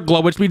 they'll start to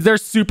glow, which means they're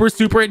super,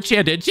 super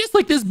enchanted, just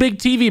like this big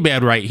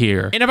TvMan right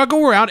here. And if I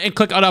go around and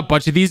click on a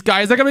bunch of these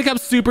guys, they're gonna become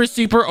super,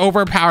 super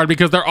overpowered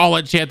because they're all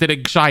enchanted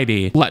and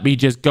shiny. Let me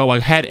just go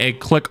ahead and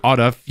click on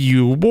a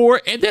few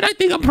more, and then I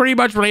think I'm pretty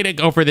much ready to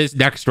go for this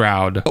next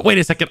round. But wait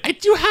a second, I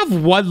do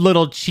have one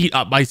little cheat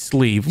up my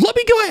sleeve. Let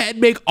me go ahead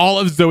and make all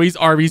of Zoe's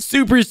army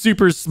super,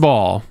 super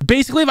small.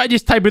 Basically, if I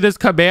just type in this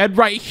command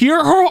right here,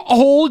 her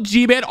whole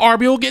Gman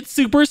army will get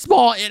super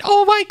small, and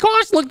oh my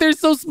gosh, look, they're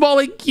so small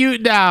and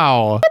cute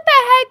now. What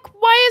the heck?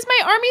 Why is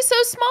my army so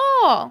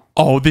small?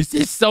 Oh, this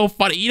is so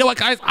funny. You know what,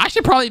 guys? I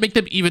should probably make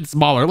them even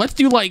smaller. Let's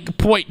do like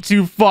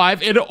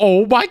 0.25, and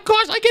oh my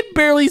gosh, I can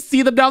barely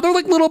see them now. They're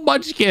like little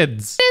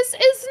munchkins. This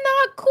is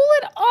not cool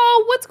at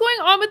all. What's going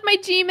on with my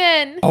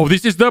Gman? Oh,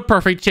 this is the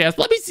perfect chance.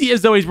 Let me see if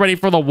Zoe's ready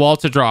for the wall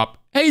to drop.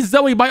 Hey,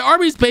 Zoe, my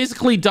army's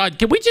basically done.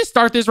 Can we just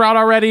start this round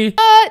already?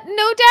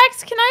 No,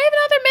 Dax. Can I have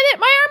another minute?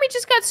 My army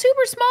just got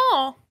super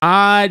small.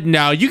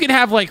 No. You can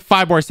have like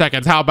 5 more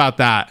seconds. How about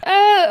that?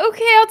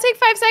 Okay. I'll take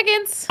 5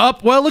 seconds.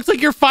 Well, it looks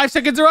like your 5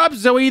 seconds are up,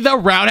 Zoe. The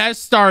round has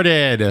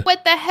started.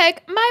 What the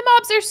heck? My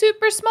mobs are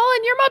super small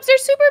and your mobs are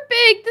super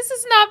big. This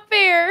is not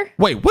fair.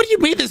 Wait, what do you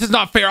mean this is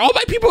not fair? All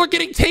my people are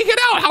getting taken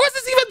out. How is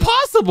this even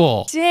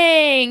possible?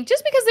 Dang.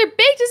 Just because they're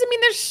big doesn't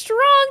mean they're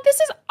strong. This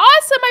is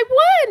awesome. I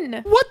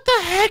won. What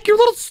the heck?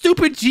 Your little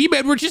stupid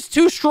Gman were just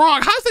too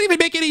strong. How does that even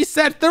make any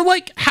sense? They're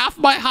like half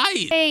my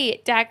height.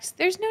 Hey, Dax,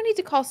 there's no need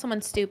to call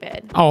someone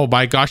stupid. Oh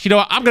my gosh. You know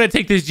what? I'm going to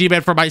take this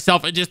Gman for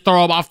myself and just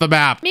throw him off the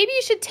map. Maybe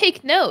you should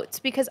take notes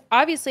because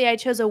obviously I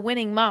chose a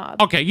winning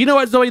mob. Okay, you know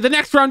what, Zoe? The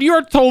next round,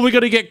 you're totally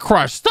going to get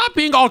crushed. Stop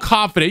being all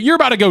confident. You're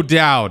about to go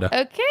down. Okay,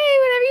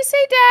 whatever you say,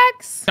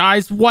 Dax.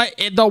 Guys, what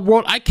in the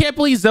world? I can't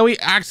believe Zoe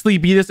actually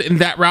beat us in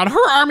that round.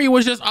 Her army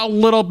was just a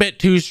little bit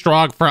too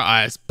strong for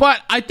us,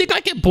 but I think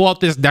I can pull out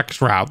this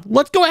next round.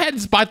 Let's go ahead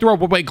and spy through our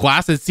one-way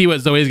glass and see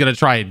what Zoe's going to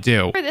try and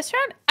do. For this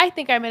round, I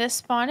think I'm going to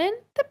spawn in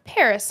the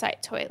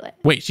parasite toilet.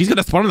 Wait, she's going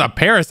to spawn in the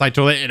parasite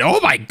toilet, and oh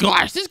my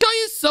gosh, this guy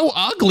is so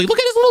ugly. Look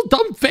at his little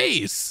dumb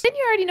face. Then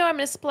you already know I'm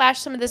going to splash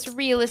some of this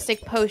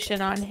realistic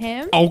potion on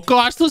him. Oh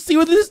gosh, let's see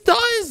what this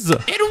does.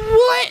 And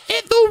what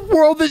in the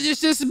world did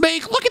this just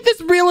make? Look at this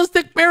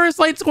realistic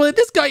parasite toilet.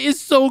 This guy is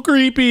so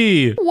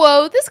creepy.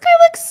 Whoa, this guy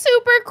looks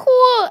super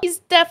cool. He's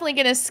definitely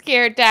going to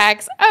scare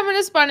Dax. I'm going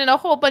to spawn in a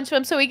whole bunch of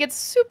him so he gets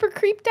super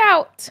creeped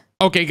out.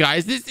 Okay,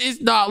 guys, this is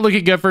not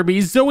looking good for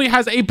me. Zoe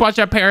has a bunch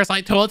of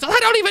parasite toilets. I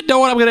don't even know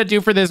what I'm going to do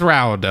for this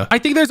round. I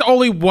think there's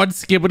only one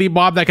Skibidi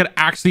mob that could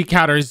actually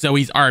counter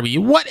Zoe's army.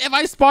 What if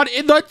I spawn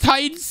in the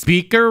Titan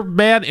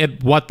Speakerman?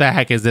 And what the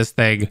heck is this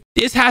thing?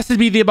 This has to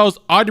be the most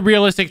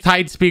unrealistic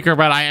Titan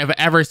Speakerman I have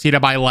ever seen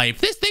in my life.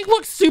 This thing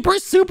looks super,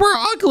 super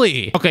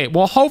ugly. Okay,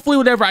 well, hopefully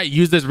whenever I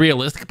use this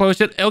realistic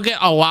potion, it'll get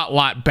a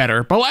lot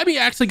better. But let me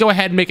actually go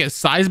ahead and make its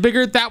size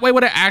bigger. That way,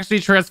 when it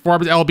actually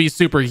transforms, it'll be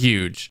super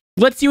huge.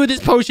 Let's see what this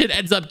potion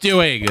ends up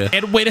doing.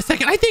 And wait a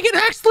second, I think it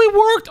actually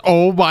worked.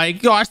 Oh my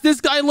gosh,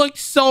 this guy looked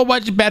so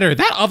much better.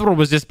 That other one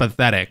was just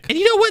pathetic. And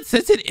you know what?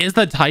 Since it is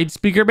the Titan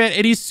Speakerman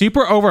and he's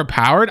super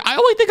overpowered, I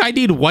only think I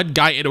need one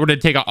guy in order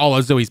to take out all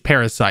of Zoe's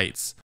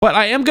parasites. But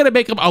I am going to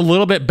make him a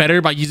little bit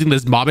better by using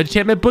this mob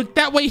enchantment book.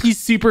 That way he's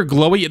super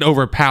glowy and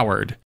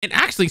overpowered. And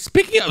actually,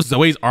 speaking of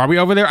Zoe's army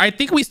over there, I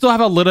think we still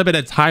have a little bit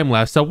of time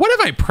left. So what if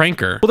I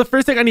prank her? Well, the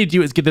first thing I need to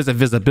do is get this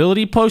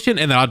invisibility potion,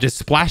 and then I'll just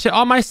splash it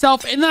on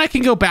myself. And then I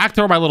can go back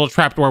to where my little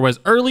trapdoor was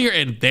earlier.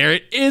 And there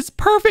it is.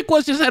 Perfect.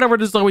 Let's just head over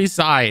to Zoe's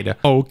side.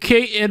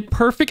 Okay, and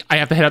perfect. I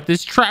have to head up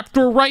this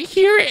trapdoor right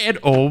here. And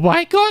oh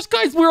my gosh,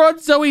 guys, we're on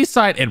Zoe's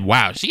side. And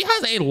wow, she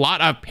has a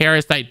lot of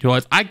parasite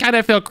toilets. I kind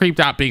of feel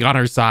creeped out being on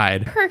her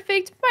side.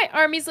 Perfect. My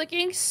army's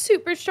looking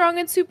super strong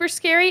and super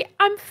scary.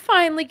 I'm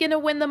finally gonna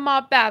win the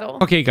mob battle.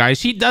 Okay, guys,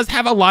 she does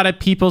have a lot of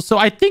people, so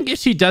I think if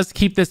she does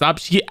keep this up,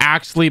 she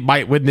actually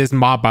might win this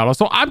mob battle.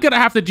 So I'm gonna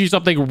have to do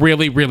something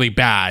really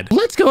bad.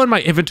 Let's go in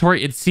my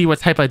inventory and see what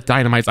type of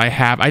dynamites I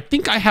have. I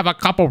think I have a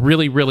couple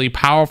really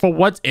powerful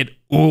ones. And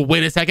oh,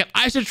 wait a second,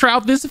 I should try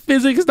out this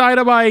physics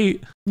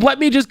dynamite. Let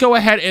me just go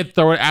ahead and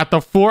throw it at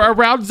the floor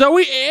around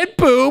Zoe, and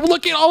boom,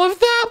 look at all of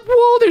that.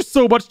 Whoa, there's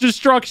so much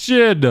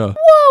destruction.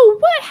 Whoa,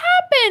 what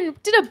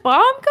happened? Did a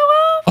bomb go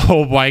off?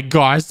 Oh my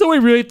gosh, Zoe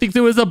really thinks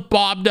it was a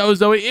bomb. No,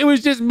 Zoe, it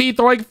was just me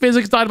throwing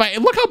physics dynamite.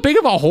 And look how big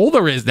of a hole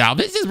there is now.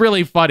 This is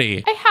really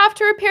funny. I have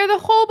to repair the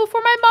hole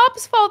before my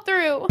mobs fall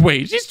through.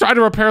 Wait, she's trying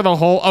to repair the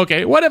hole.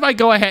 Okay, what if I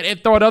go ahead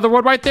and throw another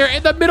one right there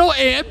in the middle,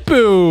 and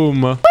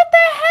boom. What the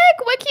heck?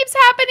 heck? What keeps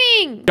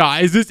happening?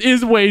 Guys, this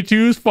is way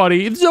too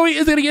funny. Xoe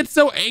is gonna get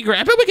so angry.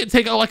 I bet we can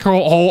take out like her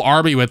whole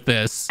army with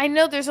this. I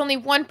know there's only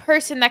one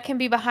person that can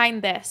be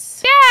behind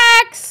this.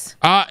 Daxx!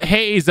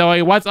 Hey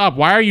Xoe, what's up?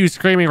 Why are you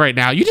screaming right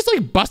now? You just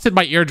like busted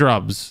my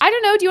eardrums. I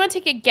don't know. Do you want to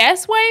take a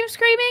guess why I'm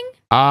screaming?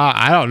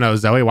 I don't know,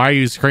 Xoe. Why are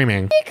you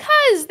screaming?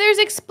 Because there's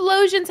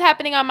explosions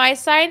happening on my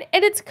side,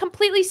 and it's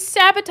completely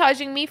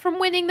sabotaging me from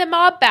winning the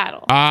mob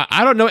battle.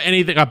 I don't know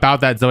anything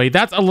about that, Xoe.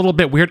 That's a little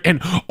bit weird. And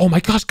oh my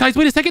gosh, guys,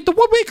 wait a second. The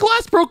one-way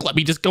glass broke. Let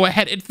me just go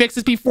ahead and fix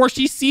this before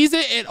she sees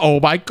it. And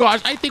oh my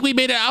gosh, I think we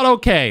made it out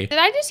okay. Did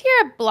I just hear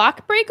a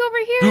block break over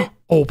here?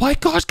 Oh my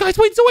gosh, guys,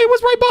 wait, Xoe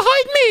was right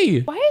behind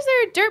me. Why is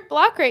there a dirt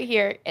block right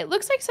here? It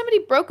looks like somebody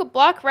broke a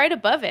block right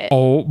above it.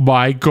 Oh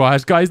my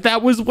gosh, guys,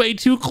 that was way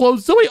too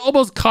close. Zoe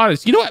almost caught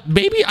us. You know what?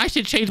 Maybe I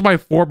should change my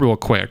form real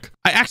quick.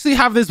 I actually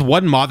have this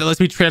one mod that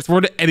lets me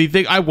transform to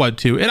anything I want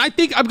to. And I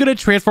think I'm going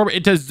to transform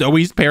into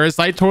Zoe's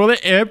parasite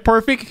toilet. And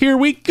perfect, here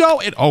we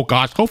go. And oh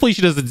gosh, hopefully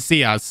she doesn't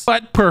see us.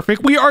 But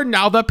perfect, we are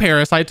now the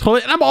parasite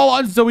toilet. And I'm all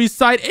on Zoe's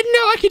side. And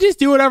now I can just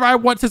do whatever I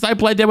want since I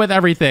blend in with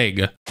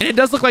everything. And it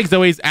does look like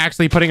Zoe's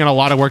actually putting in a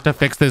lot of work to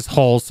fix this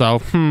hole. So,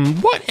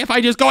 what if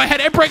I just go ahead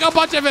and break a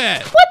bunch of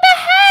it? What the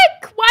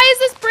heck? Why is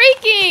this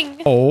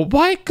breaking? Oh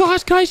my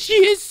gosh, guys, she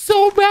is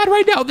so mad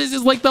right now. This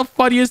is like the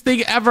funniest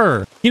thing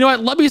ever. You know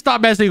what? Let me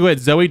stop messing with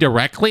Zoe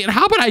directly. And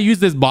how about I use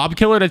this mob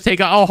killer to take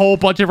out a whole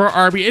bunch of her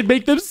army and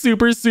make them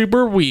super,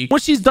 super weak.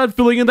 Once she's done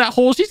filling in that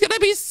hole, she's going to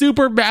be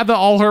super mad that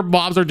all her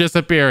mobs are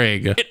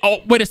disappearing. And, oh,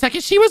 wait a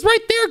second. She was right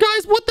there,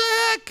 guys. What the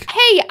heck?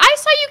 Hey, I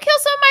saw you kill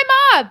some of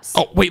my mobs.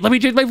 Oh, wait, let me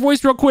change my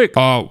voice real quick.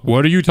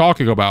 What are you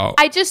talking about?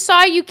 I just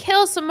saw you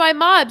kill some of my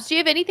mobs. Do you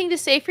have anything to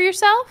say for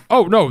yourself?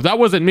 Oh, no, that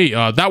wasn't me.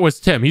 That was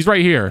Tim. He's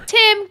right here.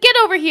 Tim, get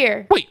over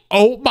here. Wait,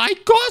 oh my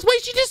gosh.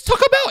 Wait, she just took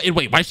him out. And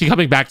wait, why is she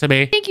coming back to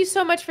me? Thank you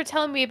so much for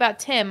telling me about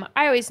Tim.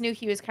 I always knew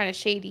he was kind of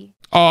shady.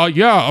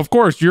 Yeah, of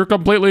course. You're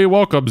completely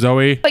welcome,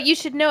 Zoe. But you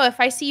should know if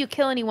I see you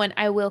kill anyone,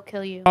 I will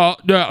kill you. No,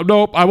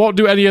 nope. I won't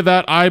do any of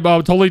that. I'm a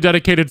totally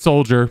dedicated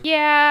soldier.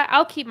 Yeah,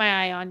 I'll keep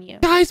my eye on you.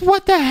 Guys,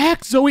 what the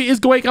heck? Zoe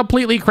is going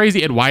completely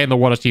crazy. And why in the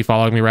world is she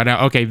following me right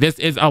now? Okay, this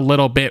is a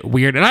little bit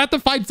weird. And I have to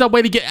find some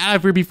way to get out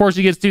of here before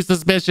she gets too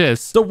suspicious.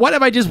 So what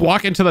if I just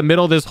walk into the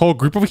middle of this whole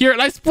group over here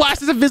and I splash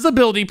this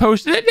invisibility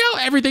potion and now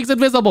everything's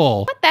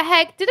invisible? What the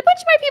heck? Did a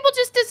bunch of my people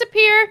just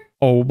disappear?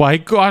 Oh my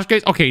gosh,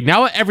 guys. Okay,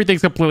 now that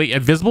everything's completely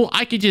invisible,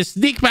 I can just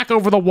sneak back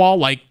over the wall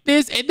like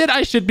this, and then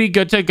I should be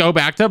good to go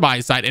back to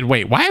my side. And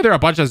wait, why are there a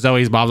bunch of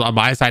Zoe's mobs on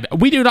my side?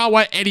 We do not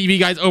want any of you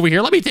guys over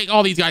here. Let me take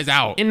all these guys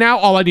out. And now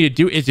all I need to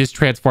do is just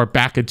transform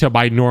back into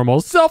my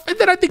normal self, and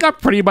then I think I'm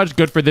pretty much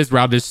good for this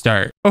round to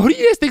start. But who do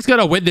you guys think's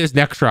gonna win this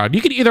next round?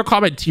 You can either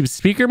comment Team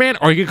Speakerman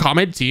or you can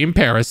comment Team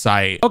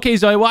Parasite. Okay,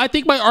 Zoe, well, I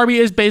think my army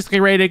is basically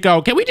ready to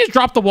go. Can we just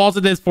drop the walls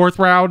in this fourth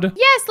round?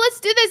 Yes,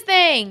 let's do this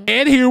thing.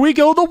 And here we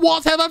go. The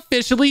walls have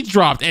officially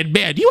dropped. And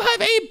man, you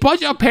have a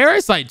bunch of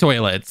parasite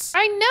toilets.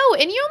 I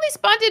know, and you only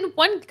spawned in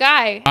one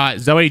guy.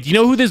 Zoe, do you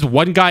know who this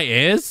one guy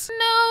is?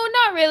 No,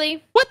 not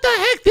really. What the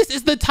heck? This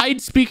is the Titan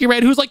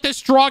Speakerman who's like the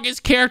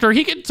strongest character.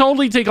 He can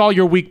totally take all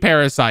your weak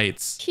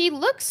parasites. He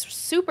looks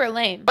super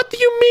lame. What do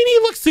you mean he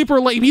looks super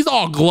lame? He's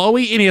all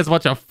glowy and he has a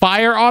bunch of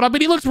fire on him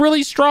and he looks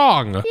really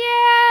strong.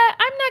 Yeah,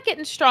 I'm not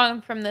getting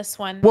strong from this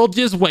one. Well,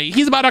 just wait.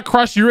 He's about to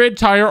crush your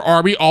entire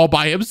army all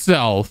by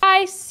himself.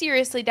 I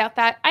seriously doubt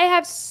that. I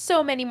have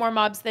so many more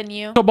mobs than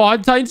you. Come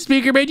on, Titan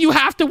Speakerman. You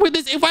have to win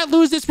this. If I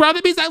lose this round,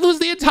 it means I lose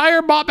the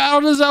entire mob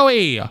battle to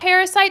Zoe.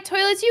 Parasite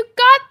toilets, you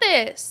got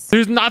this.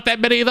 There's not that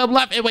many of them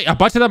left. And wait, a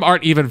bunch of them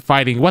aren't even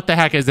fighting. What the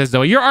heck is this,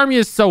 Zoe? Your army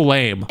is so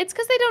lame. It's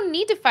because they don't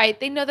need to fight.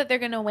 They know that they're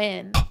going to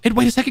win. And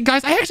wait a second,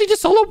 guys. I actually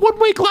just saw a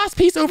one-way glass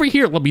piece over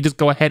here. Let me just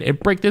go ahead and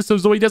break this so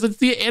Zoe doesn't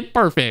see it. And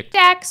perfect.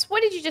 Daxx,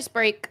 what did you just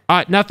break?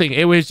 Nothing.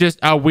 It was just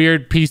a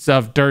weird piece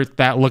of dirt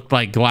that looked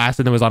like glass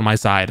and it was on my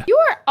side. You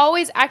are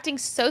always acting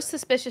so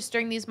suspicious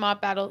during these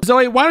mob battles.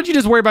 Zoe, why don't you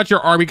just worry about your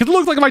army? Because it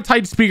looks like my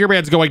Titan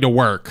Speakerman's going to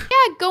work.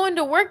 Yeah, going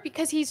to work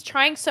because he's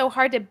trying so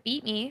hard to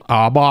beat me.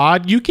 Come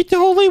on, you can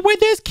totally win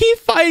this. Keep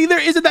fighting.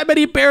 There isn't that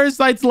many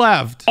parasites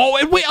left. Oh,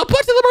 and wait, a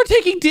bunch of them are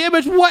taking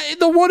damage. What in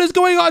the world is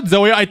going on?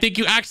 Zoe, I think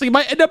you actually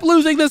might end up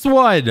losing this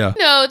one.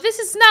 No, this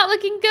is not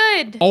looking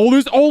good. Oh,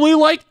 there's only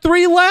like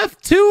 3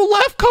 left. 2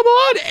 left. Come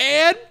on.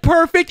 And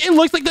perfect. It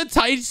looks like the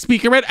Titan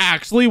Speakerman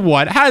actually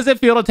won. How does it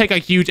feel to take a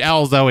huge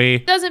L, Zoe?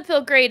 Doesn't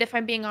feel great if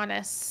I'm being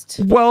honest.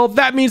 Well,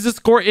 that means the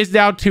score is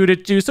now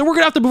 2-2. So we're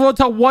going to have to move on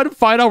to one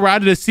final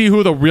round to see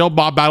who the real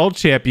mob battle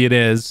champion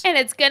is. And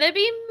it's going to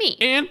be me.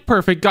 And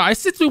perfect, guys.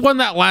 Since we won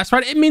that last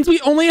round, it means we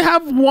only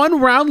have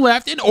 1 round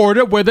left in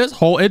order to win this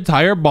whole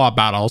entire mob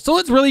battle. So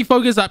let's really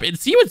focus up and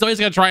see what Zoe's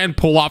going to try and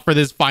pull off for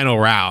this final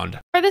round.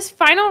 For this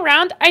final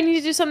round, I need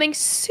to do something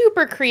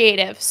super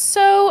creative.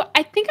 So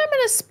I think I'm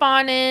going to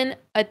spawn in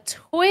a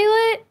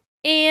toilet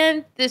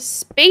and this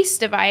space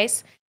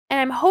device. And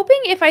I'm hoping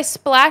if I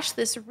splash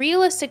this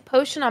realistic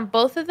potion on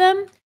both of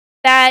them,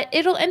 that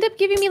it'll end up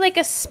giving me like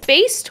a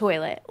space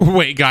toilet.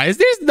 Wait, guys,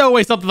 there's no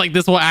way something like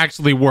this will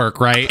actually work,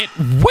 right?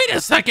 Wait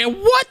a second.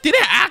 What? Did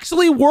it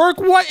actually work?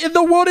 What in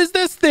the world is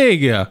this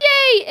thing? Yay,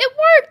 it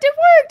worked. It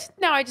worked.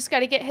 Now I just got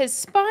to get his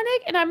spawn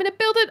egg and I'm going to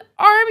build an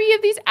army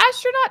of these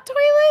astronaut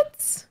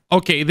toilets.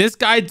 Okay, this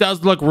guy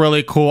does look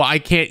really cool. I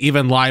can't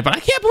even lie, but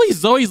I can't believe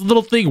Zoe's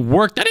little thing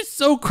worked. That is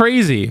so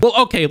crazy. Well,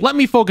 okay, let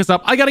me focus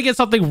up. I gotta get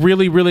something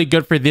really, really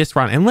good for this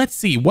round. And let's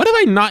see, what have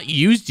I not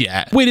used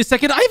yet? Wait a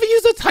second, I haven't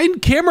used a Titan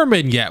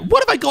Cameraman yet.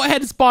 What if I go ahead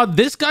and spawn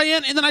this guy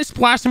in and then I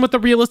splash him with the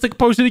realistic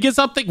potion to get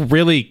something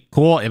really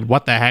cool? And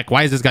what the heck?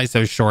 Why is this guy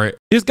so short?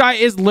 This guy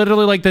is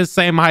literally like the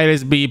same height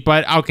as me,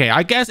 but okay,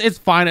 I guess it's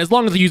fine as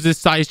long as I use this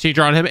size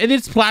changer on him and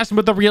then splash him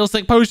with the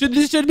realistic potion.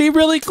 This should be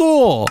really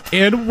cool.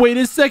 And wait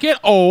a second.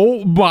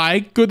 Oh my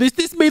goodness,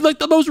 this made like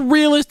the most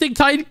realistic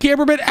Titan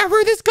Cameraman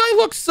ever. This guy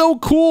looks so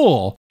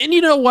cool. And you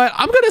know what?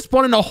 I'm going to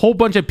spawn in a whole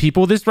bunch of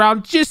people this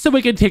round just so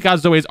we can take out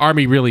Zoe's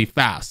army really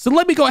fast. So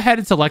let me go ahead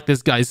and select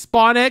this guy's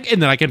spawn egg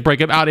and then I can break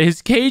him out of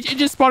his cage and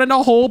just spawn in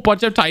a whole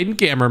bunch of Titan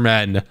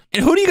Cameramen.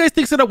 And who do you guys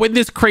think's going to win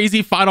this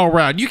crazy final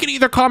round? You can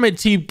either comment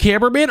Team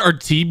Cameraman or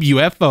Team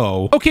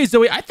UFO. Okay,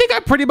 Zoe, I think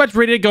I'm pretty much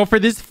ready to go for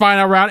this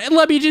final round. And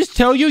let me just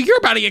tell you, you're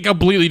about to get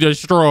completely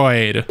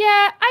destroyed.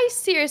 Yeah, I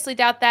seriously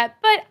doubt that,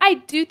 but I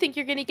do think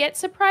you're going to get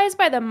surprised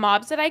by the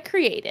mobs that I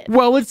created.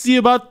 Well, let's see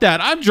about that.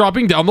 I'm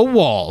dropping down the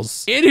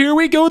walls. And here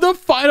we go. The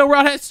final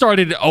round has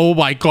started. Oh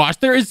my gosh,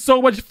 there is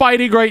so much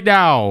fighting right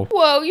now.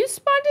 Whoa, you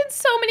spawned in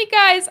so many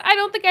guys. I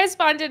don't think I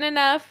spawned in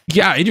enough.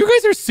 Yeah, and you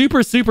guys are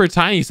super, super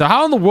tiny. So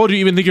how in the world do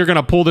you even think you're going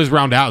to pull this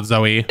round out,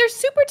 Zoe? They're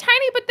super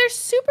tiny, but they're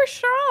super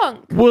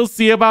strong. We'll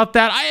see about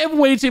that. I have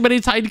way too many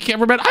Titan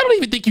Cameramen. I don't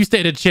even think you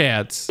stand a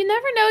chance. You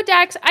never know,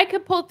 Dax. I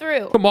could pull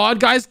through. Come on,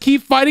 guys.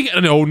 Keep fighting.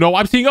 Oh, no.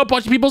 I'm seeing a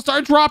bunch of people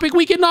start dropping.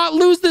 We cannot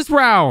lose this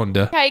round.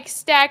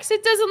 Yikes, Dax.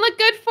 It doesn't look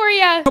good for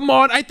you. Come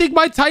on. I think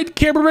my Titan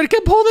Cameraman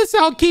can pull this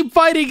out. Keep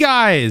fighting,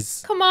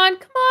 guys. Come on,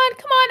 come on,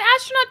 come on.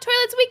 Astronaut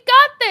toilets, we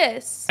got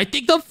this. I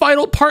think the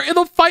final part of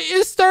the fight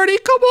is starting.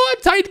 Come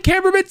on, Titan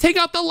Cameraman. Take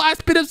out the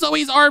last bit of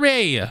Zoe's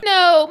army.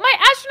 No, my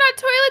astronaut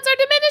toilets are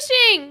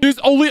diminishing. There's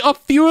only a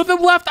few of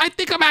them left. I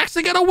think I'm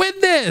actually going to win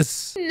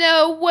this.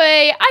 No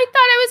way. I thought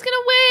I was going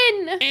to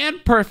win.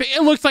 And perfect.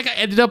 It looks like I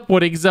ended up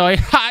winning, Zoe.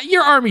 Ha,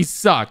 your army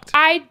sucked.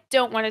 I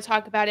don't want to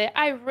talk about it.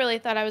 I really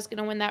thought I was going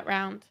to win that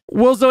round.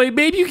 Well, Zoe,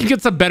 maybe you can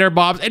get some better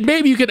mobs, and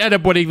maybe you can end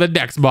up winning the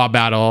next mob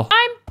battle.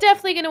 I'm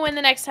definitely going to win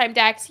the next time,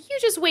 Dax. You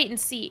just wait and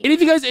see. And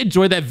if you guys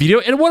enjoyed that video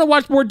and want to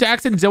watch more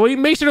Daxx and Xoe,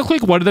 make sure to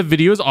click one of the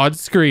videos on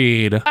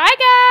screen. Bye,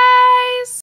 guys.